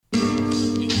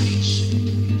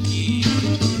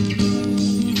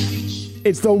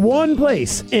It's the one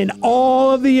place in all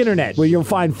of the internet where you'll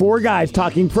find four guys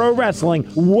talking pro wrestling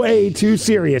way too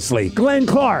seriously. Glenn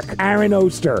Clark, Aaron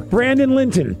Oster, Brandon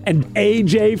Linton, and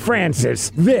AJ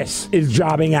Francis. This is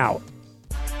Jobbing Out.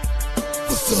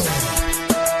 What's up?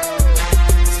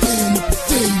 Stand up and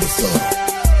say what's up.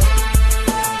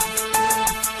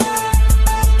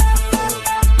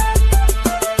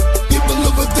 People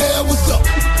over there, what's up?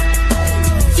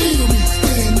 Feel me,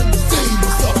 stand up and say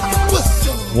what's up.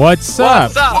 What's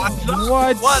up?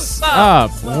 What's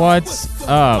up?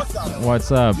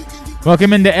 What's up?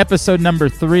 Welcome into episode number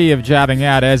 3 of Jobbing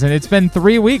Out, and it's been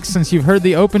 3 weeks since you've heard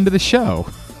the open to the show.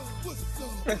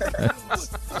 That's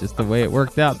just the way it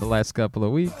worked out the last couple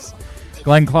of weeks.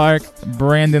 Glenn Clark,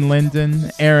 Brandon Linton,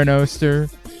 Aaron Oster,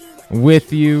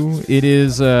 with you. It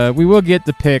is, we will get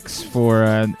the picks for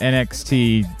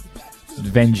NXT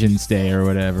Vengeance Day or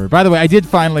whatever. By the way, I did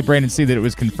finally, Brandon, see that it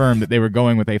was confirmed that they were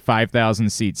going with a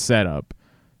 5,000 seat setup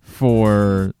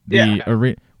for the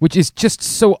arena, which is just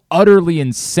so utterly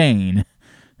insane.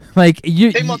 Like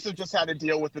they must have just had to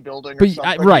deal with the building or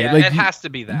something. Right. Yeah, like, it has to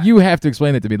be that. You have to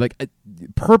explain that to me. Like,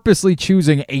 purposely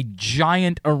choosing a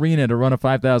giant arena to run a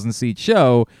 5,000 seat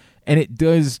show, and it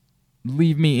does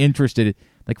leave me interested.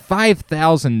 Like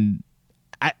 5,000.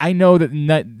 I know that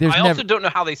there's. I also don't know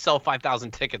how they sell 5,000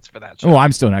 tickets for that show. Oh,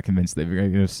 I'm still not convinced that,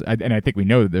 and I think we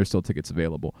know that there's still tickets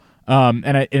available. And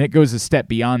it goes a step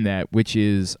beyond that, which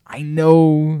is I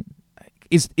know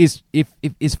is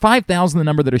 5,000 the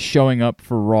number that is showing up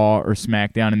for Raw or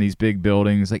SmackDown in these big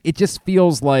buildings? Like, it just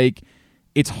feels like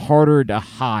it's harder to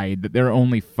hide that there are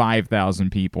only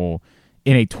 5,000 people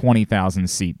in a 20,000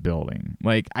 seat building.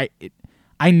 Like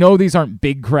I know these aren't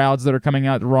big crowds that are coming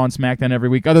out to Raw and SmackDown every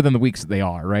week, other than the weeks that they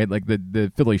are, right? Like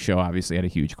the Philly show obviously had a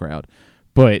huge crowd.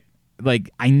 But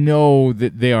like I know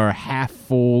that they are half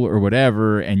full or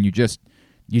whatever, and you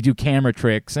do camera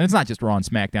tricks, and it's not just Raw and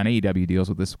SmackDown. AEW deals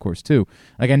with this, of course, too.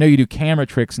 Like I know you do camera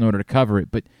tricks in order to cover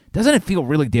it, but doesn't it feel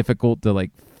really difficult to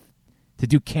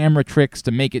do camera tricks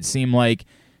to make it seem like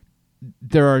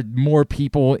there are more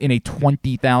people in a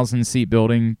 20,000 seat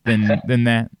building than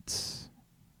that?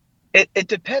 It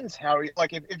depends how,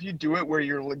 like, if you do it where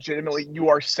you're legitimately, you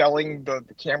are selling the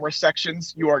camera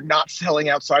sections, you are not selling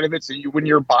outside of it. So when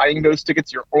you're buying those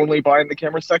tickets, you're only buying the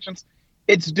camera sections.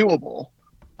 It's doable.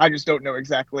 I just don't know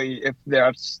exactly if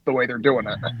that's the way they're doing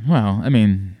it. Well, I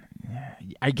mean,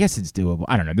 I guess it's doable.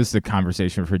 I don't know. This is a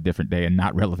conversation for a different day and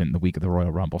not relevant in the week of the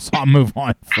Royal Rumble. So I'll move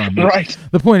on from it. Right.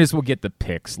 The point is we'll get the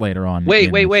picks later on.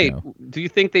 Wait. Show. Do you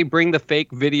think they bring the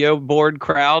fake video board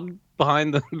crowd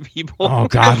behind the people? Oh,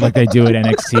 God, like they do at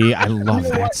NXT. I love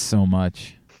that so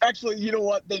much. Actually, you know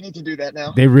what? They need to do that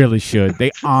now. They really should. They,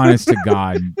 honest to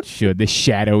God, should. The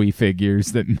shadowy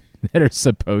figures that are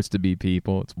supposed to be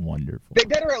people. It's wonderful. They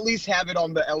better at least have it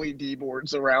on the LED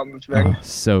boards around the thing. Oh,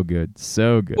 so good.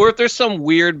 So good. Or if there's some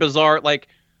weird, bizarre, like,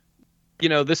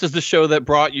 this is the show that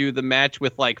brought you the match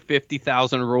with like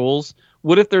 50,000 rules.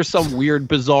 What if there's some weird,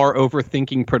 bizarre,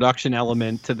 overthinking production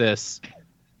element to this?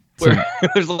 Where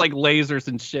there's like lasers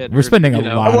and shit. We're spending a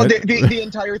lot. Well, the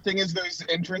entire thing is those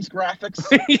entrance graphics.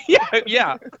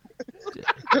 yeah.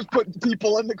 Just put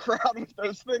people in the crowd with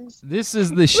those things. This is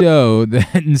the show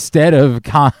that instead of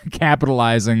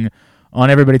capitalizing on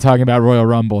everybody talking about Royal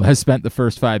Rumble, has spent the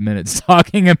first 5 minutes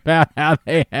talking about how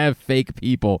they have fake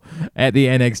people at the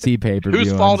NXT pay-per-view.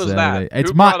 Whose fault is that?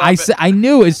 It's I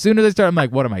knew as soon as I started, I'm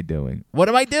like, what am I doing? What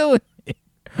am I doing?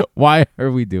 Why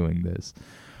are we doing this?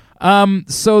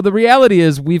 So the reality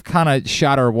is we've kind of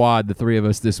shot our wad, the three of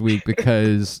us, this week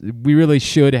because we really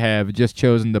should have just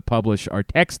chosen to publish our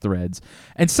text threads.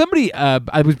 And somebody, I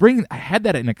had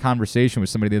that in a conversation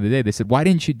with somebody the other day. They said, why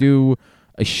didn't you do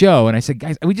a show? And I said,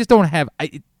 guys, we just don't have,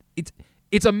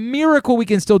 it's a miracle we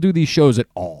can still do these shows at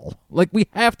all. Like, we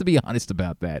have to be honest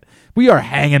about that. We are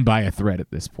hanging by a thread at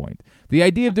this point. The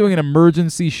idea of doing an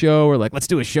emergency show or like, let's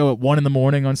do a show at 1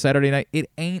 a.m. on Saturday night,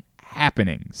 it ain't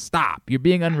happening. Stop. You're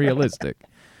being unrealistic.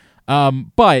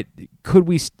 But could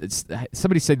we?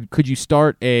 Somebody said, could you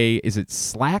start is it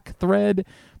Slack thread,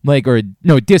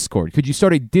 Discord? Could you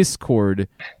start a Discord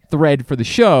thread for the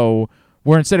show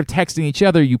where instead of texting each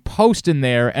other, you post in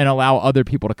there and allow other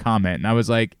people to comment? And I was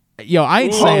like, yo, I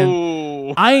ain't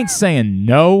saying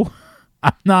no.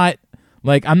 I'm not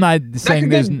saying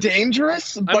there's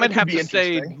dangerous. But I might have to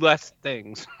say less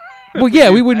things. Well, yeah,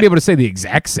 we wouldn't be able to say the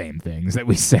exact same things that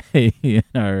we say in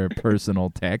our personal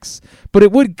texts, but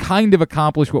it would kind of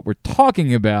accomplish what we're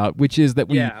talking about, which is that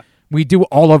we do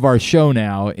all of our show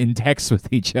now in text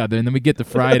with each other, and then we get to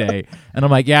Friday, and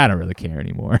I'm like, yeah, I don't really care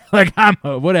anymore. Like, I'm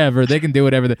whatever. They can do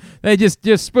whatever. They just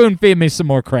spoon feed me some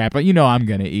more crap, but I'm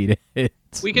gonna eat it.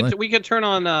 We could turn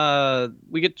on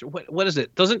what is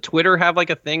it? Doesn't Twitter have like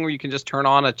a thing where you can just turn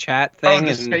on a chat thing?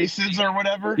 The Spaces or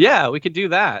whatever. Yeah, we could do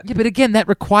that. Yeah, but again, that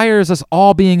requires us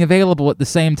all being available at the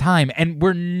same time, and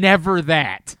we're never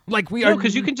that. Like we are,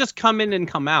 because you can just come in and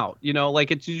come out. Like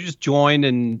you just join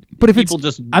and but if people it's,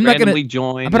 just I'm not randomly gonna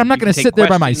join. But I'm not going to sit there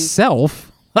by questions.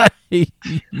 myself.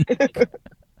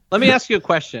 Let me ask you a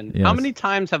question. Yes. How many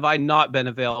times have I not been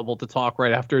available to talk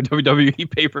right after a WWE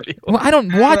pay-per-view? Well, I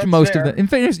don't watch That's most fair. of them. In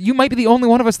fairness, you might be the only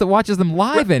one of us that watches them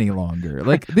live any longer.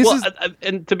 Like this is.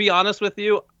 And to be honest with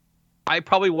you, I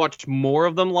probably watch more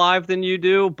of them live than you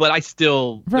do, but I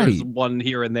still there's Right. one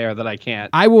here and there that I can't.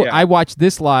 I will. Yeah. I watched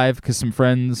this live because some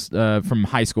friends from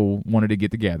high school wanted to get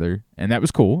together, and that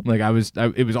was cool. Like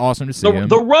it was awesome to see them.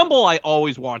 The Rumble I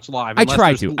always watch live. I unless try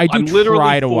there's- to. I do I'm literally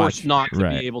try to forced watch. not to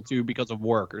Right. be able to because of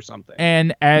work or something.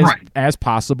 And as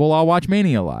possible, I'll watch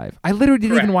Mania live. I literally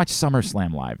didn't even Correct. watch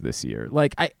SummerSlam live this year.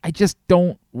 Like I just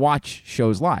don't watch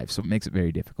shows live, so it makes it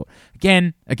very difficult.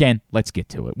 Again, let's get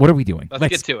to it. What are we doing?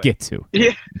 Let's get to it. Get to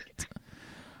it.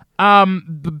 Yeah.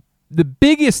 The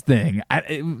biggest thing,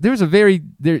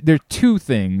 there are two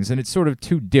things, and it's sort of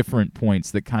two different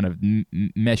points that kind of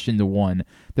mesh into one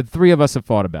that the three of us have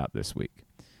thought about this week.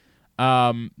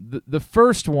 The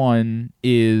first one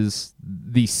is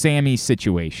the Sammy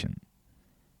situation,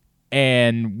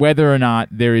 and whether or not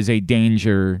there is a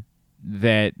danger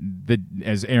that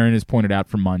as Aaron has pointed out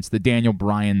for months, the Daniel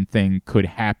Bryan thing could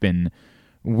happen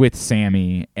with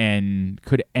Sammy and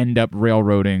could end up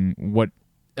railroading what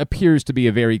appears to be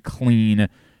a very clean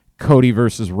Cody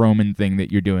versus Roman thing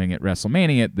that you're doing at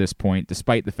WrestleMania at this point,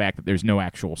 despite the fact that there's no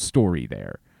actual story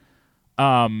there.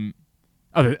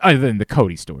 Other than the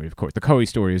Cody story, of course. The Cody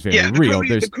story is very real.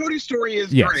 The Cody story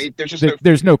is Yes. great. There's just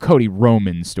There's no Cody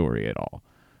Roman story at all.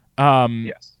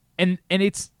 yes. And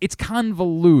it's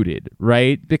convoluted,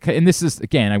 right? And this is,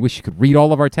 again, I wish you could read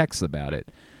all of our texts about it.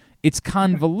 It's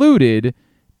convoluted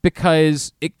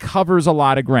because it covers a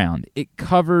lot of ground. It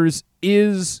covers,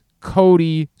 is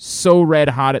Cody so red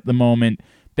hot at the moment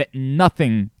that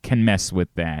nothing can mess with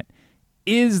that?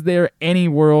 Is there any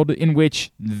world in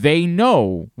which they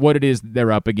know what it is that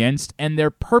they're up against and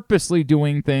they're purposely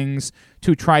doing things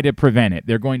to try to prevent it?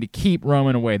 They're going to keep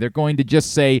Roman away. They're going to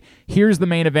just say, here's the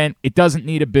main event. It doesn't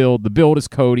need a build. The build is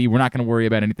Cody. We're not going to worry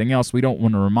about anything else. We don't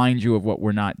want to remind you of what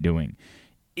we're not doing.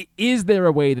 Is there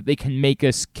a way that they can make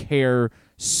us care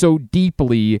so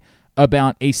deeply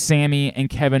about a Sammy and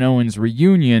Kevin Owens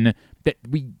reunion that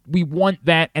we want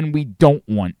that and we don't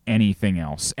want anything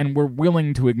else, and we're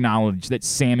willing to acknowledge that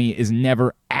Sammy is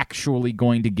never actually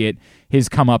going to get his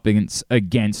comeuppance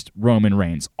against Roman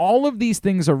Reigns? All of these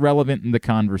things are relevant in the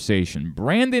conversation.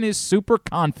 Brandon is super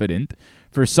confident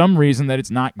for some reason that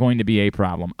it's not going to be a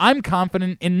problem. I'm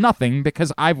confident in nothing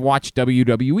because I've watched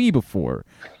WWE before.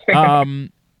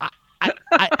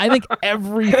 I think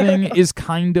everything is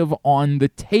kind of on the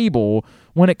table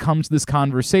when it comes to this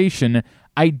conversation.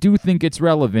 I do think it's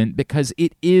relevant because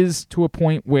it is to a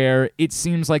point where it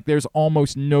seems like there's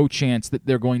almost no chance that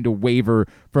they're going to waver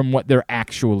from what they're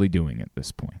actually doing at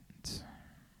this point.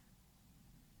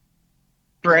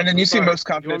 Brandon, you seem most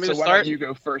You want confident, me so to why start? don't you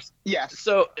go first? Yes.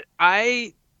 So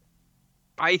I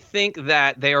think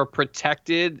that they are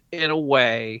protected in a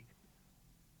way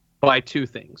by two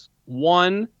things.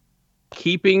 One,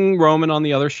 keeping Roman on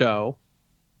the other show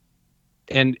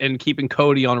and keeping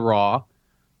Cody on Raw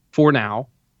for now.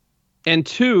 And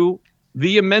two,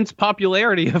 the immense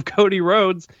popularity of Cody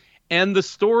Rhodes and the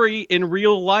story in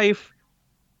real life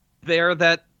there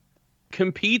that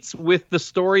competes with the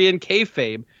story in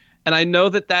kayfabe. And I know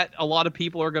that a lot of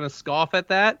people are going to scoff at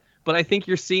that, but I think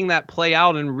you're seeing that play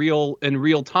out in real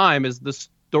time is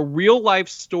the real life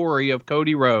story of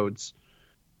Cody Rhodes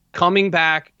coming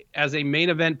back as a main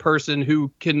event person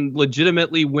who can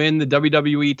legitimately win the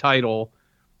WWE title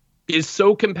is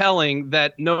so compelling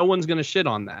that no one's going to shit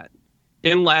on that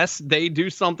unless they do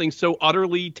something so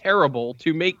utterly terrible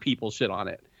to make people shit on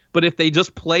it. But if they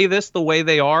just play this the way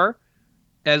they are,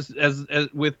 as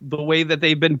with the way that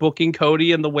they've been booking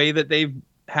Cody and the way that they've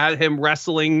had him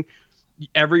wrestling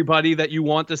everybody that you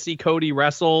want to see Cody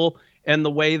wrestle, and the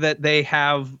way that they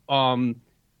have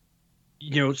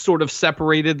sort of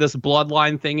separated this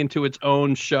bloodline thing into its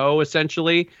own show,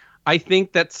 essentially, I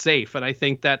think that's safe. And I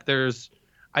think that there's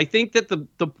I think that the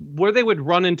where they would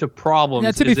run into problems.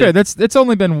 Yeah, to be fair, it's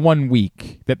only been 1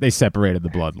 week that they separated the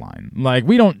bloodline. Like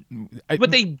we don't.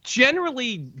 But they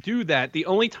generally do that. The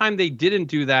only time they didn't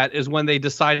do that is when they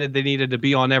decided they needed to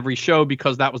be on every show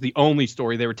because that was the only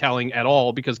story they were telling at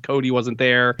all because Cody wasn't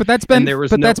there. But that's been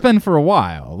that's been for a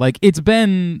while. Like it's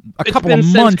been a couple of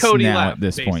months Cody now left, at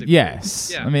this basically. point.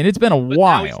 Yes, Yeah. I mean it's been a But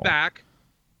while. Now he's back.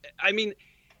 I mean,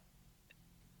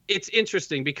 it's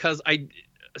interesting because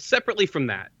separately from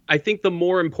that, I think the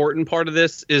more important part of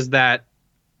this is that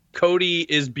Cody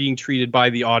is being treated by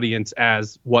the audience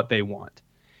as what they want.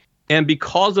 And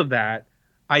because of that,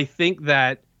 I think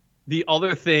that the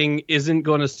other thing isn't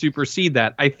going to supersede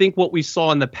that. I think what we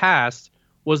saw in the past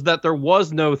was that there was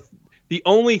the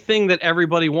only thing that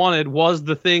everybody wanted was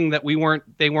the thing that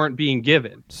they weren't being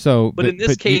given. So, but in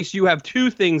this case, you have two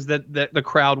things that the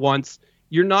crowd wants.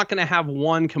 You're not going to have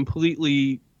one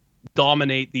completely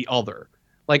dominate the other.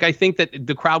 Like, I think that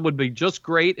the crowd would be just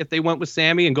great if they went with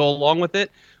Sammy and go along with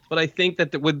it. But I think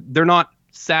that they're not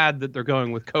sad that they're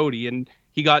going with Cody. And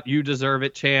he got You Deserve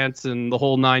It chants and the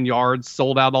whole 9 yards,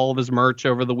 sold out all of his merch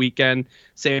over the weekend.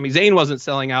 Sami Zayn wasn't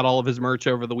selling out all of his merch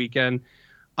over the weekend.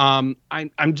 I'm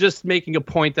just making a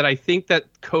point that I think that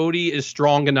Cody is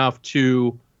strong enough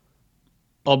to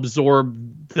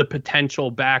absorb the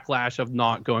potential backlash of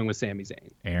not going with Sami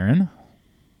Zayn. Aaron?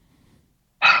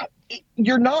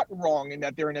 You're not wrong in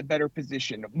that they're in a better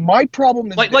position. My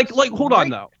problem is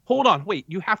hold on, wait.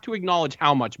 You have to acknowledge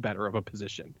how much better of a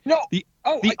position. No. The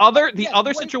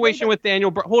other situation with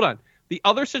Daniel. Hold on. The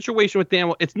other situation with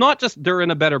Daniel, it's not just they're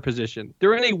in a better position.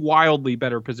 They're in a wildly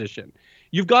better position.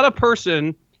 You've got a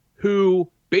person who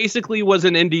basically was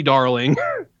an indie darling,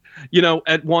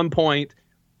 at one point.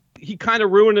 He kind of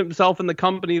ruined himself in the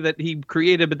company that he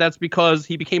created, but that's because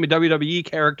he became a WWE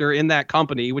character in that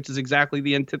company, which is exactly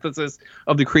the antithesis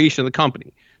of the creation of the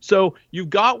company. So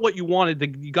you've got what you wanted.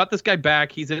 You got this guy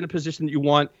back. He's in a position that you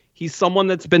want. He's someone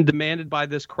that's been demanded by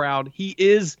this crowd. He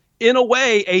is, in a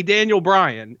way, a Daniel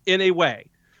Bryan, in a way.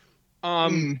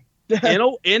 In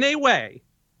a way.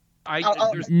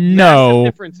 There's no,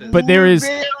 differences. but there is,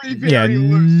 very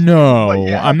loose.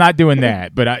 I'm not doing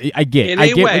that. But I get,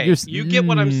 what you get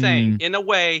what I'm saying. In a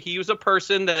way, he was a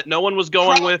person that no one was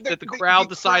going with. That the crowd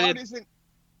decided.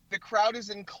 The crowd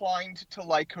is inclined to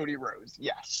like Cody Rhodes.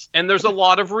 Yes, and there's a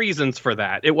lot of reasons for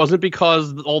that. It wasn't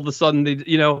because all of a sudden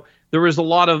there was a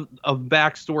lot of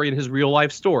backstory in his real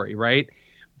life story, right?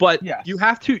 But yes. you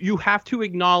have to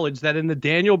acknowledge that in the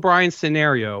Daniel Bryan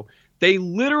scenario, they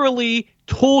literally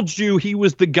told you he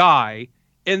was the guy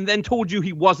and then told you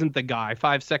he wasn't the guy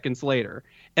 5 seconds later.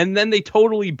 And then they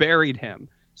totally buried him.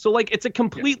 So, it's a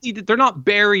completely... They're not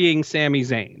burying Sami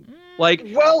Zayn.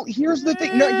 Well, here's the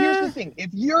thing. No, here's the thing.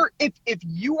 If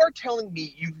you are telling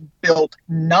me you've built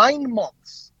 9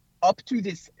 months up to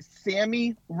this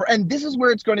Sammy... And this is where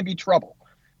it's going to be trouble.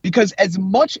 Because as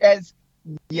much as,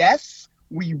 yes,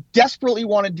 we desperately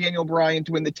wanted Daniel Bryan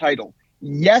to win the title...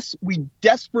 Yes, we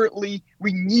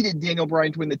needed Daniel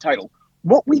Bryan to win the title.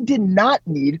 What we did not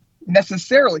need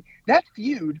necessarily, that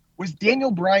feud was Daniel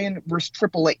Bryan versus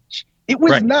Triple H. It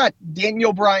was not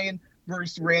Daniel Bryan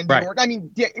versus Randy Orton. I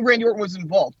mean, Randy Orton was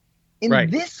involved. In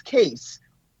this case,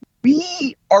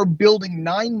 we are building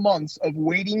 9 months of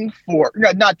waiting for,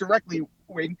 not directly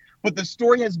waiting, but the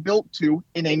story has built to,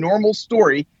 in a normal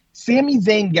story, Sami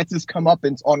Zayn gets his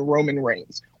comeuppance on Roman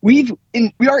Reigns. We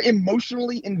are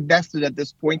emotionally invested at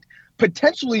this point,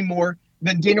 potentially more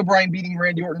than Daniel Bryan beating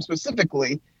Randy Orton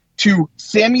specifically, to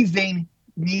Sami Zayn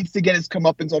needs to get his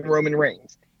comeuppance on Roman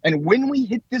Reigns. And when we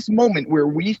hit this moment where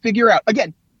we figure out,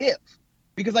 again,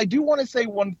 because I do want to say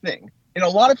one thing, in a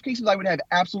lot of cases I would have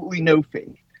absolutely no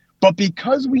faith, but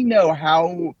because we know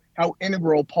how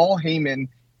integral Paul Heyman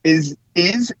is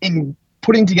in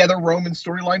putting together Roman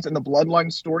storylines and the bloodline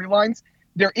storylines,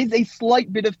 there is a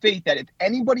slight bit of faith that if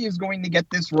anybody is going to get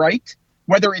this right,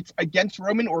 whether it's against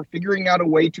Roman or figuring out a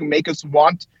way to make us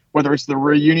want, whether it's the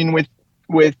reunion with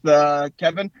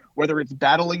Kevin, whether it's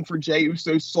battling for Jey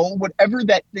Uso's soul, whatever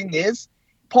that thing is,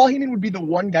 Paul Heyman would be the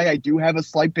one guy I do have a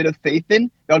slight bit of faith in.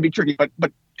 That would be tricky.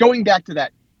 But going back to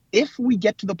that, if we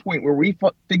get to the point where we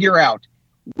figure out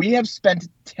we have spent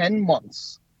 10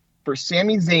 months for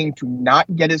Sami Zayn to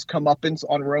not get his comeuppance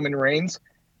on Roman Reigns,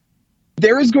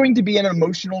 there is going to be an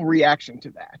emotional reaction to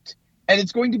that. And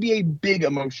it's going to be a big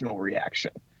emotional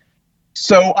reaction.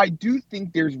 So I do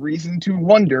think there's reason to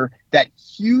wonder that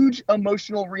huge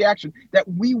emotional reaction that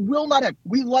we will not have.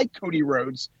 We like Cody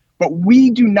Rhodes, but we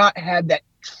do not have that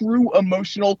true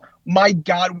emotional, my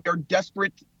God, we are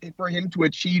desperate for him to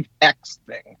achieve X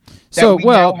thing. So, we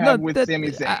well, now have no, with that- Sami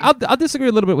Zayn. I'll disagree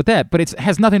a little bit with that, but it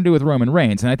has nothing to do with Roman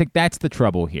Reigns, and I think that's the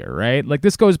trouble here, right? Like,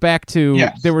 this goes back to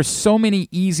Yes. there were so many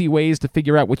easy ways to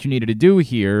figure out what you needed to do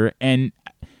here, and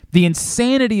the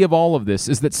insanity of all of this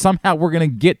is that somehow we're going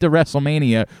to get to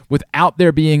WrestleMania without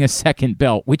there being a second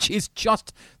belt, which is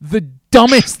just the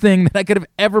dumbest thing that I could have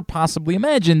ever possibly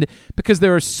imagined, because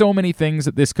there are so many things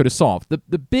that this could have solved.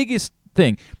 The biggest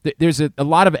thing, there's a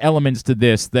lot of elements to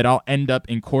this that I'll end up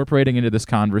incorporating into this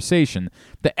conversation.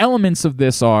 The elements of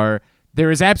this are,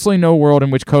 there is absolutely no world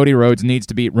in which Cody Rhodes needs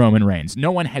to beat Roman Reigns.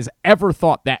 No one has ever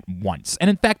thought that once. And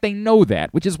in fact, they know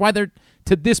that, which is why they're,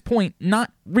 to this point,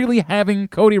 not really having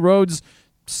Cody Rhodes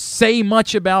say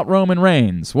much about Roman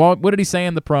Reigns. Well, what did he say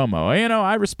in the promo? You know,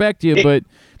 I respect you, but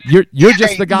you're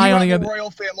just the guy on the other. royal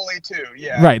family too,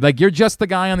 yeah. Right, like you're just the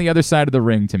guy on the other side of the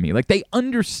ring to me. Like, they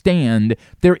understand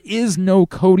there is no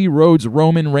Cody Rhodes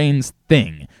Roman Reigns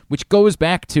thing, which goes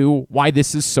back to why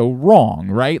this is so wrong,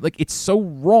 right? Like, it's so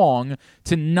wrong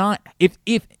to not if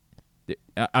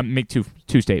I'll make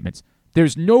two statements.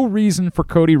 There's no reason for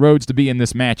Cody Rhodes to be in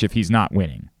this match if he's not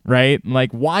winning, right?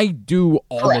 Like, why do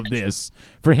all of this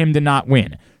for him to not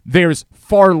win? There's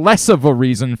far less of a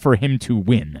reason for him to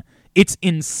win. It's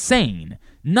insane.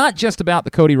 Not just about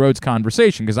the Cody Rhodes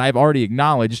conversation, because I've already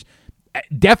acknowledged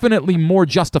definitely more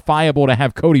justifiable to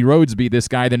have Cody Rhodes be this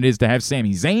guy than it is to have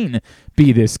Sami Zayn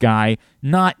be this guy.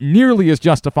 Not nearly as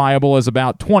justifiable as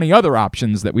about 20 other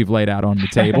options that we've laid out on the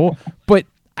table. But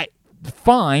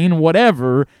fine,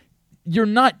 whatever.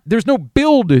 There's no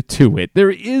build to it.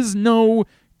 There is no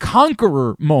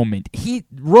conqueror moment.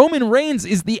 Roman Reigns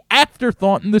is the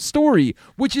afterthought in the story,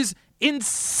 which is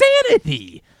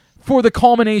insanity for the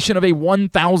culmination of a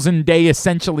 1,000-day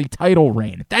essentially title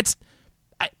reign.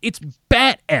 It's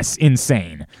bat-ass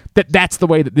insane that's the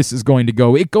way that this is going to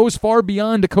go. It goes far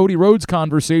beyond a Cody Rhodes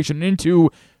conversation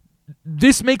into,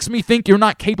 this makes me think you're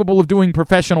not capable of doing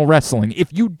professional wrestling if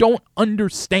you don't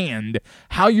understand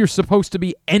how you're supposed to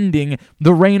be ending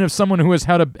the reign of someone who has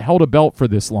held a belt for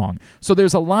this long. So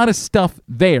there's a lot of stuff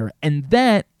there, and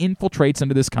that infiltrates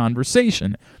into this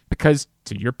conversation because,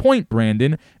 to your point,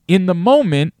 Brandon, in the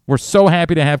moment, we're so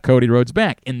happy to have Cody Rhodes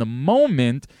back. In the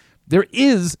moment, there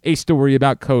is a story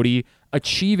about Cody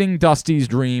achieving Dusty's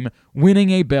dream,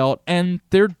 winning a belt, and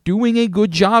they're doing a good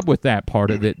job with that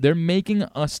part of it. They're making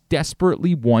us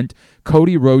desperately want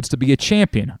Cody Rhodes to be a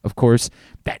champion. Of course,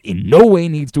 that in no way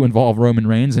needs to involve Roman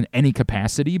Reigns in any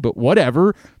capacity, but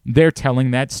whatever, they're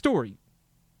telling that story.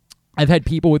 I've had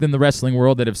people within the wrestling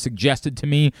world that have suggested to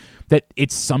me that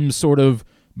it's some sort of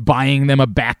buying them a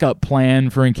backup plan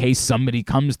for in case somebody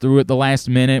comes through at the last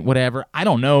minute, whatever. I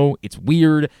don't know. It's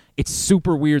weird. It's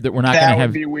super weird that we're not going to have. That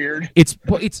would be weird. It's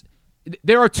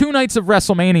there are 2 nights of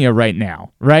WrestleMania right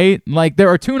now, right? Like, there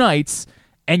are 2 nights,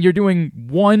 and you're doing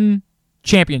one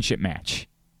championship match.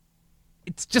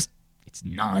 It's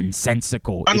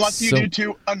nonsensical. Unless you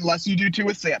do two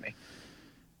with Sammy.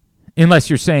 Unless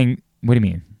you're saying, what do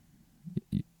you mean?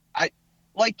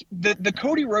 Like the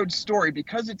Cody Rhodes story,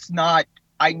 because it's not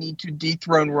I need to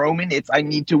dethrone Roman, it's I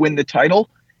need to win the title.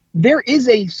 There is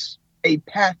a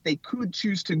path they could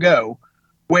choose to go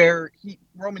where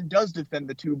Roman does defend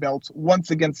the 2 belts,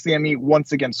 once against Sammy,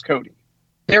 once against Cody.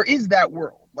 There is that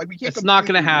world. Like, we can't. It's not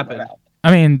going to happen.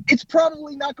 I mean, it's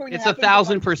probably not going to it's happen. It's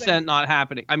 1,000% not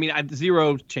happening. I mean,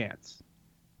 0 chance.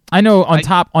 I know on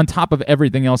top of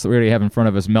everything else that we already have in front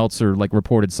of us, Meltzer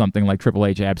reported something like Triple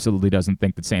H absolutely doesn't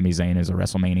think that Sami Zayn is a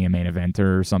WrestleMania main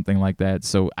eventer or something like that.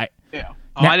 So I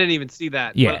didn't even see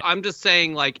that. Yeah. But I'm just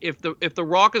saying, like, if the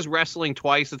Rock is wrestling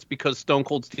twice, it's because Stone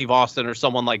Cold Steve Austin or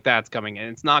someone like that's coming in.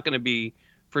 It's not going to be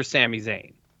for Sami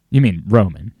Zayn. You mean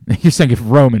Roman? You're saying if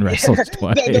Roman wrestles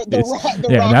twice? I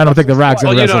don't think the Rock's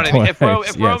going to wrestle twice.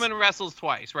 If Roman wrestles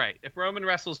twice, right? If Roman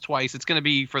wrestles twice, it's going to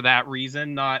be for that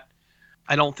reason, not.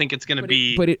 I don't think it's going to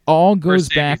be. But it all goes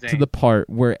back to the part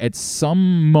where at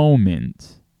some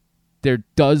moment there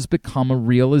does become a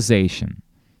realization.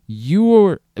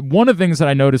 One of the things that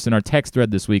I noticed in our text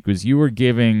thread this week was you were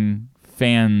giving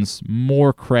fans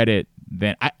more credit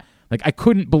than I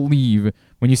couldn't believe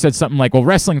when you said something like, well,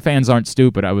 wrestling fans aren't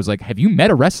stupid. I was like, have you met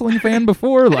a wrestling fan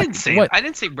before? I didn't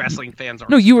say wrestling fans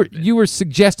aren't stupid. No, you were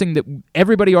suggesting that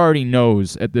everybody already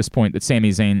knows at this point that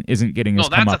Sami Zayn isn't getting his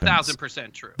comeuppance. No, that's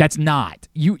 1,000% true. That's not.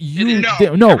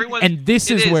 And this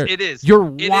is where it is. You're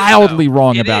wildly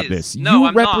wrong it about is. this. No,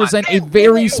 you represent a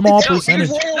very small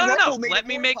percentage. No. Let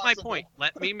me make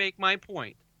my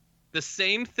point. The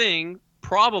same thing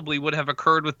probably would have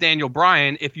occurred with Daniel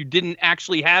Bryan if you didn't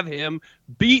actually have him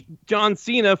beat John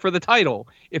Cena for the title.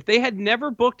 If they had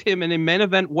never booked him in a main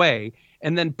event way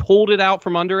and then pulled it out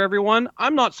from under everyone,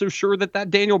 I'm not so sure that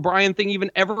Daniel Bryan thing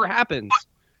even ever happens.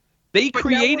 They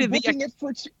created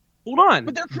hold on.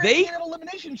 But they're creating an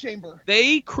elimination chamber.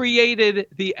 They created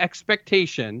the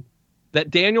expectation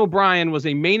that Daniel Bryan was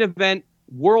a main event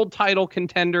world title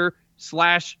contender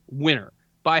 / winner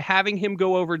by having him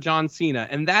go over John Cena.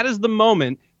 And that is the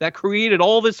moment that created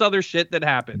all this other shit that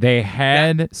happened. They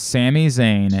had Sami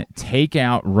Zayn take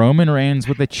out Roman Reigns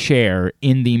with a chair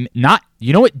in the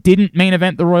you know what didn't main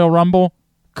event the Royal Rumble?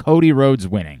 Cody Rhodes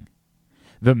winning.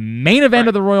 The main event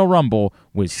of the Royal Rumble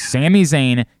was Sami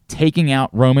Zayn taking out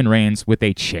Roman Reigns with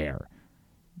a chair.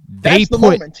 They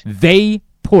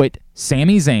put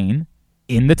Sami Zayn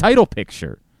in the title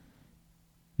picture,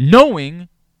 knowing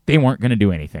they weren't going to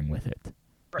do anything with it.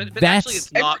 But actually,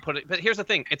 it's not putting. But here's the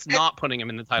thing: it's not putting him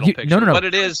in the title picture. No. What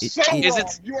it is it's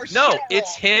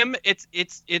him.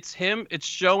 It's him. It's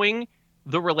showing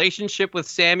the relationship with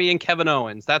Sammy and Kevin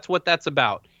Owens. That's what that's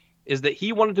about. Is that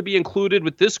he wanted to be included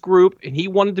with this group, and he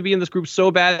wanted to be in this group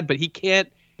so bad, but he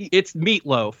can't. It's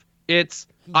Meatloaf. It's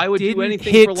I would do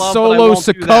anything for love, Solo but I won't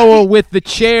Sikoa with the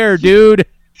chair, dude.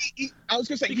 I was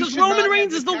going to say because Roman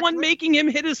Reigns is the one making him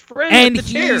hit his friend and with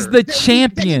the chair. he's the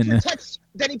champion.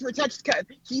 Then he protects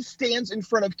Kevin. He stands in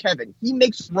front of Kevin. He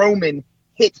makes Roman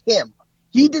hit him.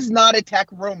 He does not attack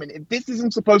Roman. This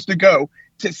isn't supposed to go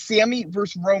to Sammy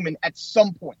versus Roman at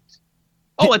some point.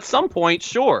 Oh, at some point,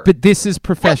 sure. But this is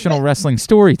professional wrestling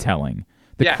storytelling.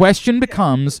 The question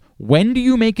becomes, when do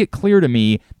you make it clear to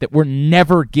me that we're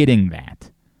never getting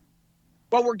that?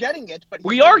 Well, we're getting it, but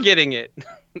we are getting it.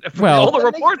 Well, all the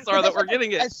reports are that we're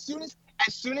getting it. As soon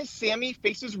as Sammy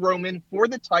faces Roman for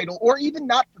the title, or even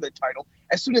not for the title,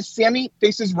 as soon as Sammy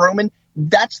faces Roman,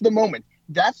 that's the moment.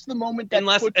 That's the moment that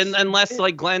unless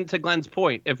like to Glenn's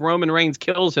point, if Roman Reigns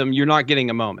kills him, you're not getting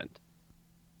a moment.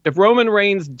 If Roman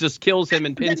Reigns just kills him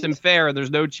and pins him fair and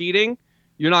there's no cheating,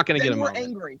 you're not going to get a moment.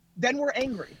 Then we're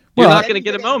angry. You're not going to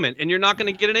get a moment, and you're not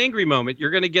going to get an angry moment.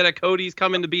 You're going to get a Cody's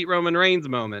coming to beat Roman Reigns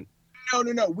moment.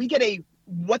 No. We get a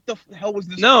what the hell was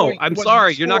this? No, I'm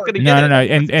sorry. You're not going to get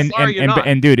it.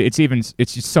 And dude, it's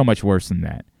just so much worse than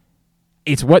that.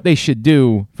 It's what they should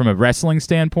do from a wrestling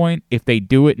standpoint. If they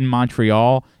do it in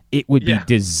Montreal, it would be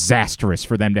disastrous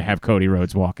for them to have Cody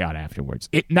Rhodes walk out afterwards.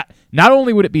 It not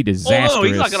only would it be disastrous. Oh, no,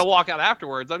 he's not going to walk out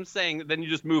afterwards. I'm saying then you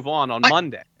just move on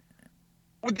Monday.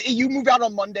 You move out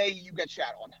on Monday, you get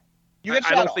shat on.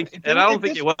 I don't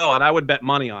think you will, and I would bet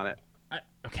money on it.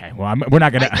 Okay, well, we're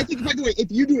not going to. I think, by the way,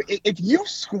 if you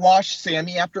squash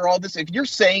Sammy after all this, if you're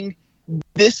saying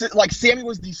this, like Sammy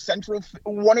was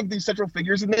one of the central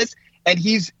figures in this, and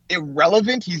he's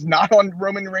irrelevant, he's not on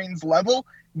Roman Reigns' level,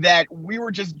 that we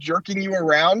were just jerking you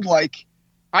around, like.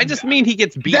 I just mean he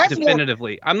gets beat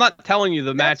definitively. I'm not telling you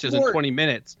the match is in 20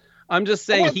 minutes. I'm just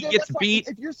saying he gets beat.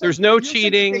 There's no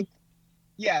cheating.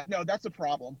 Yeah, no, that's a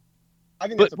problem. I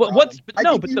think but that's a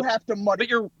problem. You have to muddy.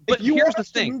 But here's the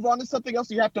thing. To move on to something else,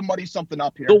 you have to muddy something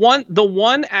up here. The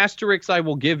one asterisk I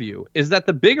will give you is that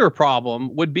the bigger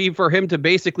problem would be for him to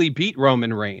basically beat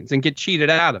Roman Reigns and get cheated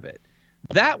out of it.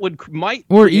 That might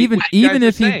or even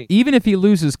if he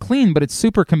loses clean, but it's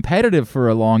super competitive for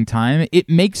a long time, it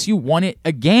makes you want it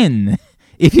again.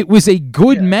 If it was a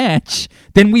good match,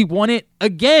 then we want it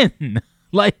again.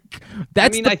 Like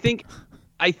that's. I mean,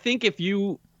 I think if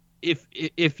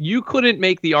you couldn't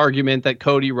make the argument that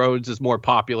Cody Rhodes is more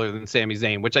popular than Sami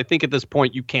Zayn, which I think at this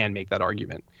point you can make that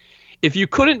argument. If you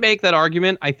couldn't make that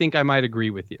argument, I think I might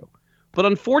agree with you. But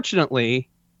unfortunately,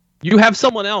 you have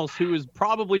someone else who is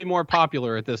probably more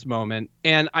popular at this moment,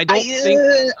 and I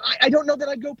don't know that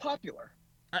I'd go popular.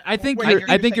 I think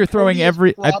you're throwing I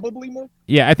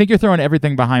think you're throwing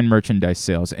everything behind merchandise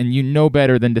sales, and you know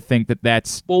better than to think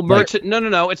that's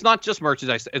no. It's not just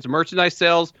merchandise. It's merchandise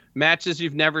sales, matches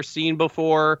you've never seen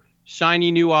before,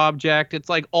 shiny new object. It's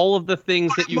like all of the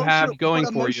things that you have going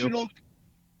for you.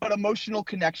 But emotional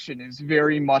connection is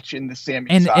very much in the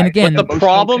Sammy side. And again, but the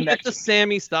problem with the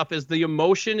Sammy stuff is the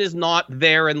emotion is not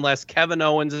there unless Kevin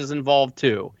Owens is involved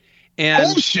too. And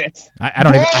bullshit. I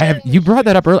don't even. You brought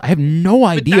that up earlier. I have no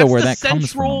idea where that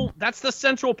comes from. That's the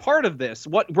central part of this.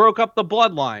 What broke up the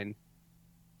bloodline?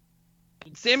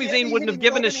 Sami Zayn wouldn't have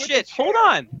given a shit. Hold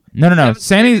on. No.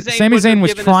 Sami Zayn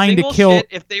was trying to kill.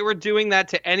 If they were doing that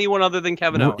to anyone other than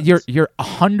Kevin Owens, you're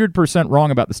 100%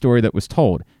 wrong about the story that was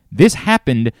told. This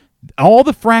happened. All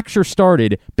the fracture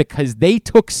started because they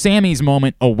took Sammy's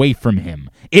moment away from him.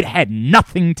 It had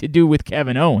nothing to do with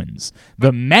Kevin Owens.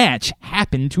 The match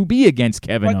happened to be against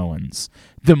Kevin Owens.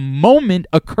 The moment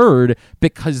occurred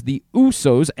because the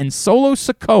Usos and Solo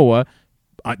Sikoa,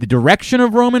 the direction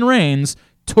of Roman Reigns,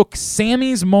 took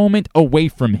Sammy's moment away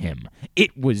from him.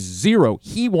 It was 0.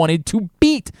 He wanted to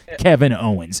beat Kevin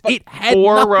Owens. It had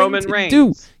Or nothing Roman to Reigns.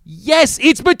 do. Yes,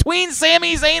 it's between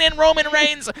Sami Zayn and Roman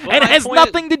Reigns, Well, and it my has point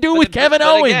nothing to do with Kevin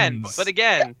Owens.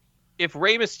 Again, if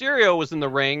Rey Mysterio was in the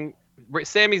ring,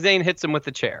 Sami Zayn hits him with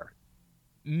the chair.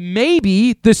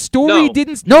 Maybe the story No,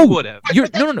 didn't. he No, would've.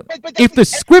 no. If the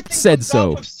script said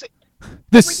so,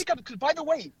 Because, by the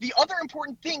way, the other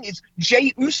important thing is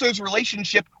Jey Uso's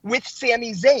relationship with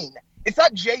Sami Zayn. It's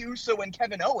not Jey Uso and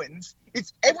Kevin Owens.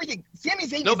 It's everything. Sami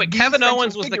Zayn. No, is but the Kevin central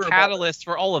Owens was the figure of catalyst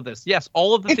for all of this. Yes,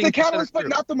 all of the It's things. the you said catalyst, are but true.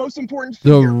 not the most important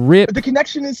the figure. rip, But the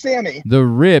connection is Sami. the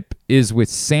rip is with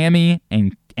Sammy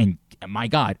and my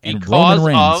God, and Because Roman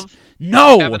Reigns. of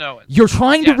No, Kevin Owens. you're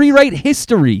trying to Yes. rewrite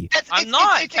history. I'm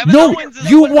not. Kevin No, Owens is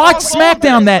you the watched Roman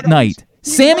SmackDown Reigns. that night.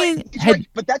 He's Sammy right, he's had right,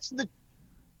 but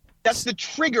that's the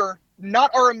trigger,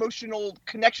 not our emotional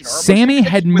connection. Our Sammy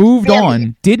emotional had connection with moved Sami.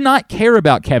 on, did not care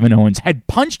about Kevin Owens, had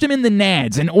punched him in the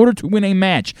nads in order to win a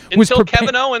match. Was Until prepa-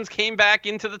 Kevin Owens came back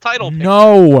into the title picture.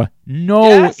 No,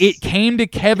 Yes. it came to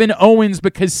Kevin Owens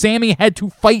because Sammy had to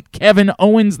fight Kevin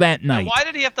Owens that And night. why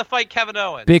did he have to fight Kevin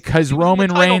Owens? Because He was in Roman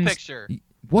the title Reigns. Picture.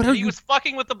 What are He you? was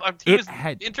fucking with the. He It was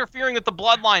had- interfering with the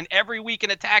bloodline every week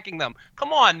and attacking them.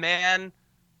 Come on, man.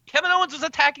 Kevin Owens was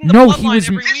attacking the No, bloodline he was.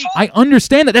 every week. I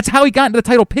understand that. That's how he got into the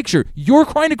title picture. You're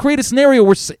trying to create a scenario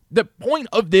where the point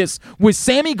of this was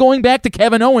Sammy going back to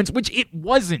Kevin Owens, which it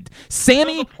wasn't.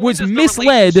 Sammy So the point was is the misled.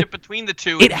 relationship between the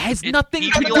two. It has nothing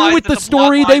he to do realized with that the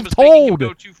story bloodline they've was making him told.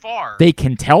 go too far. They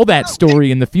can tell that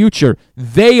story in the future.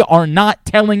 They are not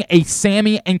telling a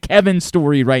Sammy and Kevin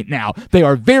story right now. They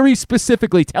are very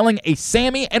specifically telling a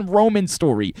Sammy and Roman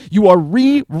story. You are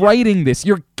rewriting this.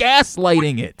 You're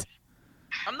gaslighting it.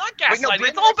 I'm not Wait, no, gaslighting. Brandon,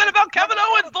 It's all been about no, Kevin no,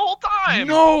 no, Owens the whole time.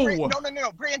 No.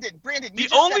 No, Brandon. You The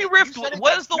just only said it. rift You said it.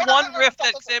 was the No, no, one no, no, rift stop,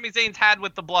 that stop. Sami Zayn's had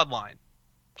with the bloodline.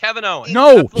 Kevin Owens.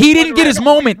 No, That's the he one didn't get his rift.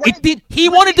 moment. He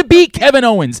wanted to beat Kevin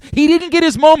Owens. He didn't get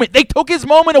his moment. They took his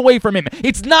moment away from him.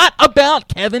 It's not about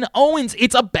Kevin Owens.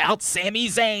 It's about Sami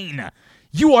Zayn.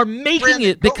 You are making Brandon,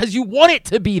 it because you want it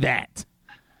to be that.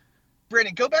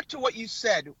 Brandon, go back to what you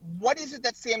said. What is it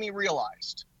that Sammy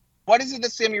realized? What is it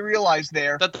that Sammy realized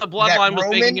there? That the bloodline was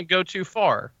Roman- making him go too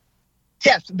far.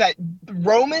 Yes, that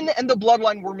Roman and the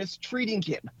bloodline were mistreating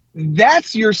him.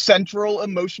 That's your central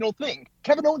emotional thing.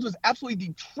 Kevin Owens was absolutely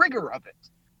the trigger of it.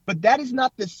 But that is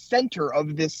not the center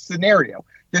of this scenario.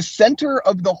 The center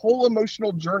of the whole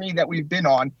emotional journey that we've been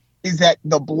on is that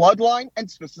the bloodline, and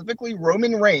specifically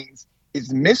Roman Reigns,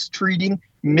 is mistreating,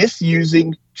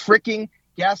 misusing, tricking,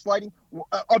 gaslighting,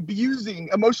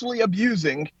 emotionally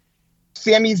abusing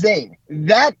Sami Zayn.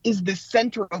 That is the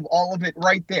center of all of it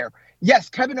right there. Yes,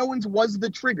 Kevin Owens was the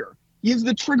trigger. He is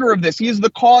the trigger of this. He is the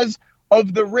cause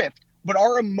of the rift. But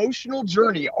our emotional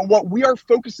journey, or what we are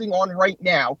focusing on right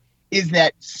now, is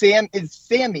that Sammy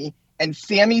and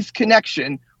Sammy's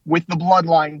connection with the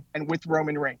bloodline and with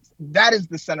Roman Reigns. That is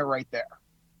the center right there.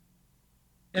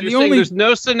 And You're the saying only there's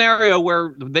no scenario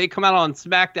where they come out on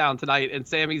SmackDown tonight and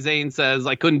Sami Zayn says,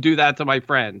 "I couldn't do that to my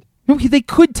friend." No, they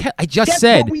could tell. I just That's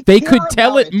said what we they care could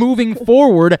tell about it it. moving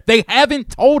forward. They haven't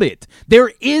told it.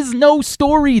 There is no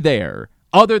story there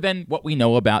other than what we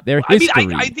know about their I mean,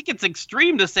 history. I think it's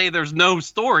extreme to say there's no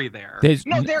story there. There's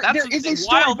No, there That's is a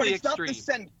story, but wildly it's not the extreme.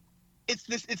 center.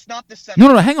 It's not the center.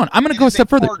 No, hang on. I'm going to It go a is step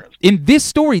further. part of- In this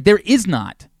story, there is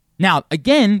not. Now,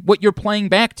 again, what you're playing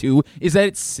back to is that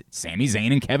it's Sami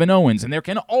Zayn and Kevin Owens, and there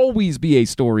can always be a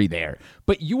story there.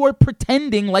 But you are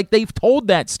pretending like they've told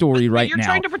that story right You're now.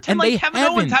 trying to pretend and they like Kevin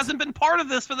haven't. Owens hasn't been part of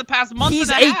this for the past month He's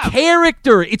and a a half.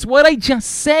 character. It's what I just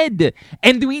said.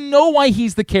 And we know why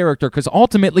he's the character, because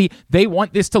ultimately they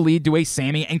want this to lead to a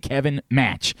Sami and Kevin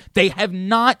match. They have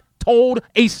not told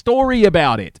a story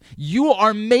about it. You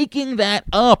are making that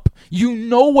up. You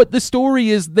know what the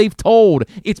story is they've told.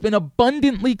 It's been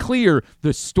abundantly clear.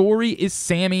 The story is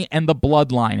Sami and the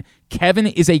bloodline. Kevin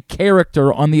is a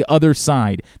character on the other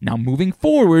side. Now, moving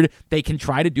forward, they can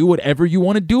try to do whatever you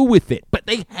want to do with it, but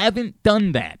they haven't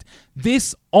done that.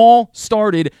 This all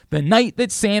started the night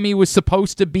that Sami was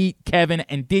supposed to beat Kevin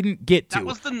and didn't get to. That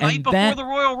was the night And before that- the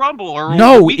Royal Rumble, or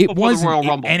no, the week it before wasn't. the Royal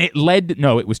Rumble. And it led.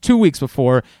 No, it was 2 weeks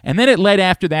before, and then it led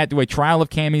after that to a trial of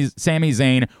Sami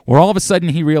Zayn, where all of a sudden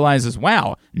he realizes,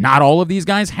 "Wow, not all of these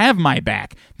guys have my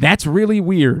back. That's really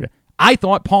weird. I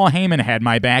thought Paul Heyman had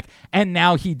my back, and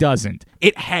now he doesn't."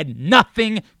 It had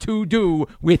nothing to do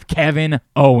with Kevin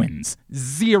Owens.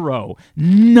 Zero.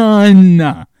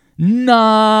 None.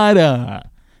 Nada.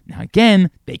 Now again,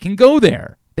 they can go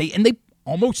there. They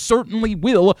almost certainly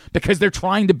will, because they're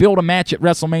trying to build a match at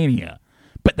WrestleMania.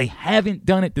 But they haven't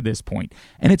done it to this point.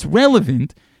 And it's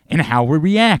relevant and how we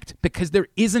react, because there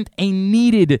isn't a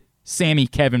needed Sammy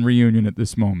Kevin reunion at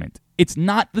this moment. It's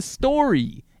not the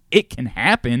story. It can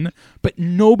happen, but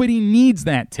nobody needs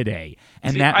that today.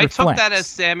 And that I reflects. took that as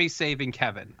Sammy saving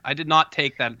Kevin. I did not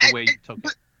take that the way you took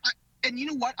it. And you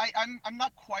know what? I'm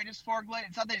not quite as far, Glenn.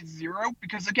 It's not that it's zero,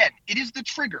 because again, it is the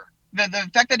trigger. The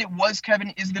fact that it was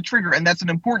Kevin is the trigger, and that's an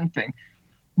important thing.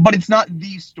 But it's not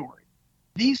the story.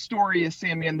 The story is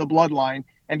Sammy and the Bloodline,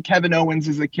 and Kevin Owens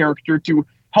is a character to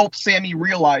help Sammy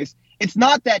realize it's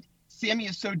not that Sammy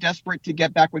is so desperate to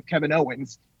get back with Kevin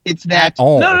Owens. It's that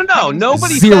No.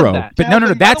 Nobody zero. said that. But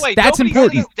no. That's way, that's nobody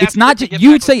important. said he's It's not desperate to just get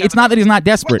you'd back say with it's Kevin not that he's not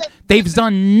desperate. They've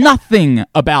done nothing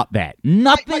about that.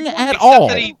 Nothing at Except all.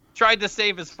 that he tried to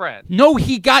save his friend. No,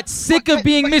 he got sick of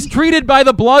being mistreated by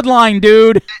the Bloodline,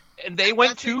 dude. And they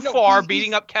went too far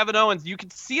beating up Kevin Owens. You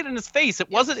could see it in his face.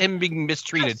 It wasn't him being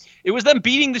mistreated. It was them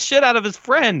beating the shit out of his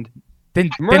friend.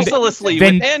 Mercilessly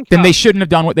with handcuffs. Then they shouldn't have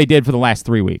done what they did for the last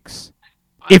 3 weeks.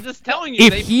 I'm just telling you.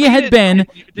 If he had been...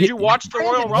 Did you watch the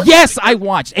Royal Rumble? Yes, I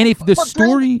watched. And if the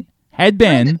story had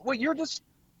been... Well, you're just...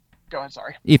 Go ahead,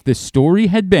 sorry. If the story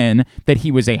had been that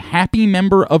he was a happy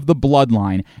member of the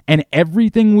Bloodline and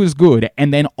everything was good,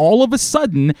 and then all of a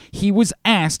sudden he was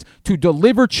asked to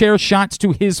deliver chair shots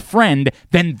to his friend,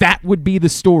 then that would be the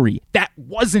story. That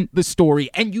wasn't the story,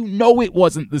 and you know it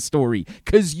wasn't the story,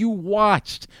 because you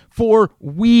watched for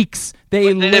weeks.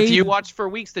 Then if you watched for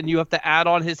weeks, then you have to add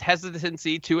on his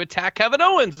hesitancy to attack Kevin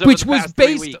Owens over which the was past 3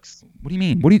 based... weeks. What do you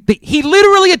mean? He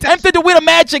literally attempted to win a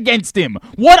match against him.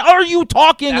 What are you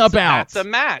talking about? That's a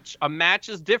match. A match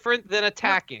is different than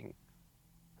attacking.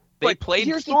 They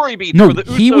played story beats. No, where the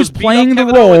Usos he was beat playing up the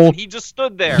Kevin Owens role. and he just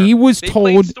stood there. He was They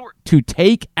played told story- to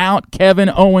take out Kevin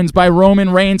Owens by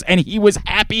Roman Reigns, and he was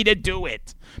happy to do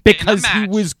it because he match.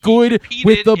 was good He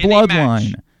with the competed in a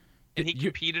Bloodline. match. And he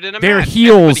competed in a They're match.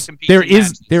 heels. Everybody competes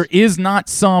in There matches. is not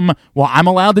some. Well, I'm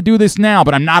allowed to do this now,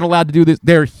 but I'm not allowed to do this.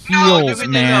 They're heels, No,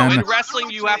 man. in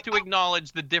wrestling, you have to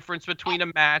acknowledge the difference between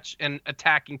a match and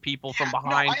attacking people from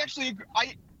behind. No, I actually agree.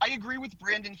 I agree with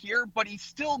Brandon here, but he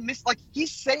still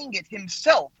he's saying it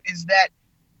himself, is that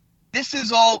this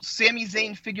is all Sami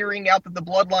Zayn figuring out that the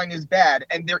Bloodline is bad,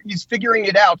 and he's figuring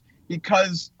it out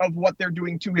because of what they're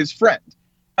doing to his friend.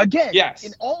 Again, Yes.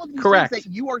 in all of these Correct. things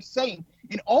that you are saying,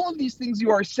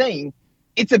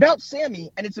 it's about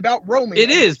Sami and it's about Roman. It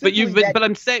and is, it's but simply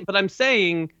that- I'm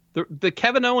saying the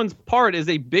Kevin Owens part is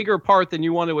a bigger part than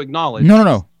you want to acknowledge.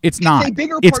 No. It's not. a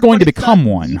bigger It's part, going but to it's become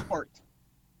not one. the part.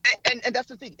 And that's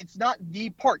the thing. It's not the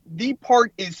part. The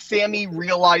part is Sami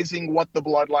realizing what the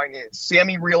Bloodline is.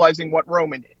 Sami realizing what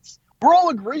Roman is. We're all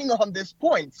agreeing on this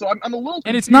point, so I'm a little confused.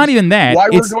 And it's not even that. Why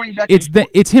it's we're going back it's and that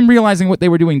it's him realizing what they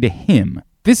were doing to him.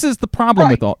 This is the problem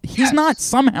with all. He's Yes. not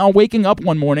somehow waking up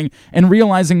one morning and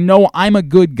realizing, no, I'm a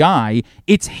good guy.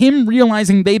 It's him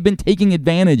realizing they've been taking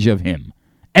advantage of him,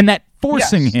 and that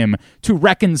forcing Yes. him to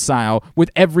reconcile with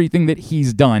everything that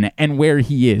he's done and where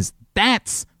he is.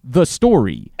 That's the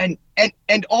story. And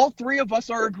all three of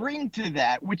us are agreeing to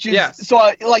that, which is Yes.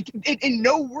 so like in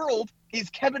no world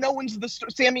is Kevin Owens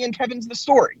Sami and Kevin's the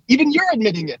story. Even you're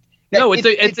admitting it. That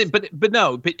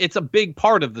No, but it's a big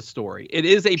part of the story. It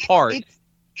is a part.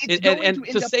 It's going And end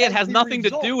to up say it as has the nothing to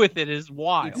result. do with it is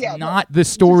wild. Yeah. Not the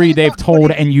story it's they've not, but told,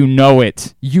 it's- and you know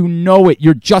it. You know it.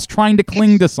 You're just trying to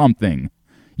cling to something.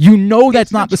 You know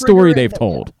that's the not the trigger story and they've the-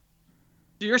 told.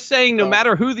 So you're saying no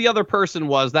matter who the other person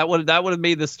was, that would have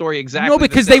made this story exactly. No, the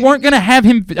because they same. weren't going to have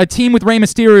him a team with Rey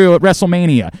Mysterio at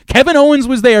WrestleMania. Kevin Owens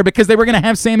was there because they were going to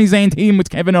have Sami Zayn team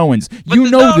with Kevin Owens. But You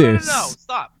know no, this. No,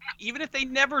 stop. Even if they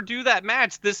never do that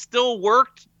match, this still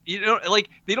worked. You know, like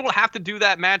they don't have to do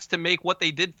that match to make what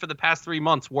they did for the past 3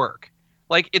 months work.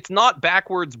 Like it's not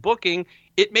backwards booking.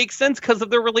 It makes sense because of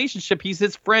their relationship. He's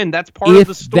his friend. That's part If of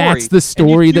the story. that's the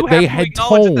story And you do that they have to had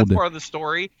acknowledge that told. That's part of the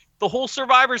story. The whole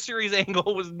Survivor Series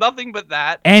angle was nothing but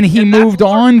that. And he that's moved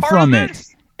on part of from it.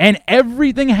 this. And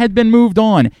everything had been moved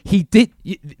on. He did.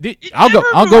 I'll never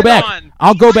go moved back. on.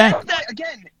 I'll go back.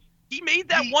 Again, He made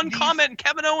that one comment, and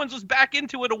Kevin Owens was back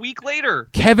into it a week later.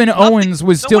 Kevin Owens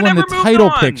was no still one in the ever moved title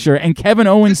on. picture, and Kevin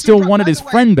Owens still wanted by his the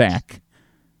way, friend back.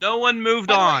 No one moved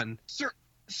by the way, on.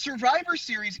 Survivor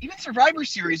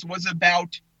Series was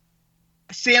about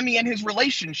Sami and his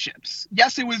relationships.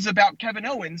 Yes, it was about Kevin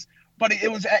Owens, but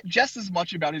it was just as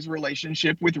much about his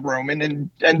relationship with Roman and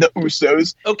the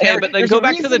Usos. Okay, And but then there's go a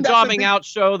back to the reason that's a jobbing big- out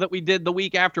show that we did the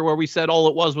week after, where we said all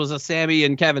it was a Sammy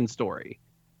and Kevin story.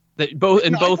 That both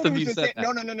No, I both thought of it you was a said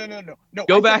Sa- that. No.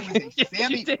 Go I back. said it was a You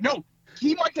Sami. did. No,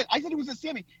 I said it was a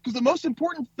Sami because the most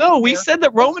important. No, thing we there said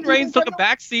that was Roman Kevin Reigns took a Owens.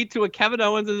 backseat to a Kevin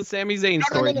Owens and a Sami Zayn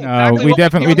story. No, Exactly we what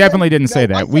definitely- came we up. definitely didn't say I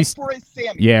that. said We for a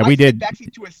Sami. yeah, I we said did.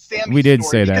 backseat to a Sami We did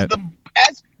story say that.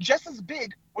 because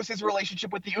big was his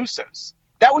relationship with the Usos.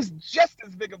 That was just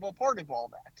as big of a part of all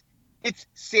that. It's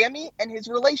Sami and his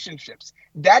relationships.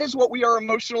 That is what we are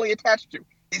emotionally attached to.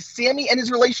 Is Sami and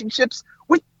his relationships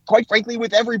with, quite frankly,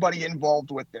 with everybody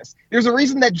involved with this. There's a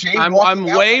reason that Jay. I'm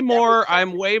way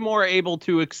more able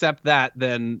to accept that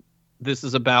than this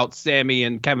is about Sami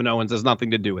and Kevin Owens has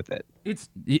nothing to do with it. It's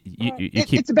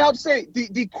it's about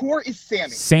the core is Sami.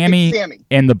 Sami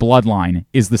and the bloodline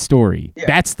is the story. Yeah.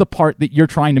 That's the part that you're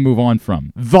trying to move on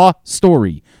from. The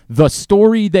story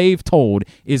they've told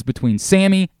is between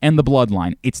Sami and the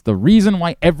bloodline. It's the reason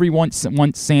why everyone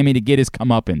wants Sami to get his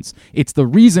comeuppance. It's the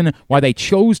reason why they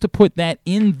chose to put that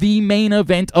in the main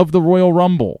event of the Royal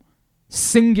Rumble,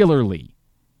 singularly,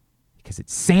 because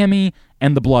it's Sami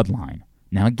and the bloodline.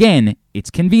 Now, again, it's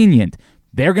convenient.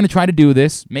 They're going to try to do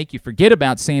this, make you forget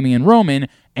about Sami and Roman,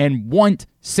 and want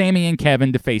Sami and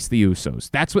Kevin to face the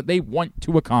Usos. That's what they want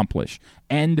to accomplish.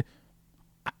 And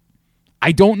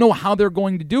I don't know how they're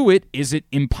going to do it. Is it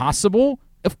impossible?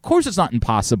 Of course it's not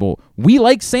impossible. We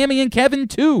like Sami and Kevin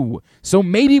too. So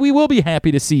maybe we will be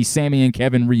happy to see Sami and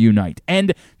Kevin reunite.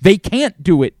 And they can't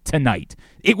do it tonight.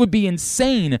 It would be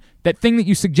insane. That thing that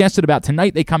you suggested about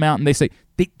tonight, they come out and they say,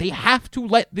 they have to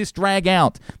let this drag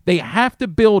out. They have to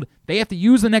build. They have to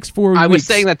use the next 4 weeks. I was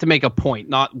saying that to make a point,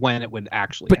 not when it would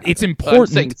actually But happen. it's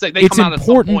important. It's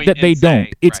important that they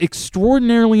don't. It's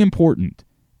extraordinarily important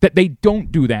that they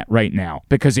don't do that right now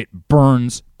because it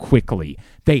burns quickly.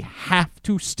 They have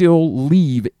to still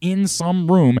leave in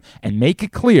some room and make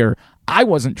it clear, I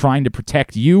wasn't trying to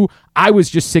protect you. I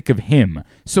was just sick of him,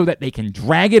 so that they can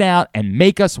drag it out and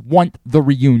make us want the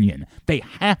reunion. They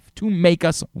have to make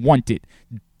us want it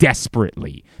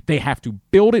desperately. They have to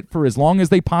build it for as long as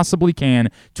they possibly can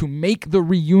to make the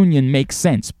reunion make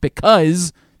sense,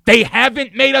 because they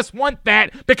haven't made us want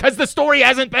that, because the story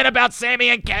hasn't been about Sami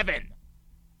and Kevin.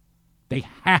 They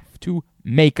have to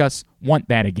make us want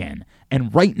that again.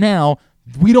 And right now,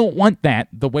 we don't want that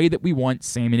the way that we want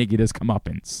Sami to get his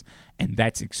comeuppance. And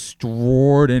that's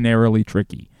extraordinarily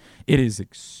tricky. It is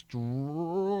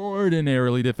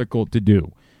extraordinarily difficult to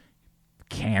do.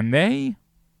 Can they?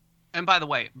 And by the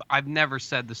way, I've never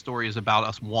said the story is about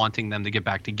us wanting them to get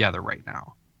back together right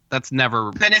now. That's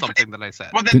never something that I said.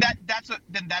 Well, then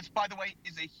that's by the way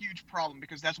is a huge problem,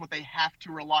 because that's what they have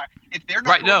to rely. If they're not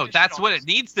right, no, that's what it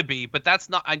needs to be. But that's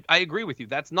not. I agree with you.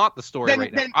 That's not the story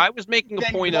right now. I was making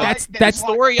a point of that's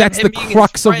the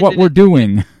crux of what we're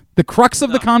doing. The crux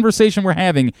of the conversation we're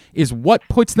having is what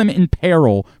puts them in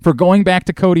peril for going back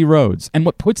to Cody Rhodes. And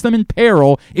what puts them in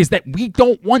peril is that we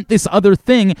don't want this other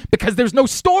thing because there's no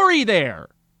story there.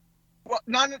 Well,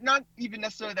 not even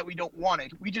necessarily that we don't want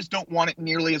it. We just don't want it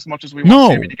nearly as much as we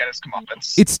want Sami to get his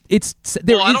comeuppance.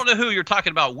 I don't know who you're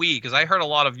talking about, because I heard a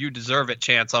lot of "You deserve it"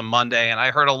 chants on Monday, and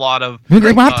I heard a lot of.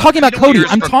 I'm not talking about Cody.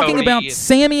 I'm talking about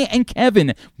Sami and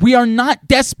Kevin. We are not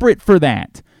desperate for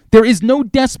that. There is no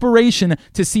desperation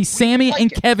to see Sami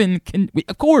and Kevin.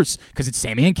 Of course, because it's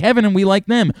Sami and Kevin and we like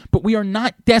them. But we are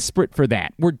not desperate for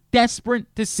that. We're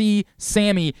desperate to see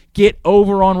Sami get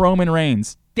over on Roman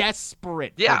Reigns.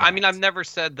 Desperate. Yeah, I mean, I've never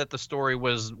said that the story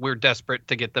was we're desperate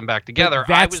to get them back together.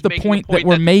 That's the point that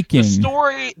we're making.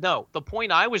 The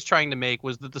point I was trying to make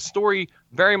was that the story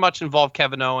very much involved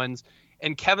Kevin Owens.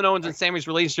 And Kevin Owens and Sami's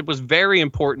relationship was very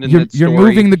important in that story. You're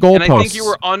moving the goalposts. And I think you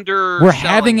were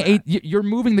You're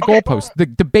moving the goalposts. The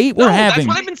debate we're having. That's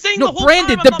what I've been saying the whole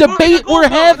Brandon, time. the debate we're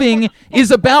having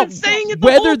is about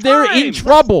whether they're in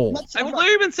trouble. I've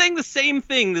literally been saying the same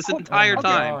thing this entire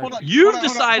time. You've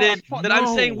decided that I'm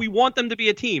saying we want them to be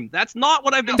a team. That's not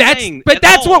what I've been saying. But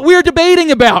that's what we're debating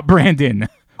about, Brandon.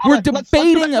 We're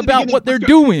debating about what they're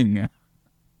doing.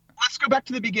 Let's go back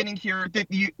to the beginning here.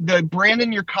 The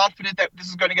Brandon, you're confident that this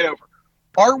is going to get over.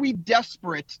 Are we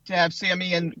desperate to have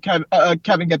Sami and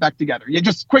Kevin get back together? Yeah,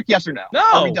 just quick yes or no.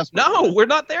 No, we're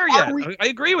not there yet. I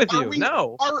agree with you.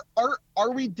 No.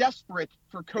 Are we desperate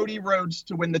for Cody Rhodes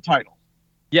to win the title?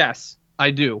 Yes,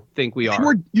 I do think we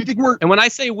are. You think we're? And when I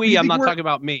say we, I'm not talking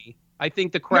about me. I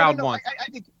think the crowd wants. I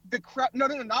think the crowd. No,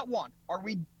 not one. Are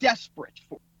we desperate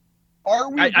for?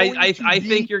 Are we? I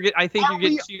think you're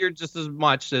getting cheered just as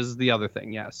much as the other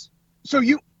thing. Yes. So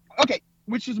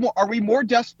which is more? Are we more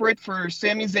desperate for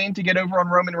Sami Zayn to get over on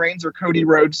Roman Reigns or Cody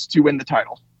Rhodes to win the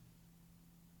title?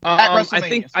 I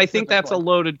think that's a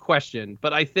loaded question,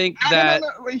 but I think that. No.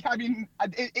 I mean,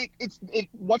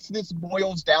 what this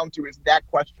boils down to is that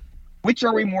question: which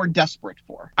are we more desperate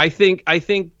for? I think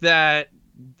that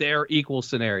they're equal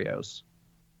scenarios.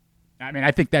 I mean,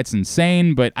 I think that's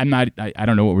insane, but I'm not. I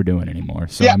don't know what we're doing anymore.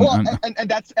 So yeah,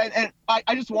 and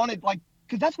I just wanted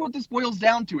because that's what this boils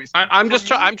down to. Is I'm for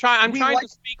trying. me, I'm we trying like- to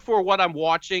speak for what I'm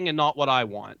watching and not what I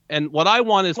want. And what I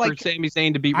want is for Like- Sami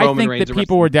Zayn to beat I Roman think Reigns. that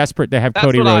people were desperate to have That's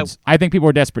Cody what I- Rhodes. I think people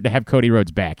were desperate to have Cody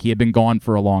Rhodes back. He had been gone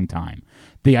for a long time.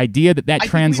 The idea that I think we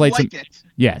translates. like it.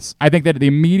 Yes, I think that the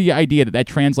immediate idea that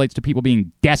translates to people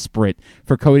being desperate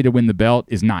for Cody to win the belt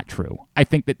is not true. I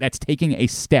think that that's taking a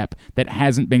step that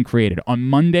hasn't been created. On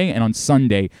Monday and on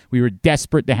Sunday, we were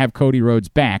desperate to have Cody Rhodes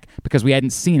back because we hadn't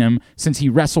seen him since he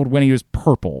wrestled when he was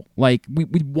purple. Like, we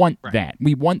want that.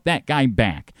 We want that guy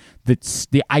back. That's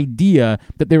the idea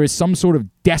that there is some sort of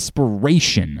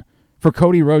desperation for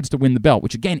Cody Rhodes to win the belt,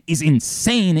 which, again, is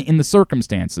insane in the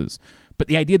circumstances. But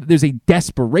the idea that there's a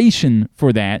desperation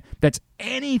for that's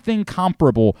anything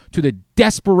comparable to the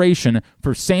desperation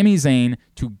for Sami Zayn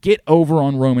to get over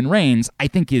on Roman Reigns, I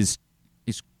think is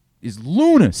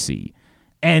lunacy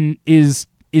and is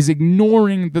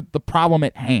ignoring the problem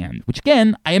at hand, which,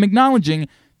 again, I am acknowledging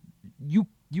you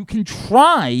can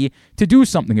try to do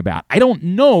something about. I don't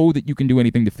know that you can do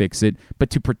anything to fix it,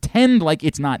 but to pretend like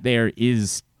it's not there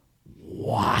is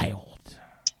wild.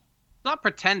 Not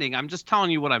pretending. I'm just telling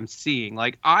you what I'm seeing.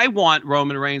 Like, I want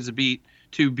Roman Reigns to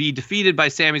be defeated by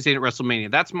Sami Zayn at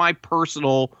WrestleMania. That's my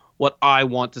personal what I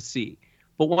want to see.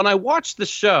 But when I watch the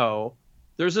show,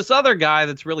 there's this other guy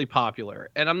that's really popular,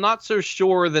 and I'm not so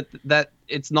sure that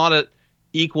it's not a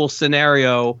equal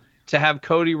scenario to have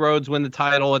Cody Rhodes win the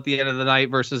title at the end of the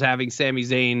night versus having Sami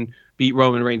Zayn beat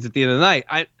Roman Reigns at the end of the night.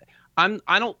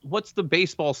 I don't. What's the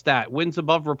baseball stat? Wins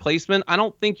above replacement. I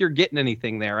don't think you're getting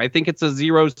anything there. I think it's a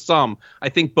zero sum. I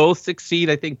think both succeed.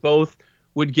 I think both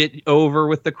would get over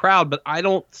with the crowd, but I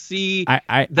don't see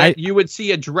that you would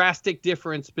see a drastic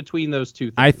difference between those two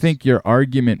things. I think your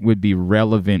argument would be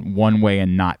relevant one way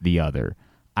and not the other.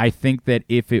 I think that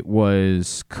if it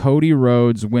was Cody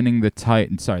Rhodes winning the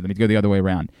title, sorry, let me go the other way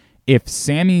around. If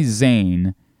Sami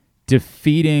Zayn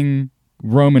defeating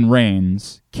Roman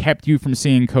Reigns kept you from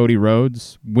seeing Cody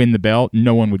Rhodes win the belt,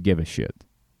 no one would give a shit.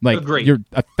 Like, Agreed. You're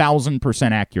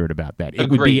 1,000% accurate about that. It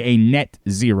would be Agreed. a net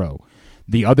zero.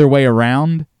 The other way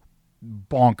around,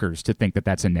 bonkers to think that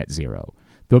that's a net zero.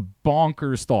 The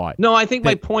bonkers thought. No, I think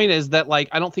my point is that, like,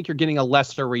 I don't think you're getting a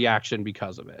lesser reaction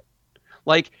because of it.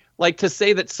 Like to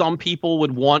say that some people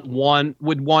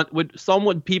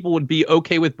people would be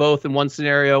okay with both in one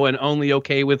scenario and only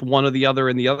okay with one or the other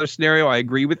in the other scenario. I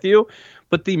agree with you,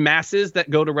 but the masses that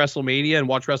go to WrestleMania and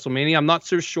watch WrestleMania, I'm not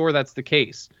so sure that's the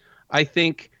case. I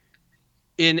think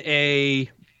in a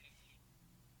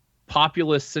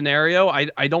populist scenario,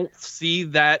 I don't see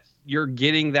that you're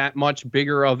getting that much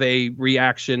bigger of a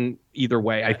reaction either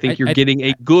way. I think you're getting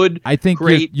a good, I think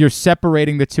great. you're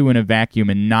separating the two in a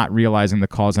vacuum and not realizing the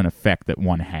cause and effect that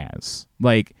one has.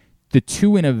 Like, the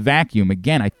two in a vacuum,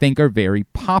 again, I think are very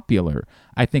popular.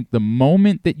 I think the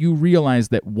moment that you realize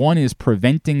that one is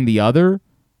preventing the other,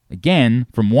 again,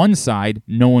 from one side,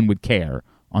 no one would care.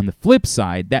 On the flip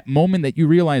side, that moment that you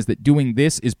realize that doing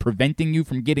this is preventing you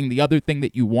from getting the other thing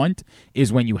that you want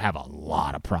is when you have a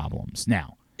lot of problems.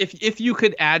 Now, If you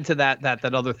could add to that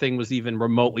other thing was even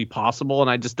remotely possible, and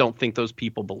I just don't think those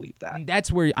people believe that.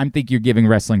 that's where I think you're giving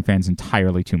wrestling fans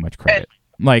entirely too much credit.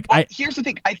 Here's the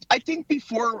thing. I think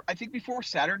before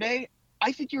Saturday,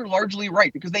 I think you're largely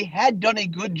right because they had done a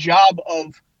good job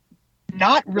of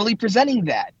not really presenting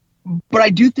that. But I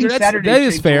do think Saturday that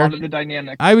is changed fair. a lot of the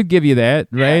dynamic. I would give you that,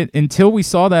 right? Yeah. Until we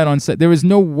saw that on set, there was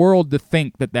no world to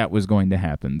think that was going to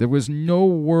happen. There was no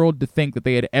world to think that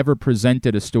they had ever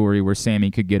presented a story where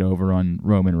Sami could get over on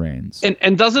Roman Reigns.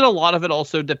 And doesn't a lot of it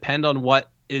also depend on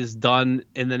what is done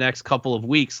in the next couple of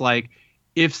weeks? Like,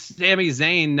 if Sami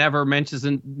Zayn never mentions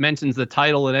the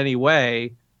title in any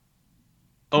way,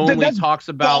 only talks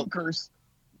about bonkers.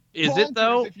 Is bonkers it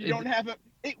though? If you don't have it.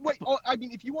 I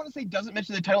mean, if you want to say doesn't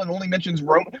mention the title and only mentions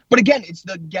Roman, but again, it's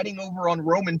the getting over on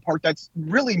Roman part that's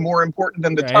really more important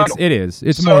than the title. It is.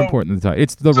 It's more important than the title.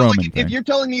 It's the Roman like, thing. If you're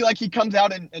telling me like he comes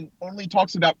out and only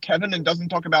talks about Kevin and doesn't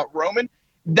talk about Roman,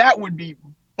 that would be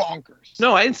bonkers.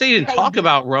 No, I didn't say he didn't talk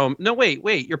about Rome. No,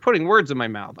 wait, you're putting words in my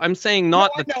mouth. I'm saying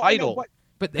not the title.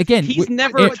 But again, he's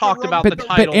never talked about the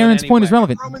title. But Aaron's point is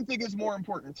relevant. The Roman thing is more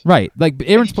important. Right. Like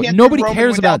Aaron's point, nobody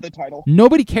cares about the title.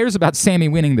 Nobody cares about Sami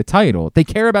winning the title. They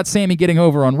care about Sami getting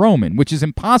over on Roman, which is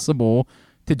impossible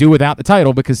to do without the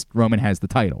title because Roman has the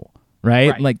title.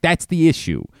 Right? Like that's the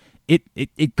issue.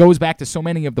 It goes back to so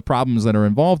many of the problems that are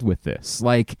involved with this.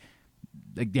 Like,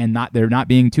 again, there not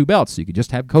being two belts, so you could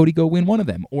just have Cody go win one of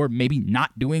them, or maybe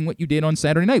not doing what you did on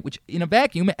Saturday night, which in a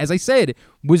vacuum, as I said,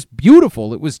 was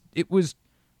beautiful. It was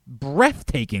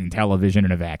breathtaking television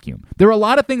in a vacuum. There are a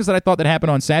lot of things that I thought that happened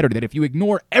on Saturday that if you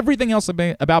ignore everything else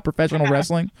about professional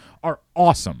wrestling are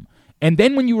awesome. And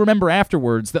then when you remember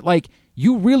afterwards that, like,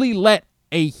 you really let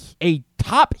a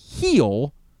top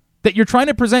heel that you're trying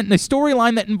to present in a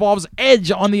storyline that involves Edge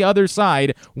on the other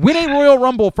side win a Royal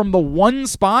Rumble from the one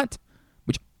spot,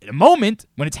 which in a moment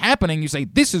when it's happening, you say,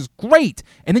 this is great.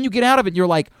 And then you get out of it and you're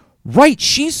like, right,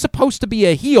 she's supposed to be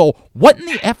a heel. What in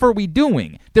the F are we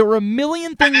doing? There were a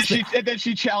million things. And then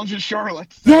she challenges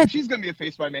Charlotte. So Yeah. she's going to be a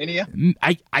face by Mania.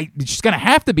 She's going to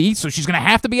have to be, so she's going to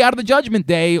have to be out of the Judgment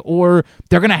Day, or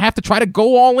they're going to have to try to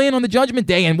go all in on the Judgment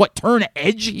Day and turn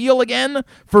Edge heel again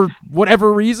for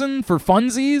whatever reason, for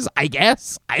funsies, I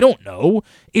guess. I don't know.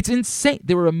 It's insane.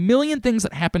 There were a million things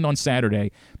that happened on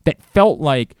Saturday that felt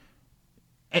like,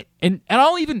 and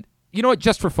I'll even, you know what,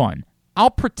 just for fun, I'll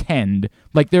pretend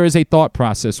like there is a thought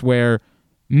process where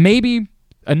maybe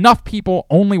enough people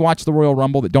only watch the Royal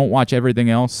Rumble that don't watch everything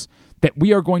else, that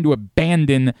we are going to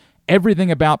abandon everything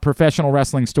about professional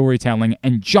wrestling storytelling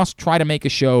and just try to make a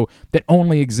show that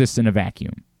only exists in a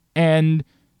vacuum. And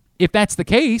if that's the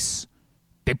case,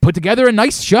 they put together a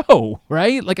nice show,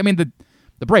 right? Like, I mean, the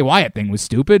Bray Wyatt thing was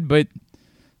stupid, but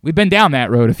we've been down that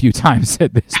road a few times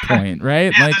at this point,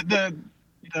 right? Yeah, Like,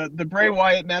 the Bray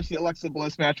Wyatt match, the Alexa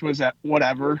Bliss match was at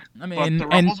whatever. I mean, but the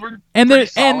Rumbles were and pretty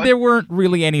solid. there weren't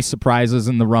really any surprises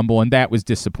in the Rumble, and that was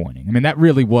disappointing. I mean, that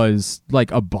really was like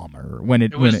a bummer when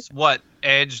It was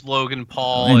Edge, Logan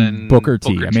Paul, and Booker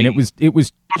T. I mean, it was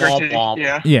Womp womp.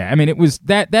 Yeah. yeah. I mean, it was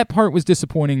that part was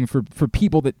disappointing for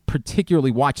people that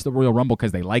particularly watch the Royal Rumble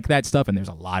because they like that stuff, and there's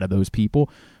a lot of those people.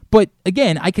 But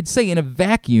again, I could say in a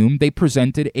vacuum, they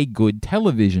presented a good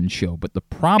television show. But the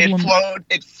problem...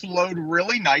 It flowed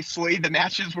really nicely. The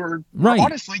matches were Right.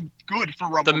 honestly good for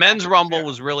Rumble. The men's matches, Rumble yeah.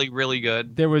 was really, really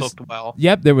good. There was- Booked well.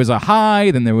 Yep, there was a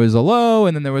high, then there was a low,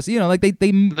 and then there was, like they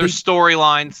There's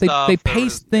storyline they stuff. they there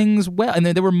paced was- things well, and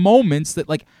then there were moments that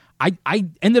like I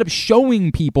ended up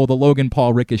showing people the Logan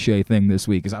Paul Ricochet thing this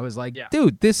week because I was like, Yeah.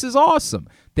 dude, this is awesome.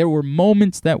 There were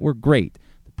moments that were great.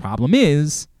 The problem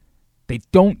is they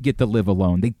don't get to live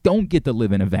alone. They don't get to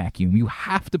live in a vacuum. You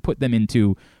have to put them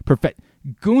into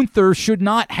Gunther should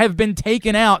not have been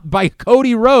taken out by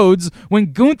Cody Rhodes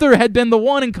when Gunther had been the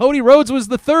 1 and Cody Rhodes was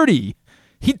the 30.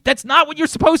 That's not what you're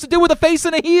supposed to do with a face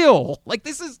and a heel. Like,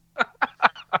 this is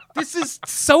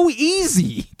so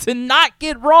easy to not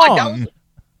get wrong.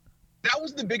 That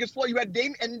was the biggest flaw. You had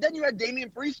and then you had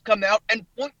Damian Priest come out and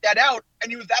point that out,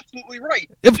 and he was absolutely right.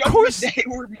 Of Judgment course. Day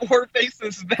were more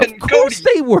faces than Of course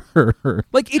Cody. they were.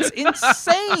 Like, it's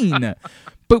insane.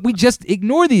 But we just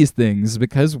ignore these things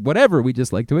because whatever, we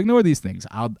just like to ignore these things.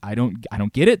 I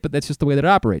don't get it, but that's just the way that it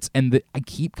operates. And I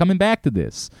keep coming back to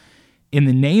this. In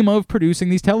the name of producing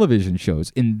these television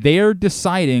shows, and they're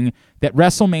deciding that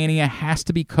WrestleMania has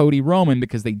to be Cody Roman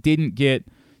because they didn't get,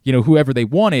 whoever they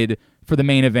wanted for the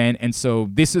main event, and so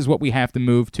this is what we have to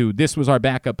move to. This was our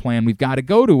backup plan. We've got to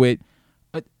go to it.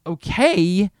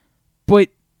 Okay, but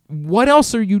what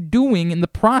else are you doing in the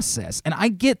process? And I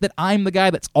get that I'm the guy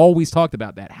that's always talked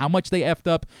about that. How much they effed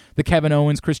up the Kevin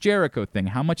Owens, Chris Jericho thing.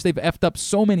 How much they've effed up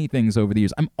so many things over the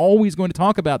years. I'm always going to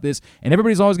talk about this, and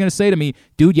everybody's always going to say to me,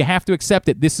 dude, you have to accept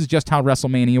it. This is just how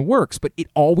WrestleMania works. But it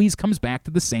always comes back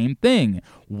to the same thing.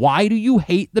 Why do you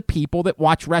hate the people that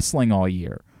watch wrestling all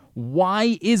year?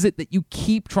 Why is it that you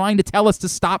keep trying to tell us to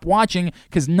stop watching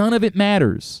because none of it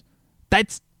matters?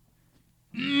 That's...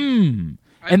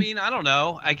 I mean, I don't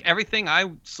know. Everything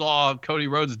I saw Cody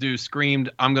Rhodes do screamed,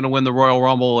 "I'm going to win the Royal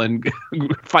Rumble and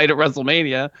fight at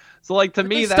WrestleMania." So, to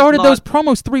me, They that's started not, those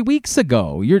promos 3 weeks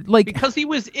ago. You're like... because he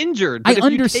was injured. I But if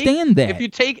you understand that. If you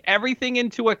take everything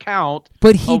into account,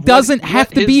 But he of doesn't what have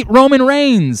to his- beat Roman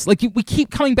Reigns. We keep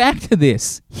coming back to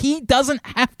this. He doesn't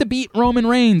have to beat Roman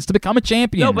Reigns to become a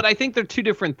champion. No, but I think they're two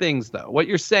different things, though. What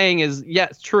you're saying is,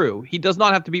 yes, true. He does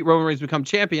not have to beat Roman Reigns to become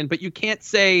champion, but you can't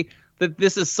say that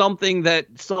this is something that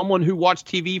someone who watched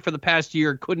TV for the past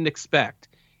year couldn't expect.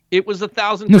 It was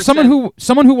 1,000%. No,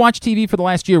 someone who watched TV for the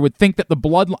last year would think that a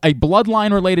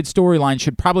bloodline related storyline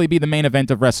should probably be the main event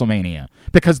of WrestleMania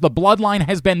because the bloodline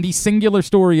has been the singular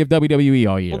story of WWE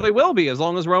all year. Well, they will be as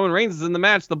long as Roman Reigns is in the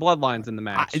match. The bloodline's in the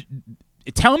match.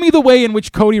 Tell me the way in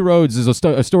which Cody Rhodes is a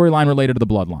storyline related to the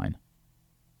bloodline.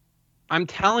 I'm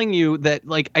telling you that,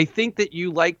 I think that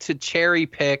you like to cherry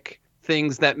pick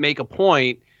things that make a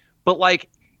point, but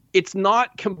it's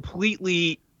not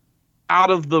completely out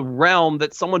of the realm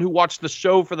that someone who watched the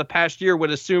show for the past year would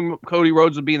assume Cody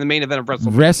Rhodes would be in the main event of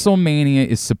WrestleMania. WrestleMania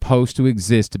is supposed to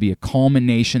exist to be a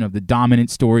culmination of the dominant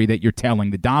story that you're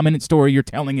telling. The dominant story you're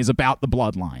telling is about the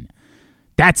bloodline.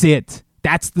 That's it.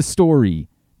 That's the story.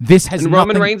 This has And Roman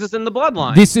nothing- Reigns is in the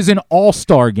bloodline. This is an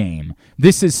all-star game.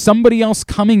 This is somebody else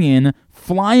coming in,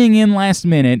 flying in last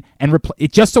minute, and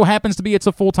it just so happens to be it's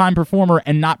a full-time performer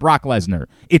and not Brock Lesnar.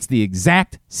 It's the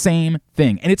exact same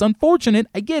thing. And it's unfortunate,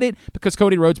 I get it, because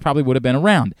Cody Rhodes probably would have been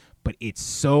around. But it's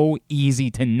so easy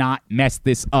to not mess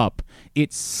this up.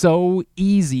 It's so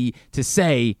easy to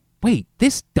say, wait,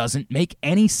 this doesn't make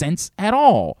any sense at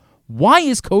all. Why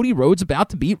is Cody Rhodes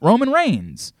about to beat Roman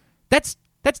Reigns? That's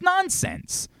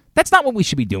nonsense. That's not what we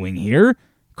should be doing here.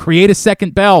 Create a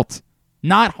second belt.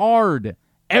 Not hard.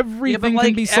 Everything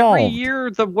can be solved. Every year,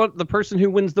 the person who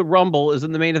wins the Rumble is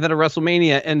in the main event of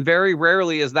WrestleMania, and very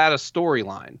rarely is that a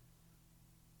storyline.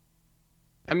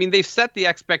 I mean, they've set the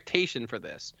expectation for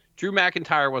this. Drew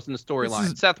McIntyre wasn't a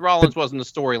storyline. Seth Rollins wasn't a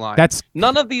storyline.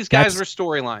 None of these guys were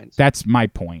storylines. That's my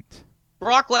point.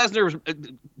 Brock Lesnar was,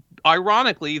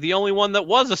 ironically, the only one that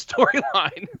was a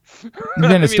storyline.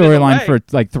 Then a storyline for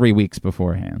like 3 weeks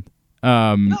beforehand.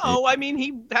 No, I mean,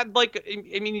 he had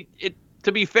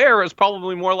to be fair, it was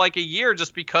probably more like a year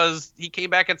just because he came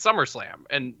back at SummerSlam.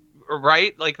 And,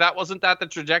 right? Like, that wasn't that the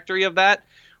trajectory of that?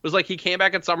 It was like he came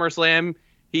back at SummerSlam.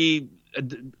 He,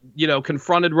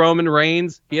 confronted Roman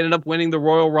Reigns. He ended up winning the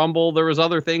Royal Rumble. There was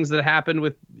other things that happened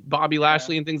with Bobby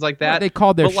Lashley and things like that. Well, they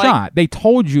called their shot. They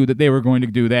told you that they were going to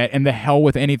do that, and the hell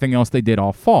with anything else they did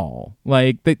all fall.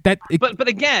 Like that. But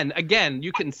again,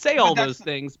 you can say all those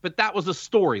things, but that was a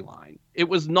storyline. It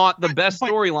was not the best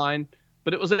storyline,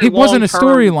 but it was. It wasn't a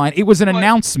storyline. It was an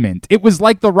announcement. It was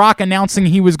like The Rock announcing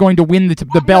he was going to win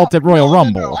the belt at Royal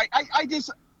Rumble.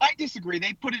 I disagree.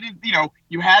 They put it in,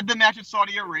 you had the match at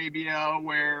Saudi Arabia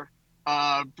where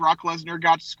Brock Lesnar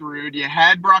got screwed. You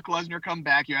had Brock Lesnar come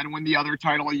back. You had to win the other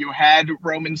title. You had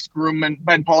Roman screw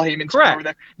and Paul Heyman screw over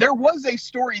there. There was a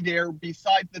story there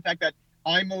besides the fact that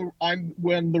I'm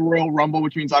win the Royal Rumble,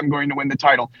 which means I'm going to win the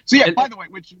title. So yeah, by the way,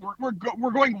 which we're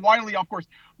going wildly off course.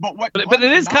 But it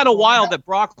is kind of wild that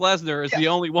Brock Lesnar is the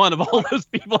only one of all those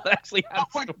people that actually has.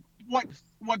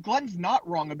 What Glenn's not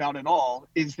wrong about at all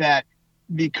is that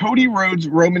the Cody Rhodes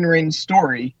Roman Reigns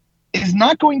story is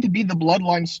not going to be the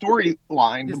Bloodline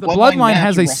storyline. The Bloodline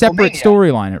has a separate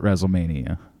storyline at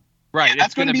WrestleMania. Right. Yeah,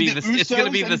 that's going to be it's going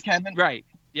to be this. Kevin. Right.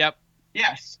 Yep.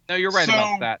 Yes. No, you're right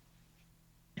about that.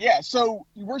 Yeah. So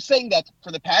we're saying that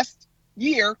for the past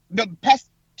year, the past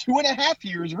 2.5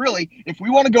 years, really, if we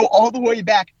want to go all the way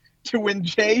back to when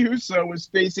Jey Uso was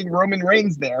facing Roman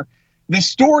Reigns there, the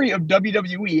story of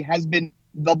WWE has been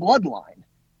the Bloodline.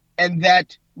 And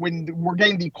that when we're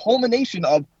getting the culmination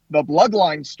of the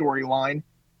Bloodline storyline,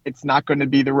 it's not going to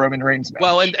be the Roman Reigns match.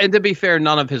 Well, and to be fair,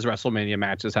 none of his WrestleMania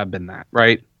matches have been that,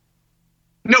 right?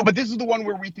 No, but this is the one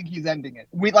where we think he's ending it.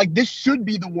 This should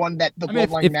be the one that the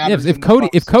Bloodline matters.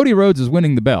 If Cody Rhodes is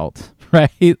winning the belt,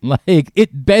 right? Like it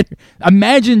better.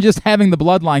 Imagine just having the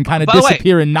Bloodline kind of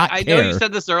disappear and not care. I know you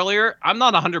said this earlier. I'm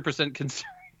not 100% concerned.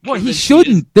 Well, he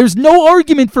shouldn't. There's no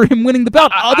argument for him winning the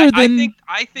belt other than.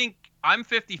 I think I'm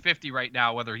 50-50 right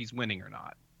now whether he's winning or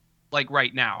not. Like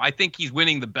right now, I think he's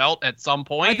winning the belt at some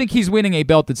point. I think he's winning a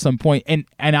belt at some point, and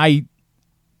I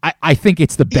think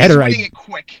it's the better. He's winning it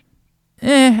quick.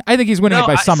 I think he's winning it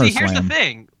by SummerSlam. See, here's the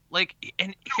thing.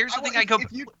 Here's the thing I go.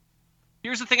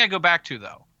 Here's the thing I go back to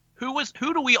though.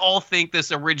 Who do we all think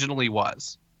this originally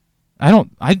was?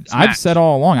 I've said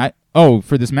all along.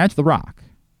 For this match, The Rock.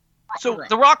 So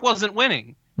The Rock wasn't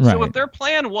winning. Right. So if their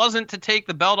plan wasn't to take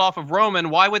the belt off of Roman,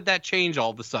 why would that change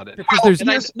all of a sudden? Because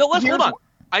hold on.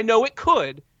 I know it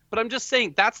could, but I'm just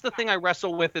saying that's the thing I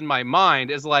wrestle with in my mind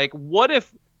is like, what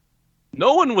if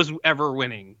no one was ever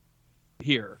winning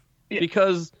here? Yeah.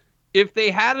 Because if they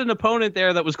had an opponent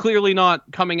there that was clearly not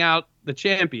coming out the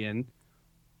champion,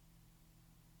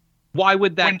 why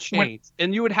would that change?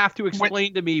 And you would have to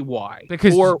explain to me why.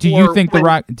 Because do you think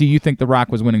The Rock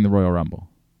was winning the Royal Rumble?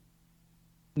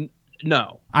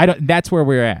 No. I don't. That's where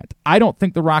we're at. I don't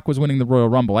think The Rock was winning the Royal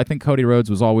Rumble. I think Cody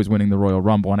Rhodes was always winning the Royal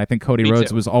Rumble, and I think Cody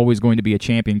Rhodes was always going to be a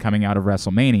champion coming out of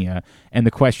WrestleMania, and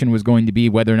the question was going to be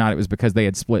whether or not it was because they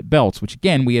had split belts, which,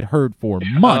 again, we had heard for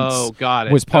months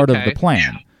was part of the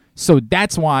plan. So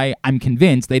that's why I'm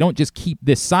convinced they don't just keep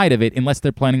this side of it unless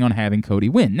they're planning on having Cody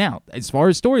win. Now, as far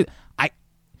as story,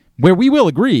 where we will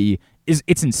agree is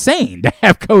it's insane to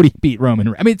have Cody beat Roman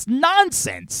Reigns. I mean, it's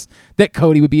nonsense that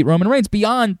Cody would beat Roman Reigns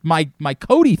beyond my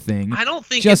Cody thing. I don't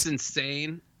think it's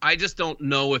insane. I just don't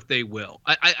know if they will.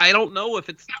 I don't know if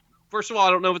it's... First of all,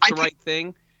 I don't know if it's the right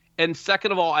thing. And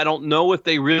second of all, I don't know if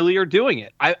they really are doing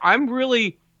it. I'm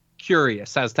really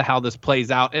curious as to how this plays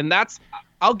out. And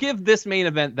I'll give this main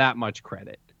event that much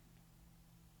credit.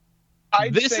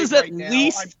 This is at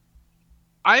least...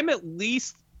 I'm at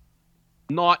least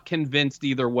not convinced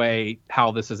either way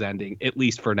how this is ending, at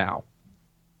least for now.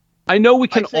 I know we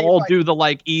can I'd say all if I- do the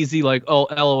like easy, like, oh,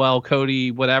 LOL,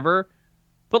 Cody, whatever.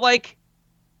 But like,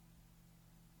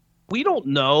 we don't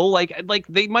know. Like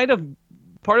they might have.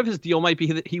 Part of his deal might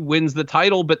be that he wins the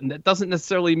title, but that doesn't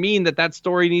necessarily mean that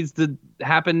story needs to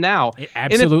happen now. It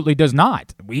absolutely does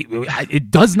not.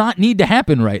 It does not need to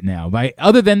happen right now,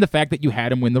 other than the fact that you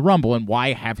had him win the Rumble, and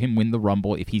why have him win the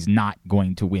Rumble if he's not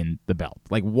going to win the belt?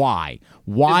 Like, why?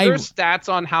 Why? Is there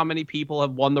stats on how many people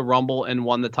have won the Rumble and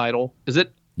won the title? Is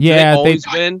it? Yeah, do they always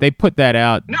win? They put that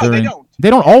out. No, they don't. They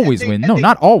don't always And win. they- No, and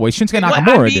not always. Shinsuke Well, Nakamura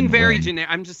I'm being didn't very win. generic.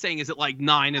 I'm just saying, is it like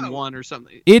 9-1 No. or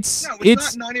something? It's No,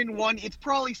 it's not 9-1. It's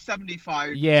probably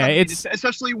 75. Yeah, 70, it's-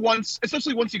 especially once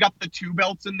you got the two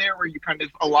belts in there, where you kind of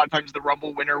a lot of times the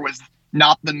Rumble winner was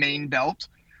not the main belt.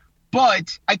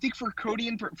 But I think for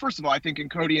Cody, first of all, I think in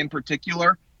Cody in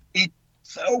particular,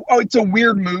 it's a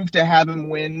weird move to have him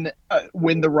win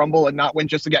the Rumble and not win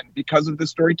just again because of the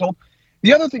story told.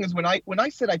 The other thing is when I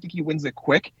said I think he wins it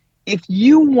quick. If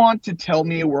you want to tell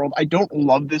me a world, I don't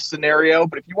love this scenario,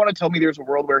 but if you want to tell me there's a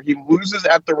world where he loses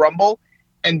at the Rumble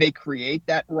and they create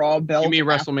that Raw belt. You mean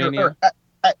WrestleMania?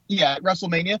 At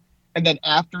WrestleMania. And then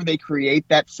after they create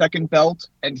that second belt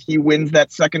and he wins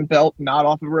that second belt, not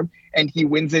off of him, and he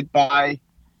wins it by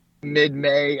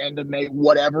mid-May, end of May,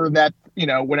 whatever that,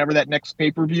 whenever that next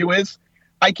pay-per-view is,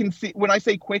 I can see, when I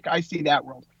say quick, I see that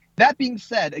world. That being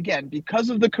said, again, because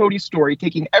of the Cody story,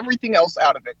 taking everything else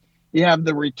out of it, you have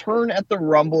the return at the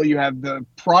Rumble. You have the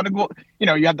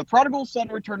prodigal son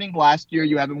returning last year.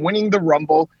 You have him winning the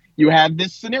Rumble. You have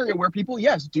this scenario where people,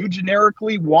 yes, do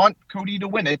generically want Cody to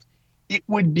win it. It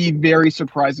would be very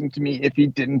surprising to me if he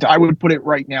didn't. I would put it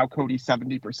right now, Cody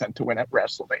 70% to win at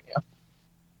WrestleMania.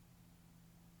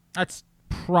 That's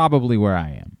probably where I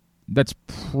am. That's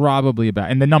probably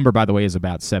about, and the number, by the way, is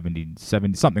about 70,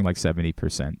 something like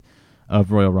 70%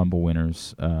 of Royal Rumble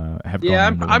winners have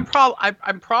Yeah, gone.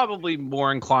 I'm probably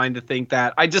more inclined to think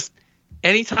that.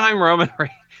 Anytime Roman,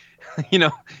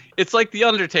 it's like the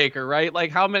Undertaker, right?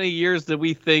 Like, how many years did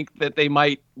we think that they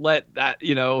might let that,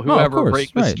 whoever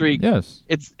break the streak? Yes,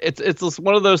 It's just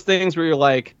one of those things where you're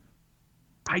like,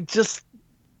 I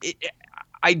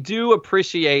do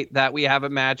appreciate that we have a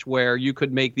match where you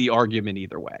could make the argument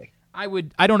either way.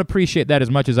 I don't appreciate that as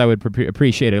much as I would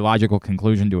appreciate a logical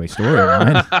conclusion to a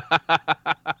storyline.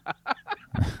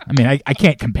 I mean, I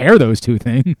can't compare those two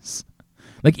things.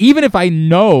 Like, even if I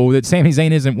know that Sami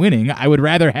Zayn isn't winning, I would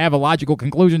rather have a logical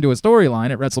conclusion to a storyline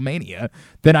at WrestleMania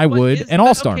than I would an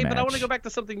All-Star match. But I want to go back to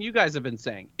something you guys have been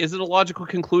saying. Is it a logical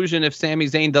conclusion if Sami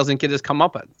Zayn doesn't get his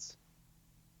comeuppance?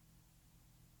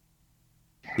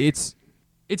 It's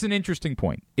an interesting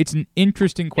point. It's an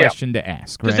interesting question to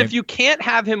ask, right? Because if you can't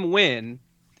have him win,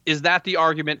 is that the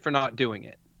argument for not doing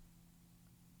it?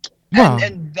 Well,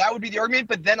 And that would be the argument,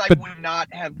 but then I but- would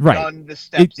not have right. done the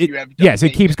steps you have done. Yes, it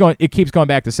keeps going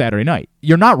back to Saturday night.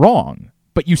 You're not wrong,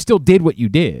 but you still did what you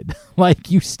did. Like,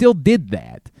 you still did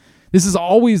that. This is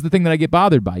always the thing that I get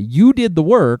bothered by. You did the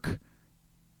work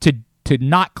to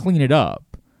not clean it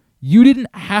up. You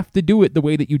didn't have to do it the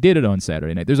way that you did it on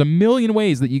Saturday night. There's a million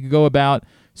ways that you could go about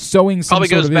sowing some Probably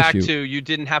sort goes of back issue. to you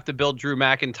didn't have to build Drew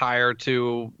McIntyre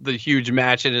to the huge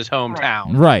match in his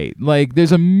hometown. Right. Like,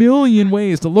 there's a million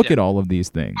ways to look at all of these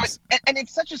things. And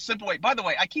it's such a simple way. By the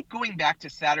way, I keep going back to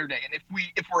Saturday, and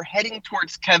if we're heading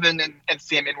towards Kevin and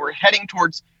Sami, and we're heading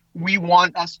towards we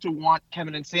want us to want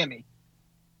Kevin and Sami,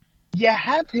 you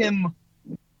have him.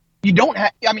 You don't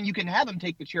have. I mean, you can have him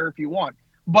take the chair if you want,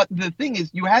 but the thing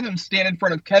is, you have him stand in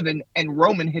front of Kevin, and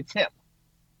Roman hits him.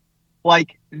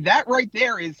 Like, that right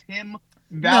there is him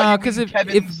valuing because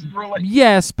Kevin's relationship.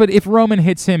 yes, but if Roman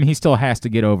hits him, he still has to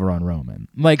get over on Roman.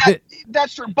 Like,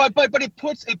 That's true, but it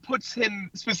puts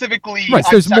him specifically. right, so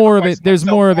I'm there's more of it. sacrificing There's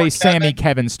myself more of for a Sami Kevin.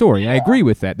 Kevin story. I agree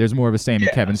with that. There's more of a Sami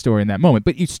Yeah. Kevin story in that moment,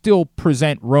 but you still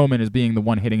present Roman as being the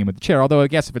one hitting him with the chair. Although I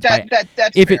guess if it's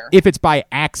That's if fair. it's by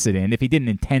accident, if he didn't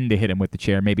intend to hit him with the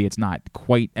chair, maybe it's not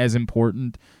quite as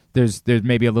important. There's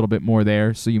maybe a little bit more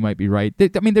there, so you might be right.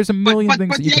 I mean, there's a million things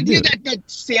but that you the can do. idea that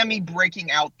Sammy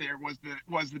breaking out there was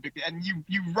the big thing, and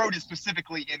you wrote it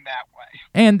specifically in that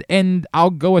way. And I'll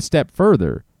go a step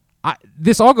further.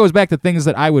 This all goes back to things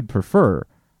that I would prefer.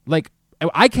 Like,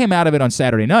 I came out of it on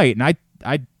Saturday night, and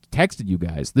I texted you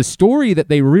guys. The story that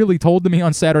they really told to me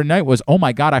on Saturday night was, oh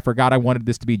my God, I forgot I wanted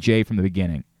this to be Jay from the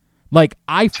beginning. Like,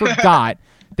 I forgot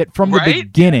that from the Right?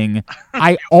 beginning,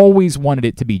 I always wanted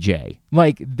it to be Jay.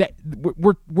 Like, that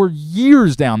we're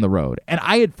years down the road, and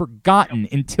I had forgotten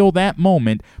until that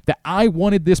moment that I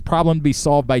wanted this problem to be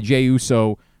solved by Jey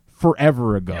Uso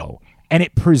forever ago. And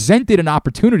it presented an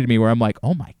opportunity to me where I'm like,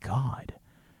 oh my God,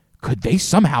 could they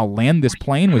somehow land this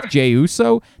plane with Jey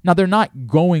Uso? Now, they're not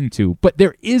going to, but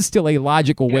there is still a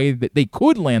logical way that they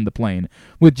could land the plane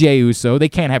with Jey Uso. They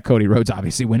can't have Cody Rhodes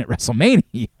obviously win at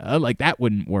WrestleMania. Like, that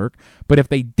wouldn't work. But if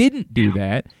they didn't do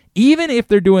that, even if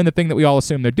they're doing the thing that we all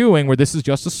assume they're doing, where this is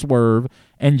just a swerve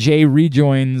and Jey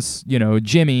rejoins,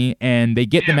 Jimmy, and they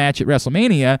get the match at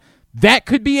WrestleMania, that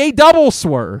could be a double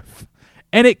swerve.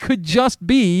 And it could just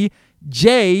be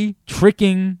Jey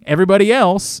tricking everybody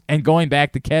else and going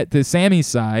back to Sammy's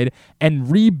side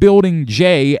and rebuilding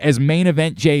Jey as main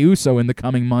event Jey Uso in the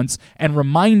coming months and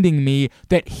reminding me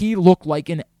that he looked like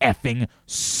an effing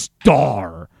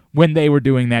star when they were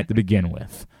doing that to begin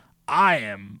with.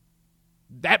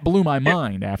 That blew my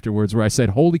mind afterwards, where I said,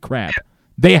 holy crap,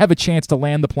 they have a chance to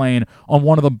land the plane on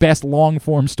one of the best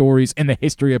long-form stories in the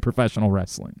history of professional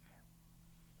wrestling.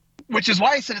 Which is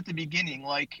why I said at the beginning,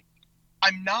 like,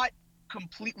 I'm not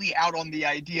completely out on the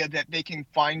idea that they can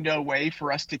find a way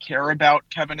for us to care about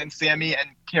Kevin and Sammy and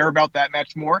care about that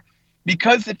match more.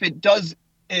 Because if it does,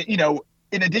 in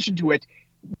addition to it,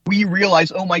 we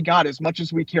realize, oh my God, as much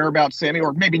as we care about Sammy,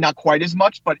 or maybe not quite as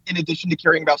much, but in addition to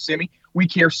caring about Sammy, we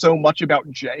care so much about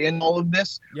Jey and all of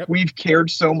this. Yep. We've cared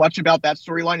so much about that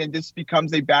storyline, and this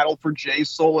becomes a battle for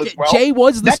Jey's soul as well. Jey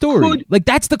was the story. Like,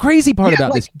 that's the crazy part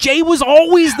about this. Jey was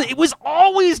always it was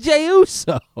always Jey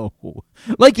Uso.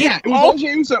 Like, it was all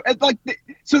Jey Uso.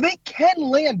 So they can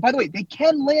land, by the way,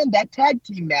 that tag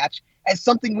team match as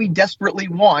something we desperately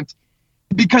want,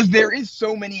 because there is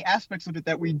so many aspects of it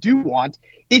that we do want.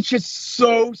 It's just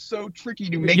so tricky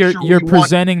to make sure you're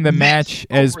presenting the match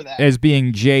as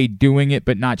being Jey doing it,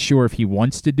 but not sure if he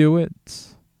wants to do it.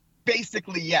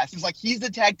 Basically, yes. It's like, he's the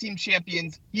tag team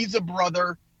champions. He's a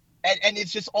brother. And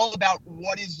it's just all about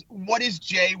what is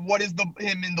Jey, what is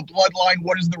him in the bloodline,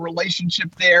 what is the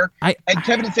relationship there. And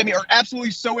Kevin and Sammy are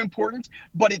absolutely so important,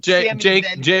 but it's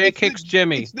Jey kicks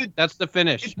Jimmy. That's the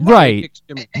finish. Right.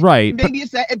 Right. Maybe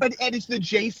it's that, and it's the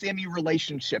Jey Sammy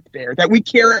relationship there that we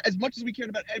care as much as we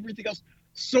cared about everything else.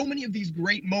 So many of these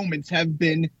great moments have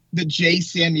been the Jey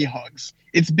Sammy hugs.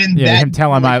 It's been him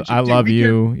tell him I love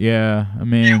you.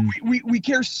 We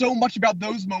care so much about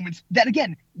those moments that,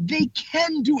 again, they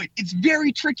can do it. It's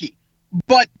very tricky,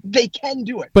 but they can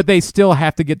do it. But they still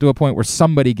have to get to a point where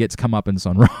somebody gets comeuppance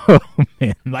on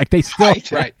Roman. Like, they still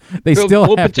right. They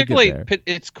still have to get there.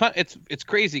 It's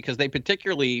crazy because they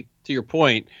particularly, to your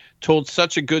point, told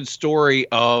such a good story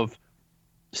of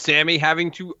Sammy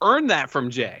having to earn that from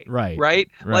Jey. Right.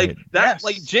 Like that. Yes.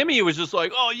 Like, Jimmy was just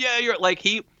like, oh yeah, you're like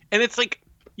and it's like,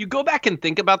 you go back and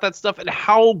think about that stuff and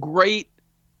how great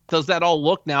does that all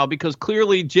look now, because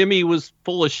clearly Jimmy was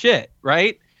full of shit,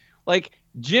 right? Like,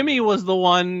 Jimmy was the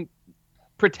one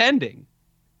pretending.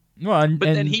 Well,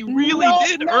 but then he really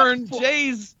did earn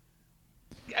Jey's.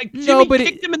 Jimmy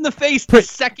kicked him in the face the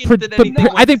second that anything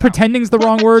I think pretending's the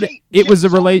wrong word. It was a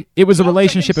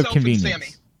relationship of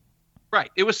convenience.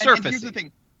 Right. It was surface. And here's the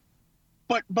thing.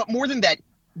 But more than that,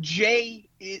 Jey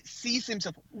sees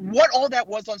himself. What all that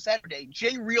was on Saturday,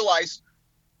 Jey realized,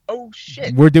 oh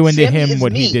shit, we're doing to him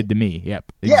what he did to me.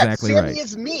 Yep, exactly right. Sammy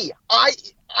is me.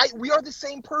 We are the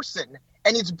same person,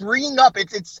 and it's bringing up.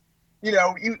 It's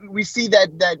we see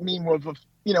that meme of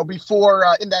before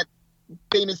in that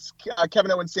famous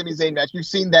Kevin Owens Sami Zayn match. You've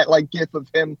seen that like gif of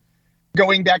him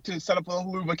going back to set up a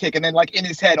haluva kick, and then like in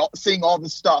his head seeing all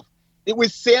this stuff. It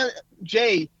was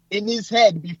Jey in his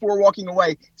head before walking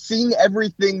away, seeing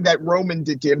everything that Roman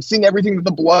did to him, seeing everything that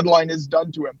the bloodline has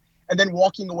done to him, and then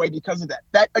walking away because of that.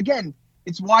 That, again,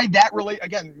 it's why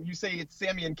again, you say it's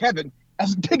Sammy and Kevin.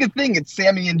 As big a thing, it's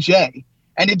Sammy and Jey,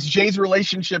 and it's Jey's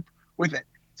relationship with it.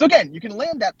 So again, you can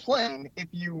land that plane if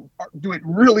you do it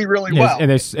really, really well.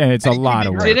 And it's a lot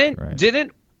of work.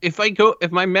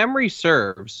 If my memory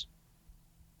serves,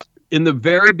 in the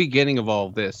very beginning of all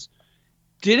of this,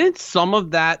 didn't some of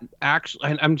that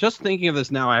actually, and I'm just thinking of this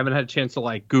now, I haven't had a chance to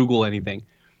like Google anything.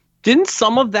 Didn't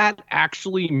some of that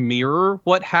actually mirror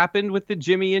what happened with the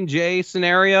Jimmy and Jey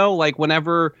scenario? Like,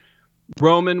 whenever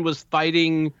Roman was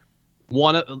fighting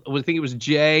I think it was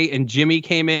Jey, and Jimmy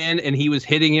came in and he was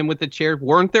hitting him with the chair.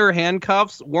 Weren't there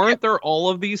handcuffs? Weren't there all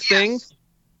of these things?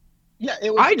 Yeah,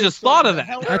 I just thought of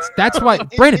that. That's why,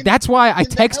 Brandon. That's why I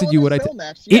texted you what I.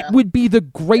 It would be the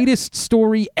greatest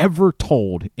story ever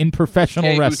told in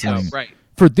professional wrestling. Right.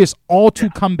 For this all to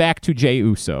come back to Jey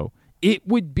Uso, it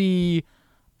would be.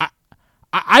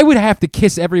 I would have to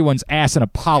kiss everyone's ass and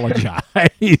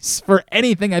apologize for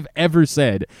anything I've ever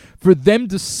said. For them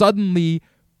to suddenly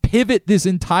pivot this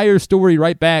entire story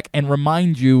right back and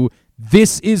remind you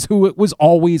this is who it was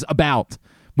always about.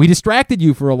 We distracted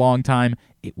you for a long time.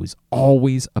 It was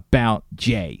always about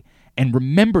Jey. And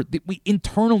remember that we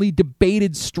internally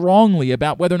debated strongly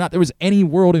about whether or not there was any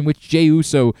world in which Jey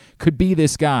Uso could be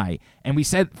this guy. And we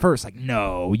said first, like,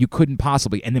 no, you couldn't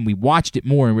possibly. And then we watched it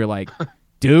more and we were like,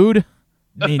 dude,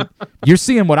 I mean, you're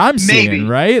seeing what I'm seeing,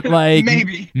 right? Like,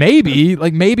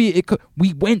 maybe it could.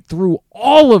 We went through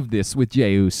all of this with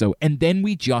Jey Uso, and then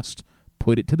we just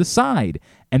put it to the side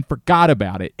and forgot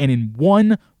about it. And in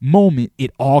one moment,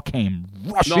 it all came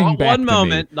rushing Not back one to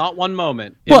moment, me. not 1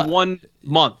 moment. Well, in 1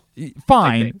 month.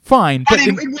 Fine. But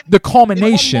But the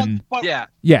culmination, but Yeah.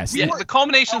 yes. Yeah, the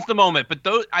culmination's the moment, but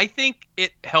I think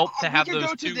it helped to we have could those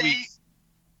go 2 today- weeks.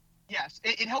 Yes,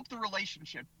 it helped the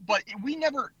relationship, but we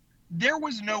never. There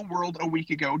was no world a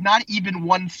week ago, not even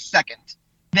 1 second,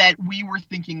 that we were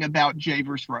thinking about Jay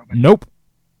versus Roman. Nope.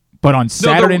 But on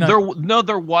Saturday night,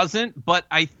 There wasn't, but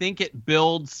I think it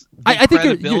builds the I think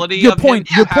credibility your of point.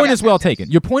 him. Your point is well taken.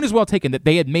 Your point is well taken. That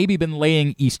they had maybe been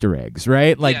laying Easter eggs,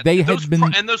 right? Like Yeah, they those had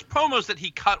been and those promos that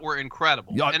he cut were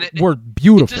incredible. And it were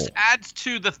beautiful. It just adds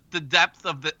to the depth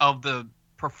of the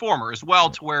performer as well,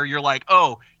 to where you're like,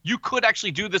 oh, you could actually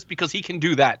do this because he can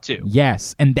do that too.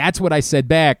 Yes, and that's what I said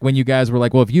back when you guys were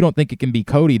like, well, if you don't think it can be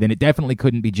Cody, then it definitely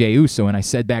couldn't be Jey Uso. And I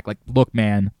said back, like, look,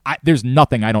 man, there's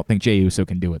nothing I don't think Jey Uso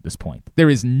can do at this point.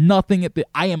 There is nothing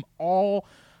I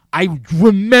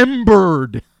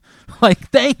remembered. Like,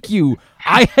 thank you.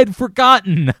 I had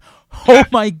forgotten. Oh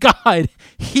my God.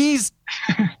 He's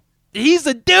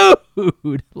a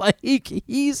dude. Like,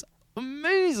 he's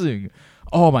amazing.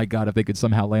 Oh my God! If they could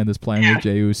somehow land this plan with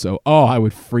Jey Uso, I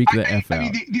would freak the F out.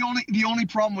 I mean, the only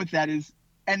problem with that is,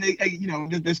 and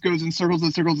this goes in circles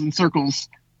and circles and circles.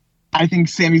 I think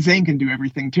Sami Zayn can do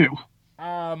everything too.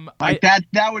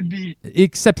 That would be.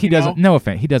 Except he doesn't. No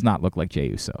offense, he does not look like Jey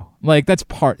Uso. Like, that's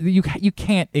part. You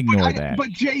can't ignore that.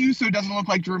 But Jey Uso doesn't look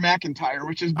like Drew McIntyre,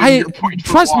 which is your point.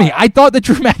 Trust me, I thought that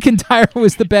Drew McIntyre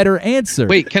was the better answer.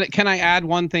 Wait, can I add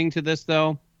one thing to this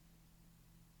though?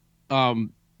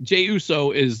 Jey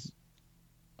Uso is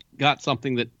got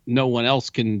something that no one else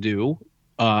can do,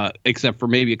 except for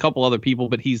maybe a couple other people,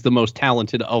 but he's the most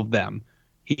talented of them.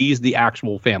 He's the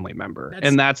actual family member,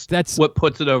 and that's what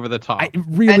puts it over the top. It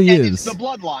really and is. It's the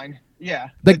bloodline. Yeah,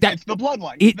 Like it's the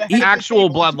bloodline. It- The it- head of the Actual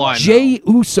table is bloodline. Jey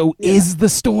Uso is the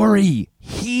story.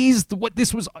 He's what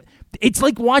this was. It's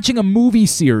like watching a movie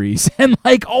series and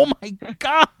like, oh my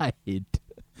God.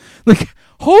 Like,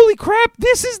 holy crap,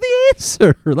 this is the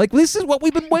answer. Like, this is what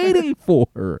we've been waiting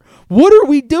for. What are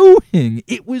we doing?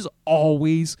 It was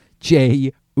always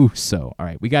Jey Uso. All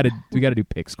right, we got to do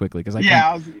picks quickly because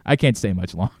I can't stay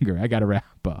much longer. I got to wrap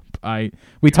up.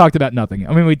 We talked about nothing.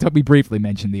 I mean, we briefly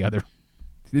mentioned the other.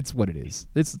 It's what it is.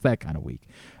 It's that kind of week.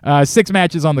 6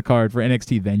 matches on the card for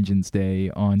NXT Vengeance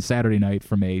Day on Saturday night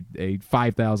from a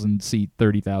 5,000 seat,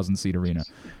 30,000 seat arena.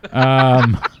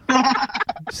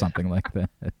 Something like that.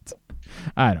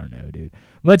 I don't know, dude.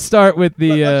 Let's start with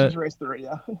the Let's just race through it,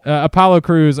 yeah. Apollo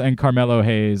Crews and Carmelo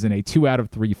Hayes in a 2 out of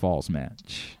 3 falls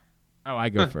match. Oh, I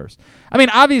go first. I mean,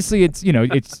 obviously,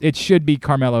 it should be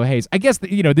Carmelo Hayes. I guess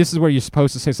this is where you're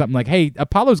supposed to say something like, "Hey,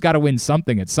 Apollo's got to win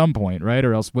something at some point, right?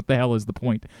 Or else, what the hell is the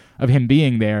point of him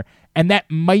being there?" And that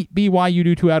might be why you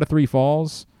do 2 out of 3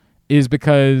 falls, is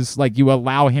because like you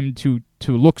allow him to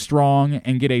look strong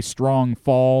and get a strong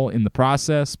fall in the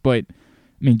process. But I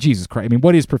mean, Jesus Christ! I mean,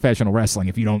 what is professional wrestling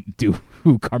if you don't do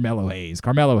Carmelo Hayes?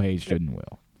 Carmelo Hayes shouldn't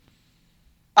will.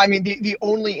 I mean, the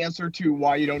only answer to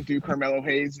why you don't do Carmelo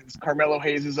Hayes is Carmelo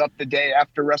Hayes is up the day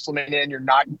after WrestleMania, and you're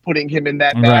not putting him in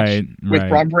that match with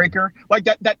Braun Breaker. Like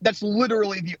that's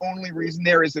literally the only reason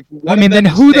there is if. I mean, then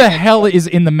who the hell is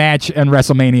in the match on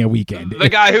WrestleMania weekend? The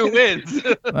guy who wins.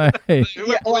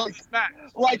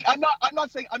 Like I'm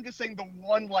not saying. I'm just saying the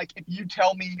one. Like if you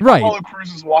tell me Right. Apollo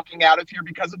Crews is walking out of here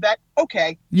because of that,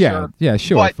 okay, sure,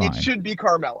 but fine. it should be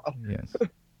Carmelo. Yes.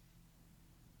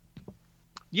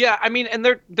 Yeah, I mean, and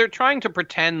they're trying to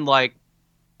pretend like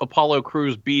Apollo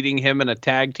Crews beating him in a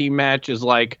tag team match is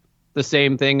like the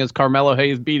same thing as Carmelo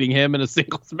Hayes beating him in a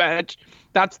singles match.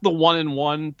 That's the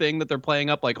 1-in-1 thing that they're playing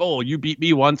up. Like, oh, you beat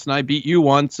me once and I beat you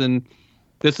once, and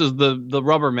this is the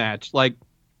rubber match. Like,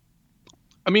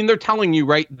 I mean, they're telling you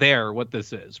right there what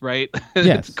this is, right?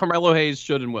 Yes. Carmelo Hayes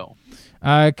should and will.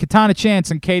 Katana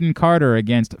Chance and Caden Carter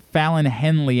against Fallon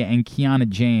Henley and Kiana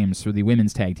James for the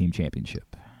Women's Tag Team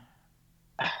Championship.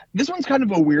 This one's kind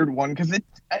of a weird one because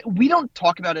we don't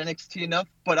talk about NXT enough,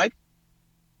 but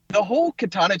the whole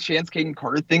Katana Chance Caden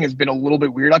Carter thing has been a little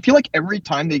bit weird. I feel like every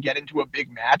time they get into a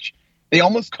big match, they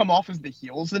almost come off as the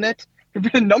heels in it.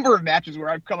 There've been a number of matches where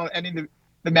I've come up and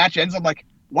the match ends, I'm like,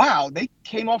 wow, they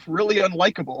came off really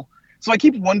unlikable. So I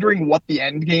keep wondering what the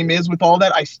end game is with all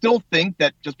that. I still think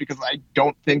that just because I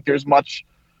don't think there's much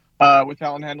with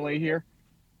Fallon Henley here,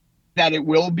 that it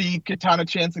will be Katana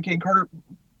Chance and Kane Carter.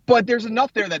 But there's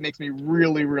enough there that makes me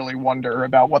really, really wonder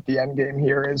about what the end game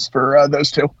here is for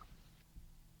those two.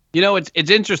 You know, it's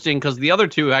interesting because the other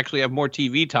two actually have more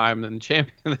TV time than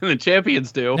the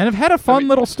champions do, And have had a fun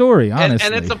little story,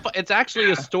 honestly. and it's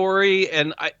actually a story,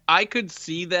 and I could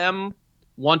see them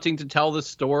wanting to tell the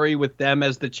story with them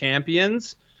as the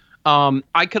champions.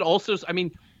 I could also, I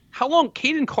mean, how long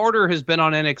Kaden Carter has been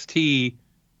on NXT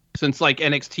since like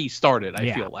NXT started?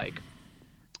 I feel like,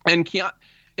 and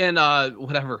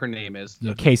whatever her name is,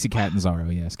 Casey Catanzaro,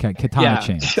 yes, Katana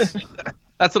Chance.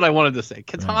 That's what I wanted to say.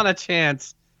 Katana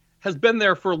Chance has been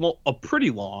there for a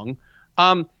pretty long.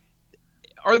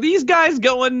 Are these guys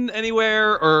going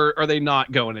anywhere, or are they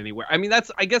not going anywhere? I mean, I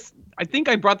think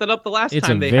I brought that up the last time. It's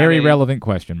a very relevant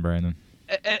question, Brandon.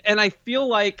 And I feel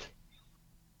like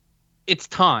it's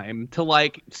time to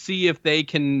like see if they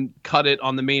can cut it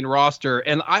on the main roster.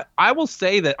 And I will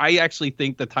say that I actually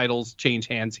think the titles change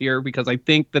hands here because I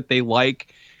think that they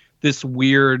like this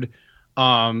weird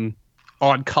odd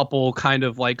couple kind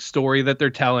of like story that they're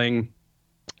telling.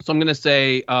 So I'm gonna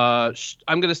say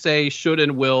should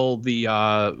and will the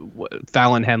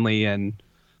Fallon Henley and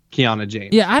Kiana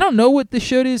James. Yeah, I don't know what the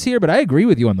should is here, but I agree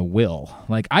with you on the will.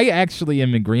 Like, I actually am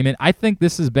in agreement. I think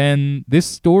this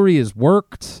story has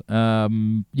worked.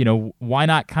 Why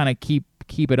not kind of keep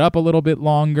it up a little bit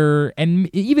longer? And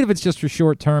even if it's just for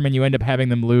short term and you end up having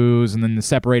them lose and then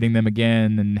separating them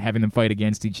again and having them fight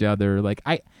against each other, like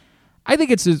I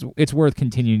think it's worth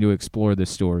continuing to explore this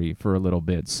story for a little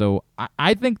bit. So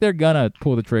I think they're gonna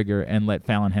pull the trigger and let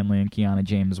Fallon Henley and Kiana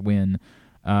James win.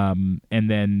 And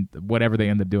then whatever they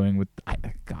end up doing with,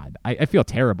 I feel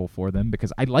terrible for them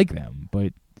because I like them,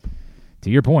 but to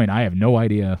your point, I have no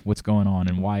idea what's going on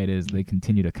and why it is they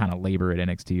continue to kind of labor at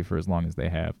NXT for as long as they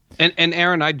have. And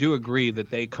Aaron, I do agree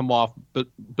that they come off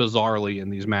bizarrely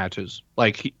in these matches,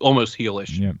 like almost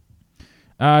heelish. Yeah.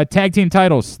 Tag team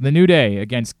titles: The New Day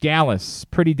against Gallus,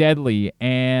 Pretty Deadly,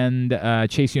 and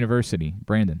Chase University.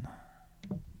 Brandon.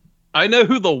 I know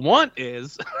who the want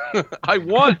is. I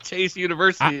want Chase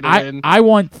University to win. I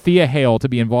want Thea Hale to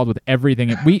be involved with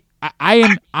everything.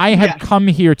 I have come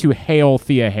here to hail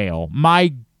Thea Hale.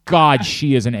 My God,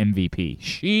 she is an MVP.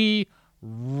 She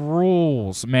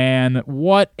rules, man.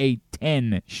 What a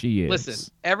 10 she is.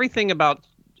 Listen, everything about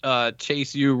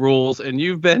Chase U rules, and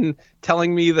you've been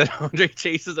telling me that Andre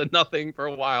Chase is a nothing for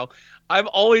a while. I've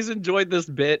always enjoyed this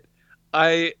bit.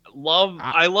 I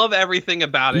love everything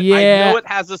about it. Yeah. I know it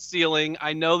has a ceiling.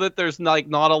 I know that there's like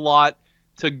not a lot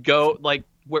to go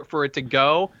for it to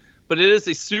go, but it is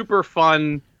a super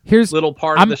fun little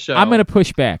part of the show. I'm going to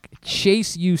push back.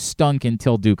 Chase U stunk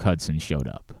until Duke Hudson showed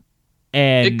up.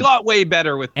 And it got way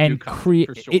better with Duke Hudson,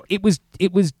 for sure.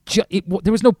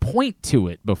 There was no point to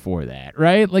it before that,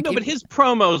 right? Like, no, but his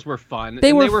promos were fun.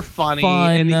 They were funny.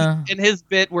 fun. And his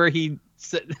bit where he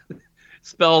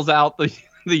spells out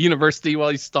the university while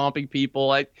he's stomping people.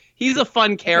 Like, he's a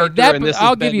fun character.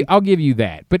 I'll give you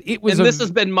that. But this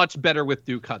has been much better with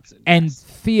Duke Hudson. And yes.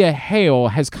 Thea Hale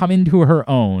has come into her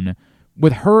own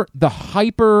with the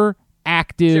hyper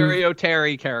active Stereo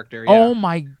Terry character. Yeah. Oh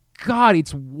my God,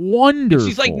 it's wonderful.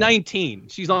 She's like 19.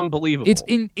 She's unbelievable.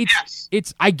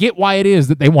 It's I get why it is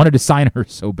that they wanted to sign her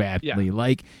so badly. Yeah.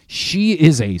 Like, she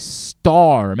is a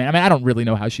star, man. I mean, I don't really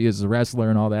know how she is as a wrestler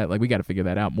and all that. Like, we got to figure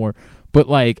that out more. But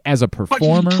like, as a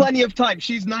performer, but she's plenty of time.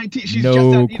 She's 19. She's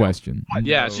no just question.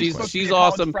 She's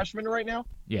awesome. Freshman right now.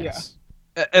 Yes.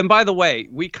 Yeah. And by the way,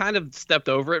 we kind of stepped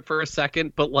over it for a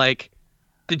second, but like,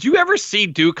 did you ever see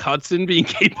Duke Hudson being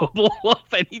capable of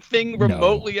anything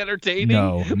remotely entertaining?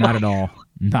 No, not at all.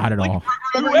 Not at all.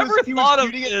 Whoever thought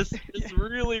of this is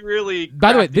really, really.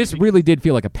 By the way, this really did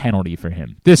feel like a penalty for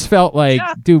him. This felt like,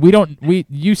 dude,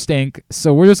 you stink,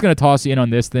 so we're just gonna toss you in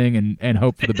on this thing and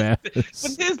hope for the best.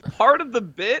 But his part of the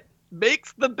bit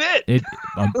makes the bit.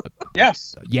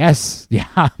 Yes. Yes. Yeah.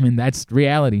 I mean, that's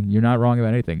reality. You're not wrong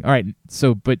about anything. All right.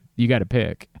 So, but you got to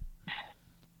pick.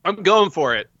 I'm going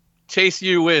for it. Chase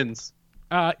U wins.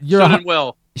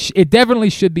 Will. It definitely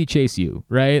should be Chase U,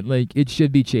 right? Like, it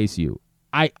should be Chase U.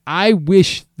 I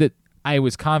wish that I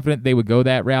was confident they would go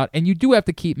that route, and you do have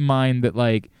to keep in mind that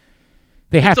like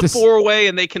it's a 4-way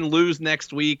and they can lose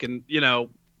next week, and you know.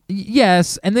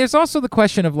 Yes, and there's also the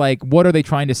question of like, what are they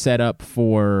trying to set up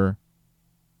for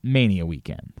Mania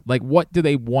weekend? Like, what do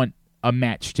they want a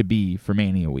match to be for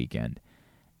Mania weekend?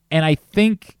 And I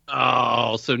think...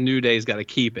 Oh, so New Day's got to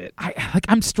keep it.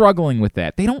 I'm struggling with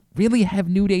that. They don't really have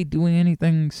New Day doing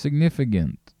anything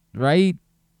significant, right?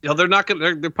 Yeah, they're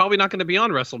probably not going to be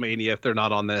on WrestleMania if they're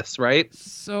not on this, right?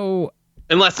 So...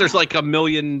 Unless there's like a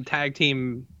million tag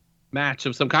team match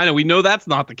of some kind, and we know that's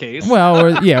not the case. Well,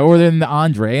 or they're in the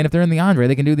Andre, and if they're in the Andre,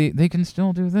 they can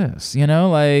still do this. You know,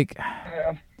 like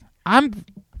I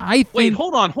think. Wait,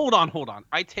 hold on.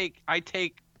 I take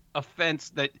offense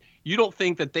that you don't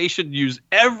think that they should use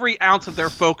every ounce of their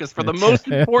focus for the most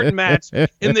important match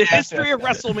in the history of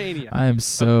WrestleMania. I am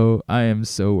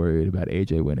so worried about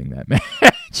AJ winning that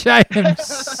match. I am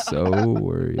so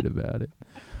worried about it.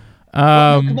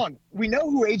 Come on, we know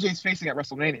who AJ's facing at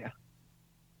WrestleMania.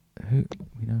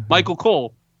 Michael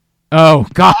Cole. Oh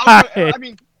God! I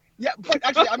mean, yeah, but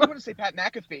actually, I'm going to say Pat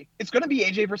McAfee. It's going to be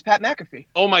AJ versus Pat McAfee.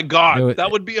 Oh my God, that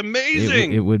would be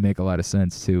amazing. It would make a lot of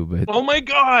sense too, but oh my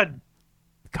God,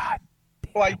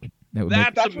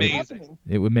 that's amazing.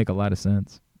 It would make a lot of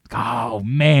sense. Oh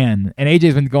man, and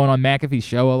AJ's been going on McAfee's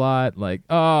show a lot. Like,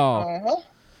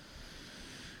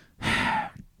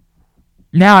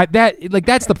 Now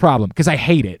that's the problem because I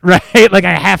hate it, right? Like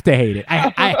I have to hate it.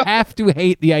 I have to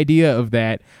hate the idea of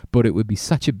that, but it would be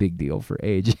such a big deal for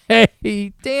AJ.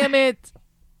 Damn it!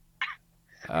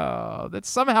 Oh, that's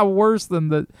somehow worse than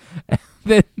the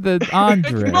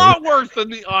Andre. It's not worse than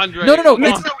the Andre. No.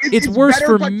 It's worse better,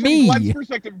 for but from me. Glenn's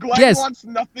perspective, Glenn wants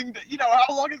nothing.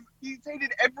 How long has he's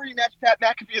hated every match Pat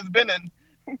McAfee has been in?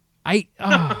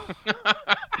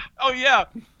 Oh yeah,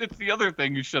 it's the other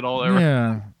thing you should all ever.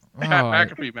 Yeah.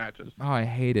 McAfee matches. Oh, I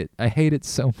hate it. I hate it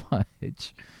so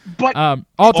much. But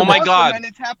oh my God,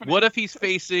 what if he's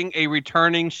facing a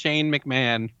returning Shane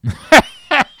McMahon?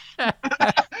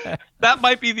 That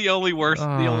might be the only worst.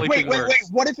 The only thing worse.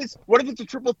 Wait. What if it's a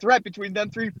triple threat between them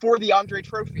three for the Andre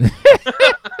Trophy?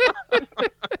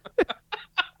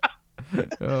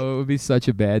 Oh, it would be such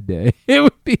a bad day. It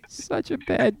would be such a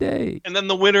bad day. And then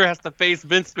the winner has to face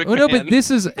Vince McMahon. Oh no, but this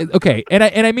is okay, and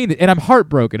I mean it, and I'm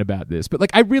heartbroken about this, but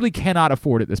like I really cannot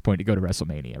afford at this point to go to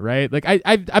WrestleMania, right? Like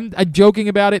I'm joking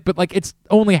about it, but like it's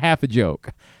only half a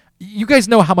joke. You guys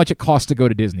know how much it costs to go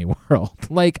to Disney World.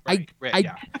 Like I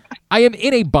am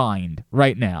in a bind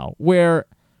right now where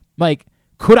like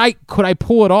could I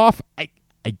pull it off? I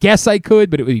guess I could,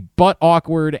 but it would be butt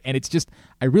awkward, and it's just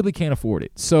I really can't afford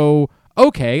it. So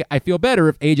okay, I feel better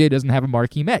if AJ doesn't have a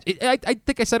marquee match. I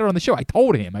think I said it on the show. I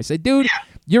told him. I said, dude,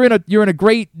 you're in a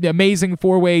great, amazing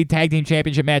 4-way tag team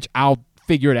championship match. I'll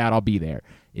figure it out. I'll be there.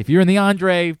 If you're in the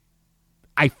Andre,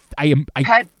 Pat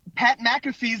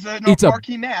McAfee's a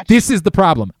marquee match. This is the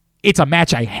problem. It's a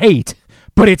match I hate,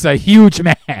 but it's a huge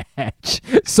match.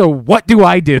 So what do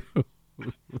I do?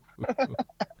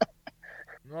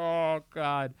 Oh,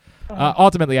 God.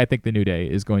 Ultimately, I think the New Day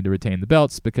is going to retain the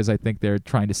belts because I think they're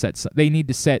trying to they need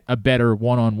to set a better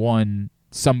one-on-one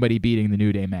somebody beating the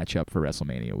New Day matchup for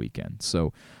WrestleMania weekend.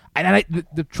 So,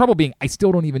 the trouble being, I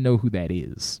still don't even know who that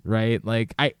is, right?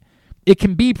 Like, it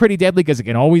can be Pretty Deadly because it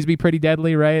can always be Pretty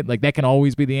Deadly, right? Like, that can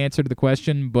always be the answer to the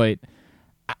question, but...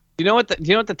 You know what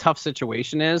the tough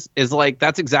situation is? Is like,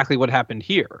 that's exactly what happened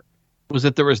here. Was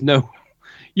that there was no...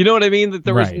 You know what I mean? That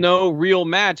there was no real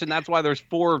match, and that's why there's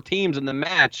 4 teams in the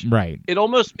match. Right. It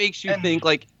almost makes you think,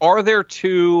 like, are there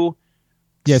 2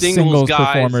 singles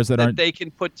guys performers that they can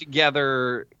put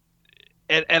together?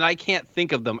 And I can't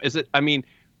think of them. Is it? I mean,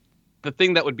 the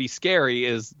thing that would be scary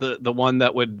is the one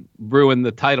that would ruin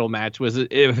the title match was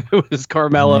if it was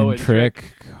Carmelo and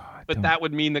Trick. But that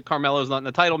would mean that Carmelo's not in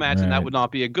the title match, and that would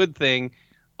not be a good thing.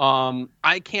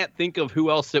 I can't think of who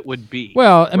else it would be.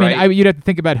 Well, I mean, you'd have to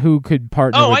think about who could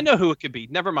partner. Oh, I know who it could be.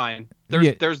 Never mind.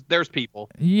 There's people.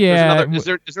 Yeah.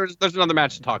 There's another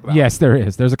match to talk about. Yes, there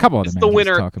is. There's a couple other matches the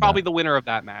winner, to talk about. probably the winner of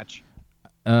that match.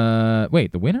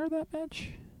 Wait, the winner of that match?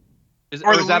 Is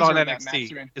that on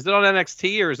NXT? Is it on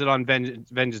NXT or is it on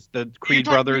Vengeance? The Creed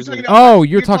Brothers.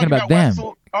 You're talking about them.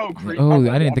 Creed.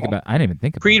 I didn't think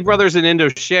about. Creed Brothers and Indo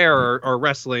Share are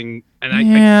wrestling,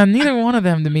 and neither one of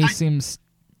them to me seems.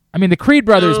 I mean, the Creed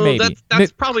Brothers maybe.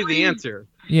 That's probably the answer.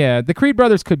 Yeah, the Creed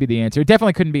Brothers could be the answer. It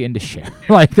definitely couldn't be Indo Share.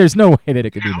 Like, there's no way that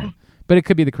it could be them. But it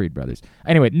could be the Creed Brothers.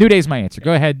 Anyway, New Day's my answer.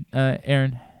 Go ahead,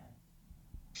 Aaron.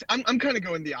 I'm kind of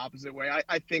going the opposite way.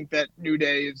 I think that New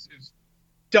Day is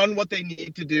done what they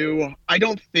need to do. I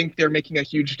don't think they're making a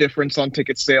huge difference on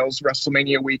ticket sales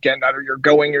WrestleMania weekend. Either you're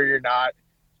going or you're not.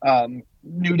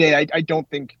 New Day, I don't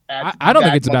think. I don't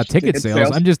think it's about ticket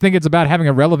sales. I'm just think it's about having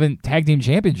a relevant tag team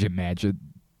championship match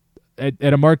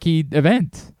at a marquee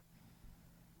event.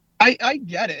 I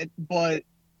get it, but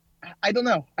I don't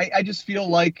know. I just feel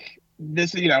like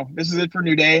this is it for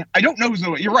New Day. I don't know who's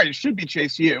the. You're right. It should be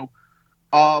Chase U.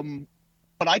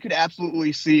 But I could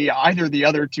absolutely see either the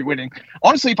other 2 winning.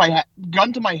 Honestly, if I had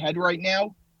gun to my head right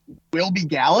now, will be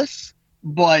Gallus,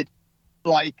 but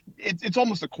like it's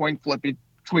almost a coin flip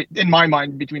in my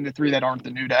mind between the 3 that aren't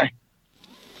the New Day.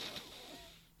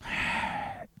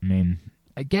 I mean,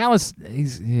 Gallus,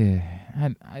 anyway,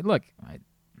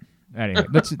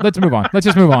 let's move on. Let's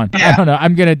just move on. I don't know.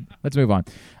 Let's move on.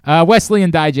 Wesley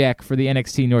and Dijak for the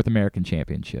NXT North American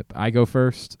Championship. I go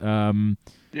first.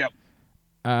 Yep.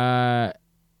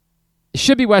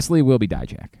 Should be Wesley, will be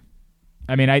Dijak.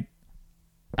 I mean,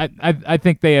 I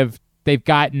think they've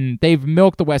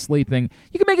milked the Wesley thing.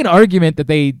 You can make an argument that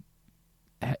they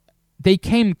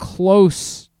came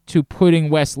close to putting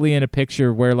Wesley in a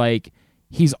picture where like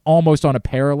he's almost on a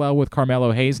parallel with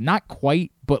Carmelo Hayes. Not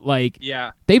quite, but like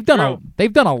they've done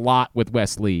a lot with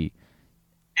Wesley.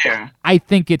 Yeah. I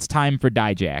think it's time for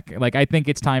Dijak. Like I think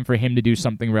it's time for him to do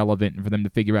something relevant and for them to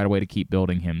figure out a way to keep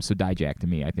building him. So Dijak to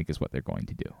me, I think is what they're going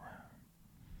to do.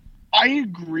 I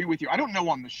agree with you. I don't know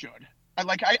on the should.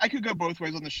 I could go both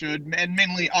ways on the should, and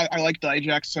mainly I like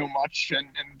Dijak so much, and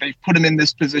they've put him in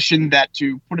this position that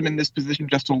to put him in this position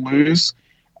just to lose,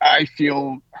 I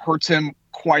feel hurts him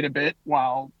quite a bit,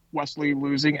 while Wesley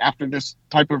losing after this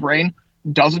type of reign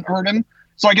doesn't hurt him.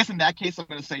 So I guess in that case, I'm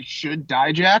going to say should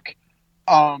Dijak.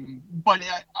 But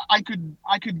I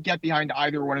could get behind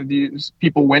either one of these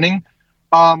people winning.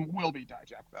 Will be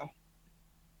Dijak though.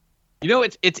 You know,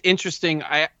 it's interesting.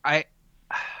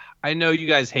 I know you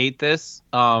guys hate this,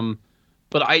 but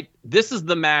this is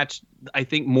the match, I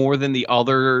think, more than the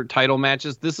other title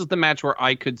matches. This is the match where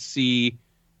I could see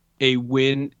a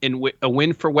win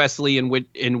for Wesley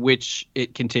in which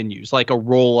it continues, like a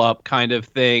roll up kind of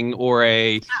thing, or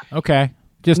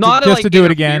just like to do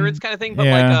it again, kind of thing, but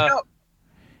like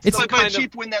it's like a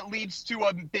cheap win that leads to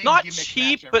a big not gimmick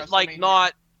cheap, match but like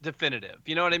not definitive.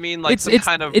 You know what I mean? Like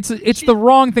it's the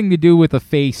wrong thing to do with a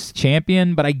face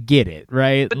champion, but I get it,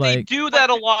 right? But like, they do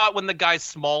that a lot when the guy's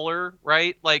smaller,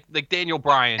 right? Like Daniel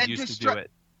Bryan used to do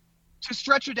it. To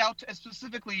stretch it out,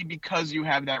 specifically because you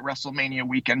have that WrestleMania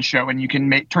weekend show, and you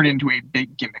can turn it into a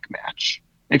big gimmick match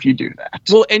if you do that.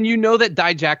 Well, and you know that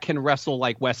Dijak can wrestle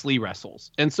like Wesley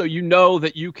wrestles, and so you know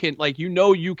that you can, like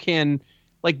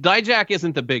Dijak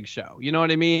isn't the Big Show. You know what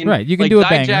I mean? Right. You can do a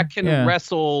banger. Dijak can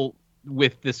wrestle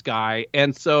with this guy,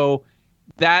 and so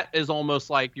that is almost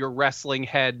like your wrestling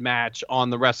head match on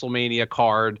the WrestleMania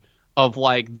card of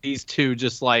like these two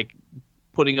just like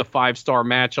putting a 5-star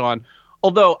match on.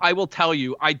 Although I will tell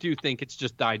you, I do think it's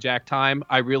just Dijak time.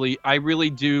 I really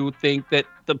do think that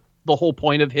the whole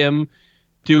point of him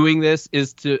doing this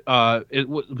is to it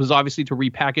was obviously to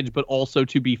repackage, but also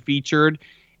to be featured.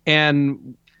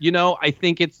 And you know, I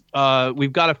think it's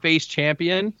we've got a face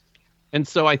champion, and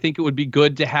so I think it would be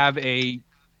good to have a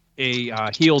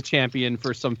heel champion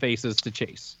for some faces to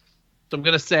chase. So I'm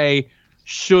gonna say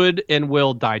should and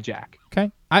will Dijak.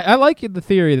 Okay. I like the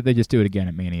theory that they just do it again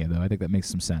at Mania, though. I think that makes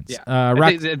some sense. Yeah,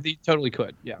 they totally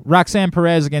could. Yeah. Roxanne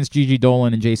Perez against Gigi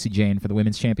Dolan and JC Jane for the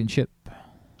Women's Championship.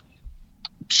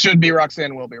 Should be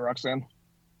Roxanne, will be Roxanne.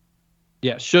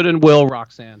 Yeah, should and will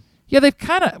Roxanne. Yeah, they've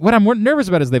kind of... What I'm more nervous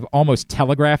about is they've almost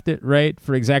telegraphed it, right,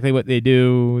 for exactly what they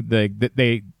do.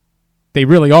 They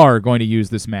really are going to use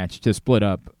this match to split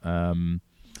up...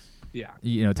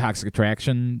 Toxic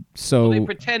Attraction. So they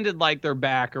pretended like they're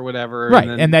back or whatever, right?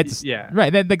 And that's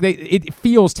right. That it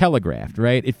feels telegraphed,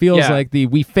 right? It feels like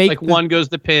we fake. Like one goes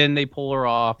to pin, they pull her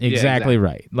off. Exactly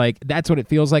right. Like that's what it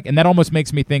feels like, and that almost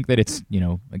makes me think that it's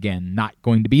again not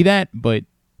going to be that, but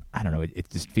I don't know. It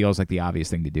just feels like the obvious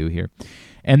thing to do here.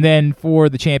 And then for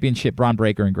the championship, Braun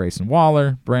Breaker and Grayson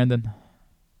Waller. Brandon.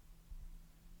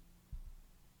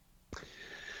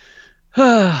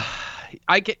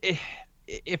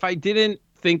 If I didn't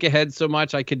think ahead so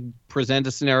much, I could present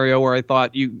a scenario where I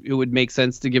thought it would make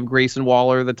sense to give Grayson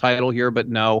Waller the title here, but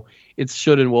no, it's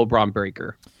should and will Braun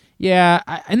Breaker. Yeah,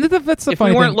 and that's the if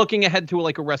funny we weren't thing. Looking ahead to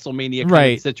like a WrestleMania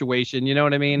kind of situation, you know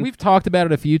what I mean? We've talked about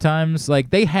it a few times. Like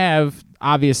they have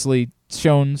obviously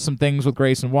shown some things with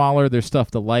Grayson Waller. There's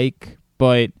stuff to like,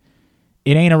 but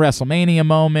it ain't a WrestleMania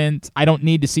moment. I don't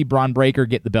need to see Braun Breaker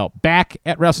get the belt back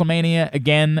at WrestleMania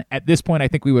again. At this point, I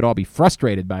think we would all be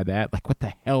frustrated by that. Like, what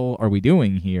the hell are we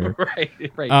doing here? Right.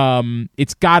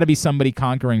 It's got to be somebody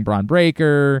conquering Braun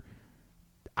Breaker.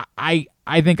 I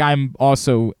think I'm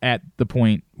also at the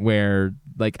point where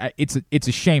like it's a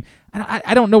shame.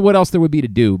 I don't know what else there would be to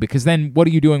do, because then what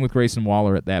are you doing with Grayson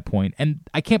Waller at that point? And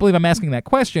I can't believe I'm asking that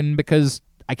question, because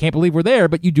I can't believe we're there,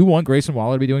 but you do want Grayson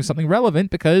Waller to be doing something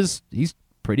relevant because he's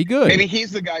pretty good. Maybe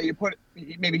he's the guy you put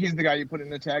in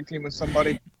the tag team with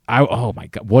somebody. Oh my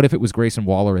God! What if it was Grayson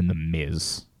Waller and The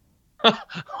Miz?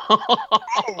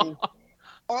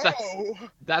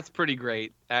 That's pretty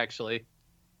great, actually.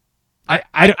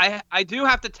 I do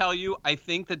have to tell you, I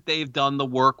think that they've done the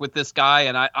work with this guy,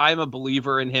 and I'm a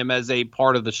believer in him as a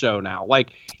part of the show now.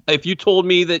 Like, if you told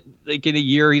me that like in a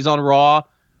year he's on Raw,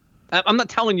 I'm not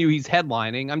telling you he's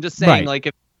headlining. I'm just saying, Right.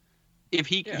 like, if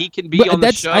he can be But on the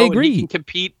that's- show, I agree. and he can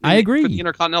compete. I agree. For the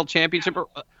Intercontinental Championship.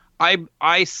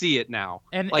 I see it now.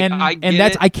 And like, I get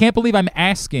that's it. I can't believe I'm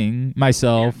asking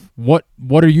myself what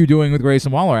are you doing with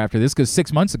Grayson Waller after this? Because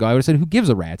 6 months ago I would have said, who gives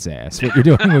a rat's ass what you're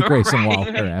doing with Grayson Right.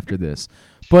 Waller after this?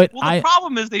 But Well, the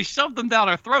problem is they shoved them down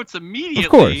our throats immediately. of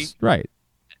course, right.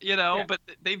 You know, but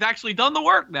they've actually done the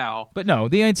work now. But no,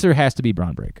 the answer has to be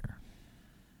Braun Breaker.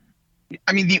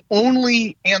 I mean, the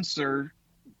only answer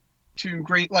to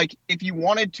if you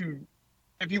wanted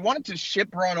to ship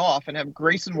Braun off and have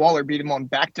Grayson Waller beat him on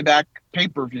back-to-back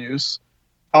pay-per-views,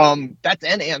 that's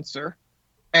an answer.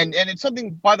 And it's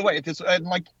something, by the way, if this, and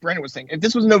like Brandon was saying, if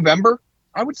this was November,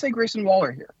 I would say Grayson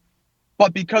Waller here.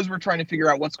 But because we're trying to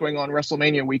figure out what's going on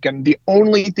WrestleMania weekend, the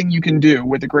only thing you can do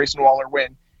with the Grayson Waller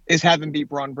win is have him beat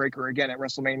Braun Breaker again at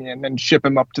WrestleMania and then ship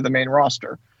him up to the main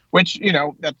roster, which,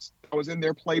 that was in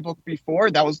their playbook before.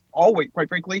 That was always, quite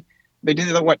frankly, they did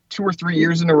it, 2 or 3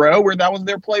 years in a row where that was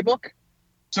their playbook.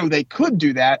 So they could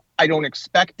do that. I don't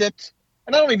expect it.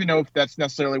 And I don't even know if that's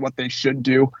necessarily what they should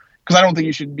do, because I don't think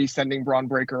you should be sending Braun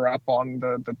Breaker up on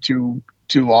the two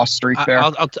loss streak there.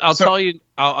 I'll tell you.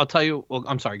 I'll tell you. Well,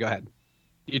 I'm sorry. Go ahead.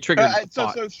 You triggered. I was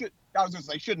thought. going to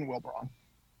say, shouldn't Will Braun?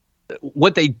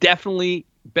 What they definitely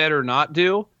better not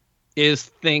do is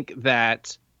think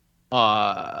that,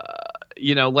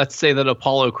 let's say that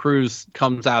Apollo Crews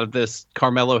comes out of this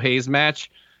Carmelo Hayes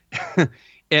match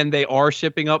and they are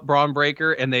shipping up Braun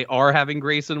Breaker and they are having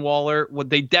Grayson Waller. Well,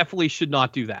 they definitely should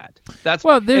not do that. That's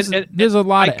There's a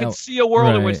lot I of could see a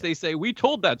world in which right. they say, we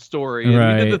told that story and we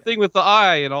Right. did the thing with the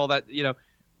eye and all that,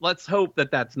 let's hope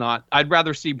that that's not. I'd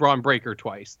rather see Braun Breaker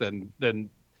twice than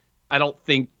I don't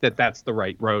think that that's the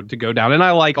right road to go down. And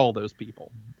I like all those people.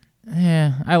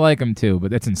 Yeah, I like him too, but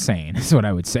that's insane. Is what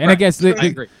I would say. And I Right. guess I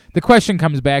agree. the question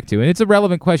comes back to, and it's a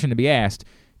relevant question to be asked: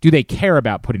 do they care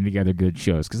about putting together good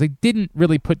shows? Because they didn't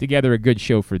really put together a good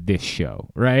show for this show,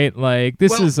 right? Like They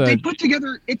put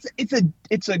together.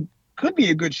 It's a could be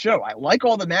a good show. I like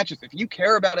all the matches. If you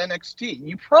care about NXT,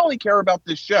 you probably care about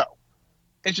this show.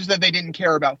 It's just that they didn't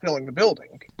care about filling the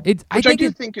building. I think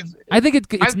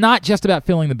it's not just about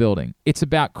filling the building. It's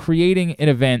about creating an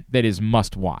event that is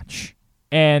must watch.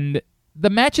 And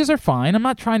the matches are fine. I'm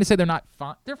not trying to say they're not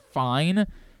fine. They're fine.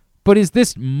 But is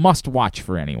this must watch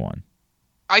for anyone?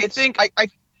 It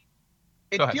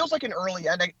Go ahead. feels like an early.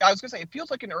 I was gonna say it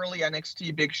feels like an early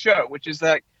NXT big show, which is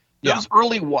that those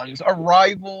early ones,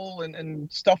 Arrival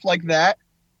and stuff like that.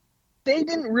 They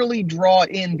didn't really draw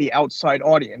in the outside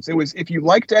audience. It was, if you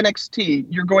liked NXT,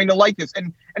 you're going to like this.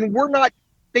 And we're not.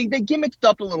 They gimmicked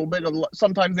up a little bit.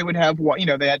 Sometimes they would have one.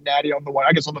 They had Natty on the one.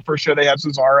 I guess on the first show they had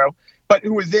Cesaro, but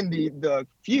who was in the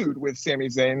feud with Sami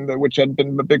Zayn, which had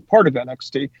been the big part of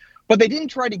NXT. But they didn't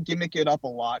try to gimmick it up a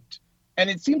lot. And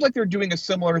it seems like they're doing a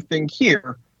similar thing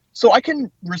here. So I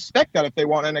can respect that if they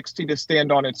want NXT to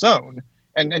stand on its own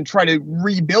and try to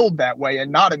rebuild that way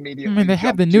and not immediately. I mean, they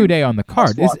have the New Day on the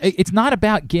card. It's not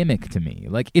about gimmick to me.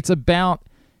 Like, it's about,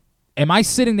 am I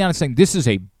sitting down and saying, this is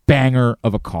a banger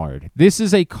of a card? This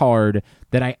is a card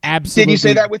that I absolutely... Did you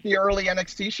say that with the early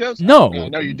NXT shows? No. Yeah,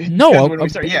 no, you didn't. No, When we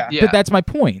started, yeah. But that's my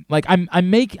point. Like,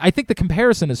 I think the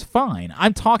comparison is fine.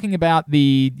 I'm talking about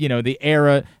the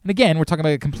era, and again, we're talking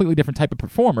about a completely different type of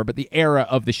performer, but the era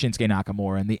of the Shinsuke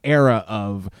Nakamura and the era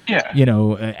of,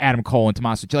 Adam Cole and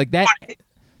Tommaso. Like that,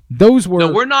 those were...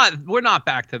 No, we're not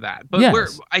back to that. But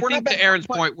Yes. I think to Aaron's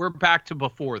point, we're back to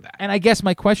before that. And I guess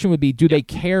my question would be, do they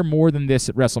care more than this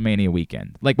at WrestleMania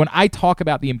weekend? Like, when I talk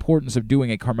about the importance of doing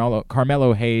a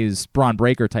Carmelo Hayes, Braun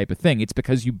Breaker type of thing, it's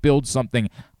because you build something,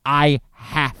 I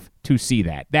have to see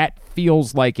that. That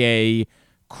feels like a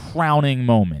crowning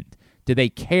moment. Do they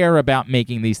care about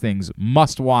making these things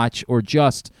must watch, or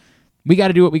just, we got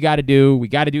to do what we got to do, we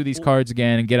got to do these cards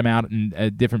again and get them out in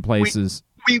different places?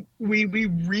 We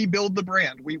rebuild the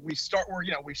brand. We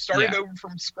started over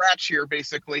from scratch here,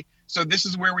 basically. So this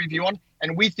is where we view on,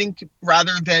 and we think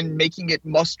rather than making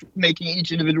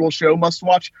each individual show must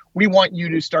watch, we want you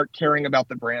to start caring about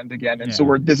the brand again. And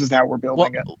so this is how we're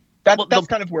building it. That's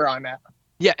kind of where I'm at.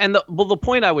 Yeah, and the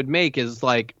point I would make is,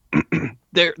 like,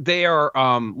 they are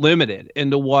limited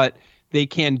into what they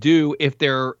can do if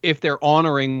they're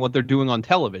honoring what they're doing on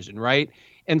television, right?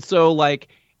 And so, like,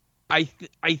 I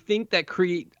think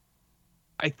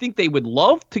they would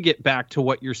love to get back to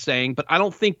what you're saying, but I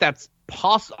don't think that's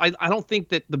possible. I don't think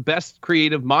that the best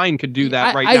creative mind could do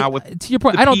that now with to your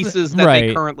point, the pieces that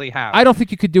they currently have. I don't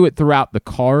think you could do it throughout the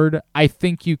card. I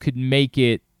think you could make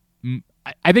it.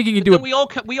 I think you can do it.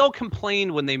 We all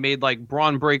complained when they made, like,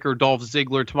 Braun Breaker, Dolph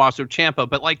Ziggler, Tommaso Ciampa,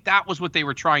 but, like, that was what they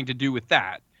were trying to do with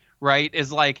that, right?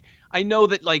 Is, like, I know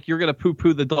that like you're gonna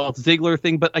poo-poo the Dolph Ziggler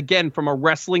thing, but again, from a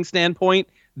wrestling standpoint,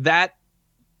 that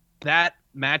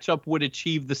matchup would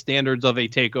achieve the standards of a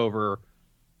takeover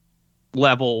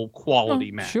level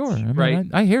quality match. Sure, I mean, right?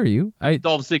 I hear you.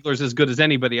 Dolph Ziggler's as good as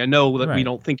anybody. I know that we Right.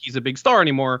 don't think he's a big star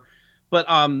anymore, but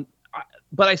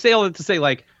I say all that to say,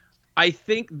 like, I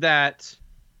think that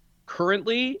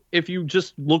currently, if you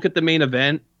just look at the main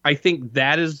event, I think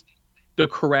that is the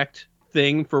correct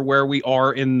thing for where we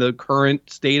are in the current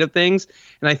state of things,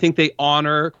 and I think they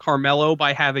honor Carmelo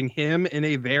by having him in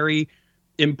a very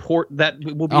important that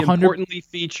will be 100 importantly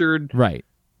featured right.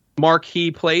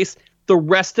 marquee place. The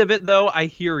rest of it, though, I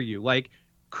hear you. Like,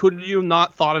 could you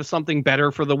not thought of something better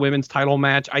for the women's title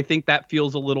match? I think that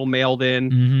feels a little mailed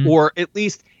in, Mhm. or at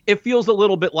least it feels a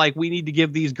little bit like we need to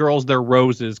give these girls their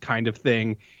roses kind of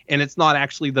thing, and it's not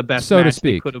actually the best So to match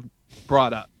they speak. could have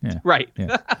brought up. Yeah. Right.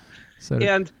 Yeah. So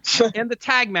and the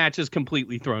tag match is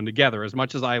completely thrown together. As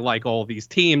much as I like all these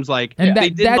teams, like And they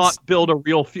that- did that's- not build a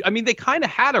real feud. I mean, they kind of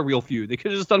had a real feud. They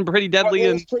could have just done Pretty But Deadly it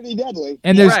and was pretty deadly.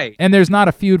 and Right. there's not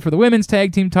a feud for the women's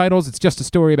tag team titles. It's just a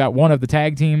story about one of the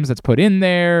tag teams that's put in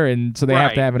there, and so they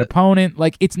have to Right. have an opponent.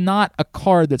 Like, it's not a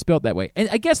card that's built that way. And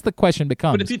I guess the question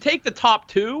becomes, but if you take the top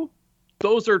two,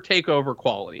 those are takeover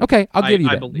quality. okay, I'll give you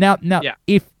I that. believe. Now, Yeah.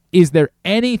 is there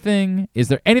anything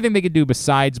they could do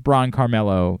besides Braun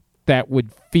Carmelo that would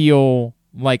feel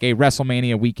like a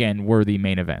WrestleMania weekend worthy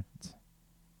main event?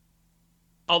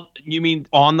 Oh, you mean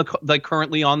on the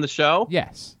currently on the show?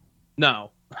 Yes.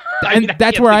 No. And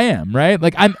that's where I am, right?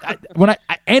 Like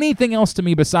anything else to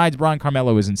me besides Braun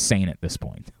Carmelo is insane at this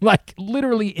point. Like,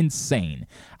 literally insane.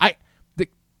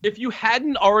 If you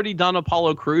hadn't already done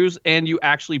Apollo Crews and you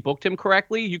actually booked him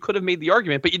correctly, you could have made the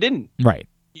argument, but you didn't. Right.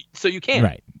 So you can't.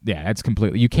 Right. Yeah, that's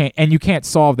completely. You can't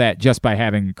solve that just by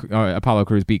having Apollo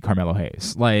Crews beat Carmelo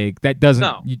Hayes. Like, that doesn't.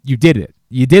 No. You did it.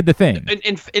 You did the thing.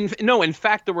 In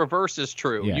fact, the reverse is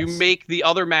true. Yes. You make the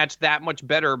other match that much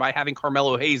better by having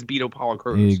Carmelo Hayes beat Apollo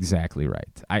Crews. Exactly right.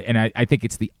 I think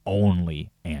it's the only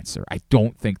answer. I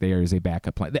don't think there is a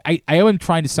backup plan. I am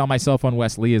trying to sell myself on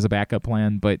Wes Lee as a backup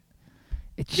plan, but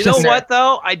it's You just, know what,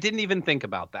 though? I didn't even think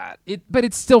about that. But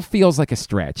it still feels like a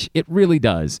stretch. It really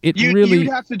does. You'd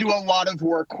have to do a lot of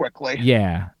work quickly.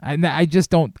 Yeah, and I just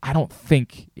don't. I don't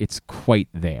think it's quite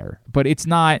there. But it's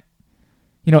not.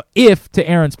 You know, if, to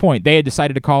Aaron's point, they had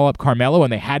decided to call up Carmelo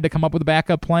and they had to come up with a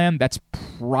backup plan, that's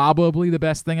probably the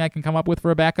best thing I can come up with for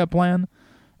a backup plan.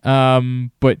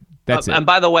 But that's it. And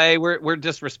by the way, we're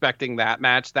disrespecting that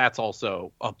match. That's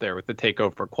also up there with the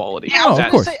takeover quality. Yeah, Oh, I was of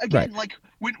gonna course, say again, right. like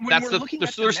when That's we're the looking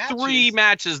there's, at there's the three matches,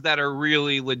 matches that are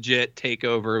really legit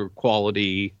takeover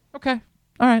quality. Okay.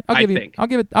 All right. I'll I give you think. that.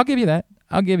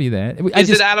 I'll give you that. Is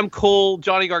it Adam Cole,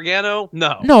 Johnny Gargano?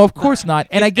 No. No, of course not.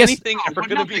 And Is I guess anything no, ever but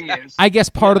going to be nothing is. I guess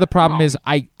part of the problem is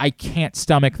I can't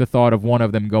stomach the thought of one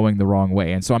of them going the wrong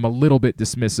way, and so I'm a little bit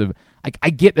dismissive. I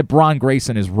get that Braun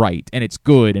Grayson is right, and it's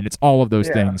good, and it's all of those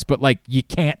things, but like, you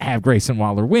can't have Grayson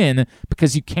Waller win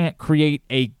because you can't create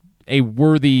a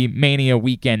worthy Mania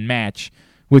weekend match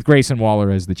with Grayson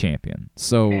Waller as the champion.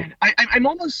 So Man, I'm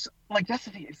almost like, that's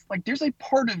the thing. It's like there's a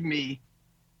part of me,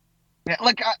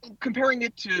 like comparing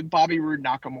it to Bobby Roode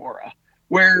Nakamura,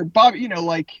 where Bobby,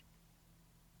 like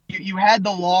you had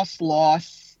the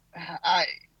loss,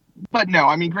 but no,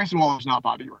 I mean Grayson Waller's not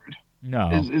Bobby Roode. no,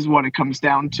 Is what it comes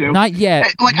down to. not yet.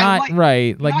 Like, I not like-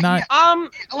 right. Like not not.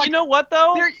 yet. Like, you know what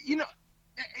though? There,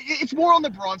 it's more on the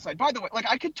Braun side. By the way, like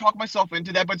I could talk myself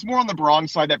into that, but it's more on the Braun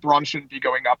side that Braun shouldn't be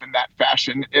going up in that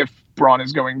fashion if Braun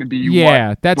is going to be. Yeah,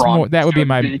 what that's Braun more. That would be should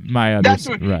my be. my other. That's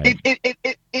what, right.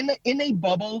 in a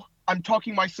bubble. I'm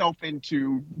talking myself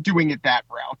into doing it that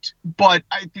route, but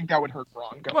I think that would hurt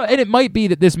Braun. Well, and it might be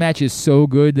that this match is so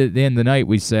good that at the end of the night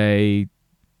we say,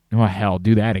 well, hell,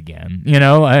 do that again. You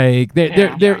know, like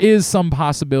there is some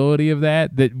possibility of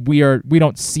that we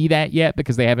don't see that yet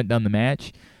because they haven't done the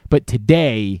match. But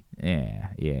today,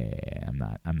 I'm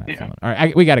not feeling. All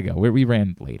right, we got to go. We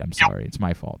ran late. I'm sorry. It's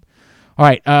my fault. All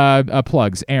right,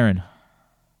 plugs. Aaron.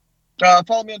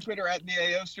 Follow me on Twitter at the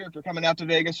AOster. If you're coming out to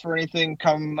Vegas for anything,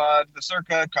 come to the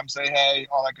Circa, come say hey,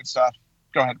 all that good stuff.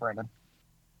 Go ahead, Brandon.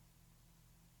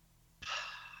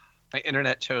 My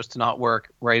internet chose to not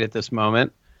work right at this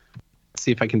moment. Let's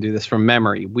see if I can do this from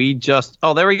memory.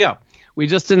 There we go. We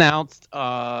just announced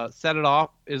Set It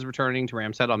Off is returning to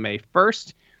Ramset on May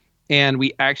 1st. And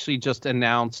we actually just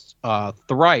announced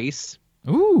Thrice,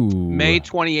 Ooh. May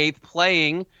 28th,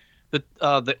 playing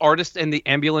the Artist and the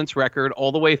Ambulance record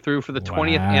all the way through for the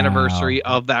 20th Wow. anniversary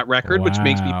of that record, which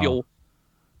makes me Wow. feel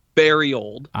very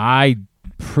old. I'm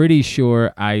pretty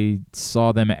sure I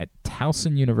saw them at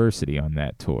Towson University on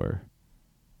that tour.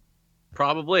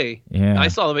 Probably. Yeah. I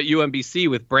saw them at UMBC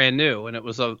with Brand New, and it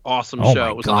was an awesome Oh show. my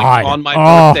It was God. like on my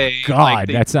birthday. God, like,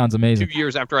 that sounds amazing. 2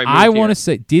 years after I moved I here. want to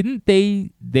say, didn't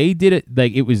they did it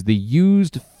like it was the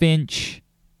used Finch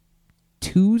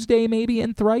Tuesday maybe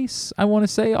and Thrice, I want to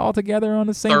say, all together on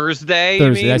the same Thursday.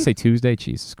 Thursday. You Did I mean? say Tuesday?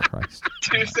 Jesus Christ.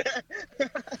 Tuesday.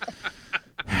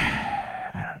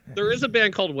 There is a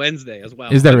band called Wednesday as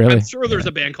well. Is there really? I'm sure there's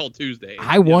a band called Tuesday.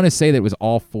 I want to say that it was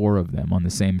all four of them on the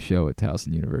same show at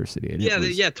Towson University. And Yeah, it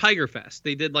was, Tiger Fest.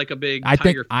 They did like a big. I think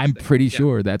Tiger Fest I'm thing. pretty Yeah.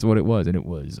 sure that's what it was, and it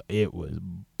was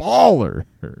baller,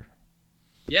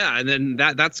 Yeah, and then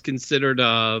that's considered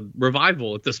a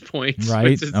revival at this point. right?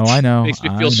 which is- Oh, I know. Makes me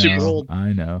I feel super know, old.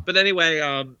 I know. But anyway,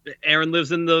 Aaron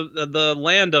lives in the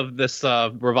land of this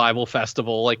revival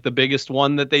festival. Like the biggest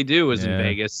one that they do is in Yeah.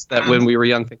 Vegas. That when we were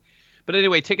young thing. But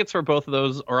anyway, tickets for both of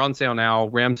those are on sale now.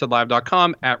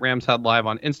 RamsheadLive.com, at RamsheadLive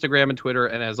on Instagram and Twitter,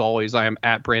 and as always, I am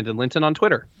at Brandon Linton on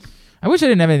Twitter. I wish I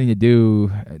didn't have anything to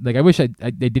do. Like, I wish I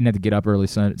didn't have to get up early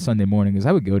Sunday morning, because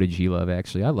I would go to G Love.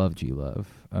 Actually, I love G Love.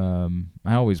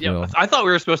 I always Yeah, will. I thought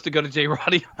we were supposed to go to J.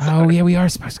 Roddy. Oh yeah, we are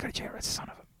supposed to go to J Love. Son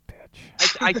of a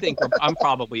bitch. I think I'm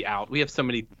probably out. We have so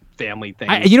many family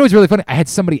things. You know what's really funny? I had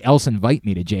somebody else invite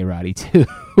me to J Roddy too,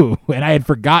 and I had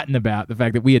forgotten about the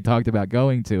fact that we had talked about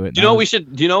going to it. Do you know what we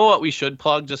should? Do you know what we should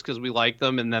plug just because we like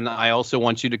them? And then I also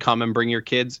want you to come and bring your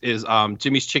kids. Is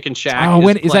Jimmy's Chicken Shack? Oh,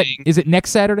 when is that? playing- Is it next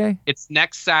Saturday? It's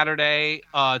next Saturday.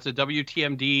 It's a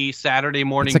WTMD Saturday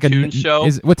morning It's like tune show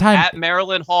What time? at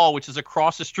Maryland Hall, which is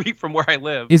across the street from where I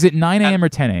live. Is it 9 a.m. or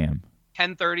 10 a.m.?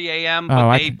 10:30 a.m. Oh, But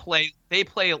I they can-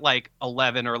 play at like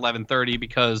 11 or 11:30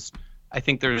 because I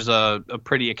think there's a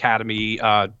Pretty Academy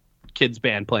kids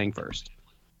band playing first.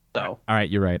 So All right,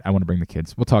 you're right. I want to bring the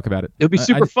kids. We'll talk about it. it'll be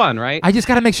super fun, right? I just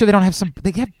got to make sure they don't have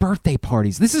they have birthday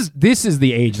parties. This is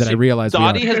the age that I realize.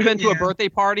 Dottie we are. has been to a Yeah. birthday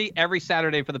party every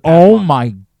Saturday for the past Oh month.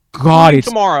 my God! Including It's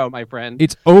tomorrow, my friend.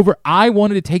 It's over. I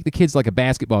wanted to take the kids to, like, a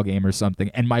basketball game or something,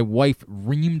 and my wife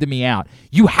reamed me out.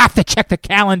 You have to check the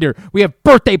calendar. We have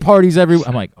birthday parties every.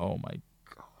 I'm like, oh my.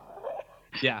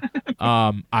 Yeah,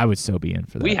 I would so be in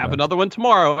for that. we have though. another one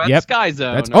tomorrow at Yep. Sky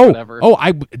Zone. That's or whatever.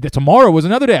 tomorrow was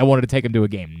another day I wanted to take him to a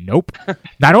game. Nope.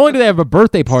 Not only do they have a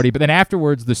birthday party, but then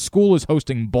afterwards the school is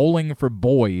hosting bowling for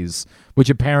boys, which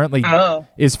apparently Oh.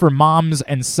 is for moms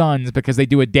and sons because they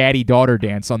do a daddy-daughter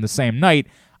dance on the same night.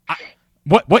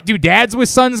 What do dads with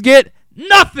sons get?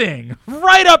 Nothing.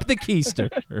 Right up the keister.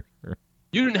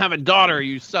 You didn't have a daughter,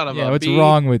 you son of Yeah, a what's bee.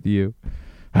 wrong with you?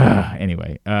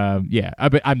 Anyway, yeah,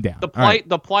 I'm down. The All right.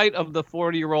 plight of the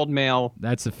 40-year-old male. Yeah,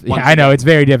 Once I know again. it's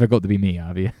very difficult to be me,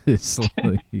 obviously.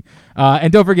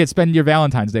 And don't forget, spend your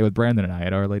Valentine's Day with Brandon and I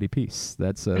at Our Lady Peace.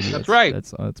 That's right.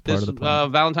 That's part This of the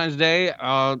plan. Valentine's Day,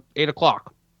 8:00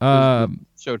 Um,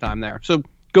 showtime there. So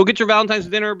go get your Valentine's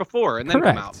dinner before and then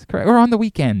come out. correct, or on the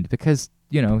weekend because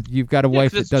you've got a Yeah,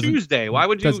 wife 'cause it's that doesn't. Tuesday. Why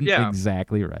would you? doesn't Yeah.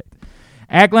 exactly right.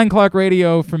 At Glenn Clark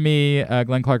Radio for me,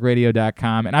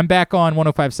 GlennClarkRadio.com. And I'm back on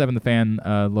 105.7 The Fan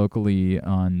locally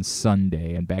on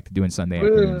Sunday and back to doing Sunday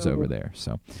afternoons over there.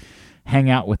 So hang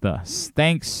out with us.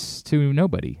 Thanks to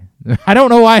nobody. I don't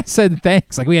know why I said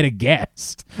thanks like we had a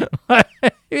guest.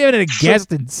 We haven't had a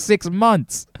guest in 6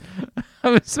 months.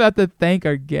 I was about to thank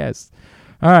our guest.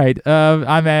 All right.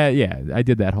 I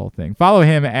did that whole thing. Follow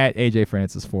him at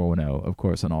AJFrancis410, of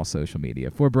course, on all social media.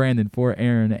 For Brandon, for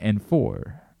Aaron, and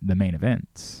for the main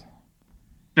event.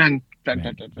 Ben.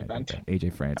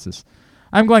 AJ Francis.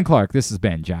 I'm Glenn Clark. This has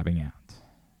been Jobbing Out.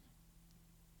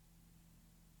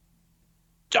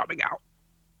 Jobbing out.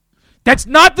 That's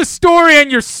not the story,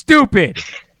 and you're stupid.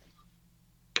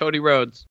 Cody Rhodes.